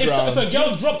high if ground. a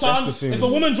girl dropped That's the thing. if a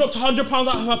woman dropped £100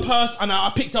 out of her purse and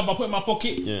I picked up, I put it in my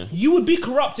pocket, Yeah. you would be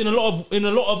corrupt in a lot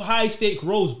of high stake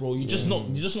roles, bro. You're just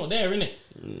not there, innit?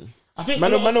 I think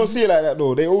Man don't see it like that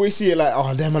though. They always see it like,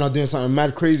 oh, them man are doing something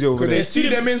mad crazy over Because they there. see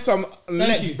them in some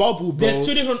next you. bubble, bro. There's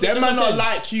two different- Them that's man what I'm are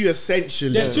saying. like you,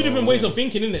 essentially. There's two different ways of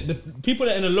thinking, innit? The people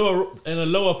that are in a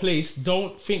lower place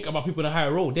don't think about people in a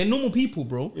higher role. They're normal people,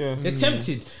 bro. Yeah. They're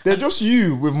tempted. They're just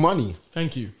you with money.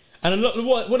 Thank you. And a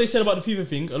lot, what they said about the FIFA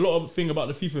thing, a lot of thing about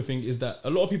the FIFA thing is that a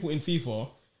lot of people in FIFA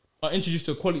are introduced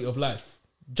to a quality of life.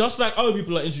 Just like other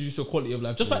people are introduced to a quality of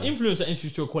life. Just like influencers are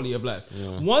introduced to a quality of life.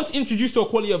 Once introduced to a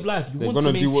quality of life, you They're want to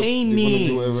gonna do what maintain they're gonna do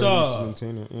me, whatever it is to sir.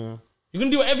 maintain it. Yeah. You're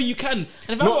going to do whatever you can. And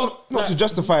if I got, Not like, to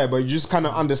justify it, but you just kind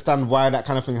of understand why that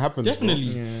kind of thing happens. bro.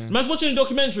 definitely. Man's watching a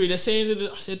documentary, they're saying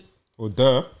that, I said, Or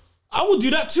duh. I would do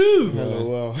that too.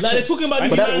 well. Like they're talking about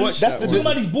these, But that- man, watch that's that the- talking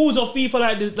about these bulls of FIFA,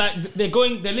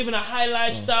 like they're living a high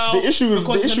lifestyle. The issue with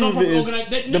because it's a it non-profit is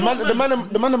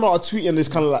organi- the man that are tweeting this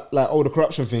kind of like oh, the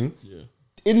corruption thing.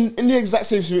 In the exact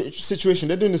same situation,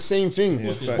 they're doing the same thing.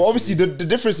 facts. But obviously, the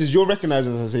difference is you're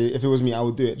recognizing and say, if it was me, I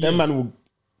would do it. That man will.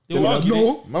 They will argue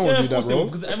no, it. man won't do of that, course they bro. will,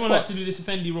 because That's everyone likes to fucked. do this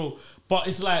offendy role. But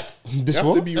it's like This You have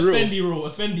one? to be real.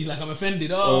 offendy, like I'm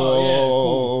offended. Oh, yeah,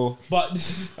 cool. But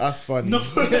That's funny.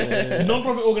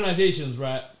 non-profit organizations,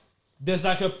 right? There's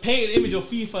like a painted image of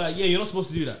FIFA. Like, yeah, you're not supposed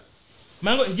to do that.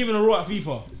 Man got given a role at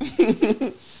FIFA.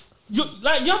 You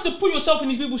have to put yourself in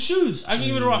these people's shoes. I get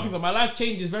given a role at FIFA. My life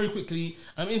changes very quickly.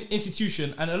 I'm in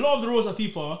institution, and a lot of the roles at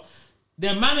FIFA,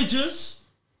 their managers.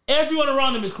 Everyone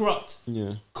around them is corrupt.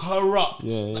 Yeah. Corrupt.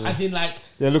 Yeah. As in, like,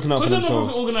 They're looking out for because they're a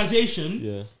non-profit themselves. organization,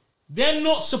 Yeah. They're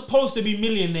not supposed to be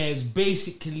millionaires.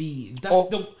 Basically, that's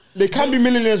They can be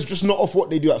millionaires, just not off what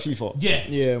they do at FIFA. yeah.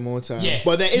 Yeah, more time. Yeah.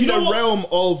 But they're in You know the what? realm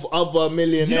of other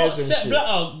millionaires You know what?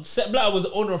 and shit. Sepp Blatter was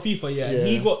the owner of FIFA, yeah. Yeah.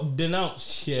 He got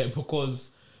denounced,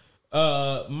 because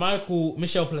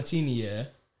Michel Platini, yeah,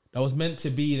 that was meant to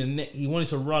be he wanted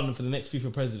to run for the next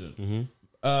FIFA president.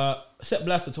 Sepp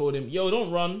Blatter told him, "Yo,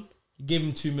 don't run." He gave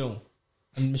him $2 million,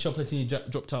 and Michel Platini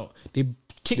dropped out. They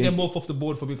kicked them both off the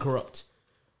board for being corrupt.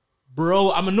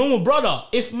 Bro, I'm a normal brother.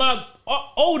 If my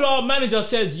older manager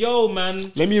says, "Yo, man,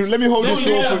 Let me hold this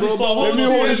me hold for this for let me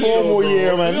hold this for one more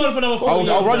year, man. I'll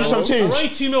I'll run you some change. I'll run you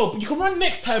 $2 million. You can run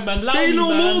next time, man. Say Loudly, no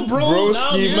man. more, bro.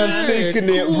 Broski, Now, man's taking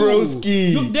it, cool.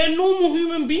 broski. They're normal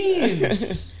human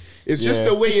beings. It's just Yeah.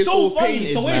 the way It's it's, so all funny. painted,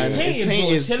 It's the way it's man. painted, bro.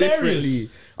 It's differently. hilarious.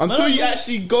 Until Man, you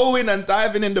actually go in and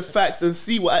diving in the facts and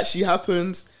see what actually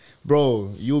happens,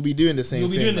 bro, you'll be doing the same You'll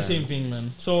thing. be doing the man. same thing,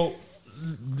 man. So,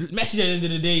 the message at the end of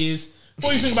the day is, what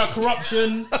do you think about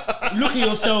corruption? Look at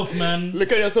yourself, man.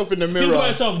 Look at yourself in the mirror. Think about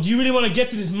yourself. Do you really want to get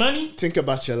to this money? Think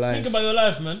about your life. Think about your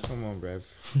life, man. Come on, bruv.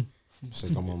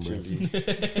 Say, come on, bro.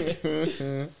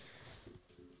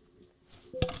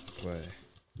 Boy.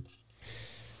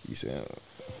 You say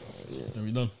Are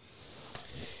we done?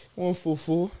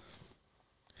 144.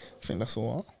 I think that's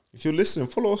all. If you're listening,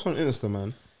 follow us on Insta,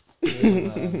 man.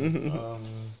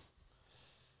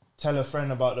 Tell a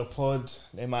friend about the pod.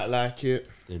 They might like it.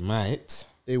 They might.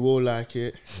 They will like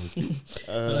it.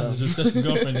 That's just a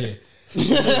girlfriend here.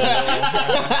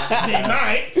 They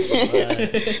might.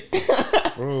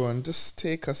 Bro, and just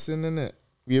take us in, innit?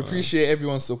 We appreciate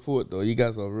everyone's support, though. You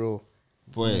guys are real.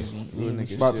 Boy, Real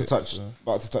nigga about shit, to touch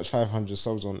so. 500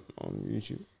 subs on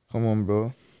YouTube. Come on,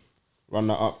 bro. Run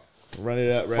that up. Run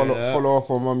it up, run it up. Follow up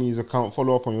on Mummy's account.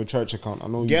 Follow up on your church account. I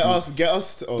know you Get do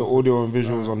us to, the audio and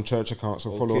visuals on church account.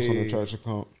 So follow us on the Okay. church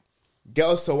account. get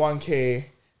us to 1K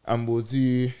and we'll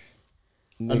do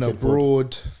an Naked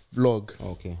abroad vlog.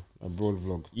 Okay, a broad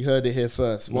vlog. You heard it here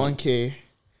first. 1K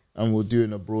and we'll do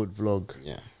an abroad vlog.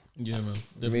 Yeah, Yeah, man.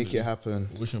 Make it happen.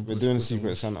 we're doing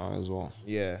Secret Santa as well.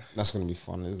 Yeah. That's gonna be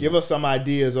fun. Isn't Give it? us some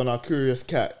ideas on our Curious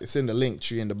Cat. It's in the link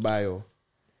tree in the bio.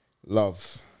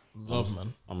 Love. Love,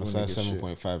 man. I'm a Wanna size get shit.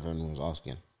 7.5. Everyone's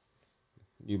asking.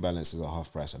 New Balance is at half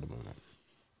price at the moment.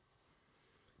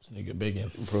 This nigga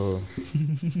begging. Bro.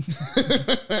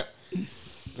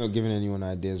 Not giving anyone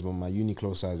ideas, but my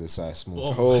Uniqlo size is size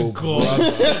small. Oh, my God.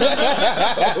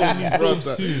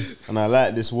 And I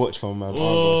like this watch from my brother.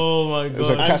 Oh, my It's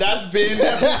a God. And that's been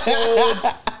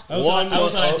episode I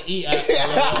was trying to eat at.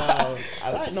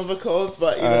 I like Novikov,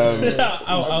 but you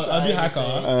I'll do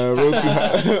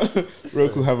hacker.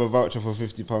 Roku have a voucher for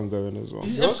 £50 going as well.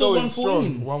 This is You're episode going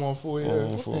strong. 114. 114,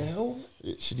 yeah. What the hell?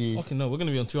 Literally, Fucking no, we're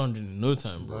gonna be on 200 in no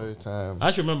time, bro. no time. I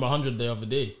actually remember 100 the other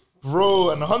day. Bro,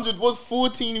 and 100 was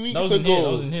 14 weeks That was in here. That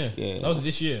ago. was in here. Yeah. That was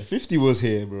this year. 50 was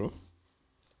here, bro.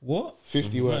 What?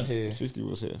 50 weren't here. 50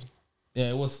 was here. Yeah,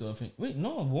 it was. I think. Wait,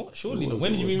 no. What? Surely not.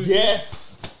 When did you move?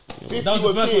 Yes. 50 That was the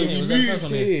was first here. one here. We Was that the first moved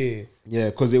one here? here. Yeah,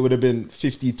 because it would have been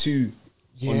 52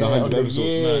 on the 100 episode.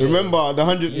 yeah. Remember, the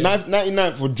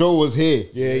 99th for Joe was here.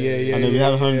 Yeah. And then we yeah,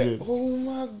 had 100. yeah. Oh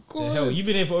my The god. hell, you've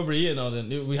been here for over a year now. Then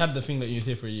we had the thing that you was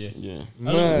here for a year. Yeah.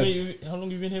 How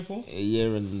long you been here for? A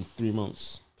year and 3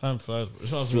 months. Time flies. Bro.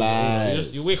 It's not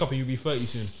Flies. You wake up and you'll be 30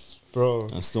 soon. Bro.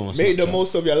 And still on Make the Snapchat.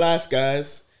 most of your life,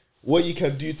 guys. What you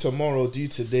can do tomorrow, do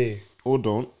today. Or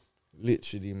don't.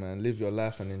 Literally, man. Live your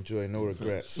life and enjoy. No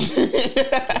regrets.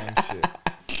 Damn shit.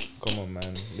 Come on,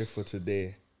 man. Live for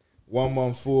today.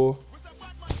 114.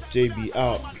 JB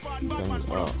out. Guns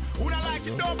out. Who don't like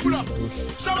it, don't pull up.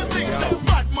 Someone sing, say,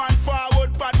 bad man forward.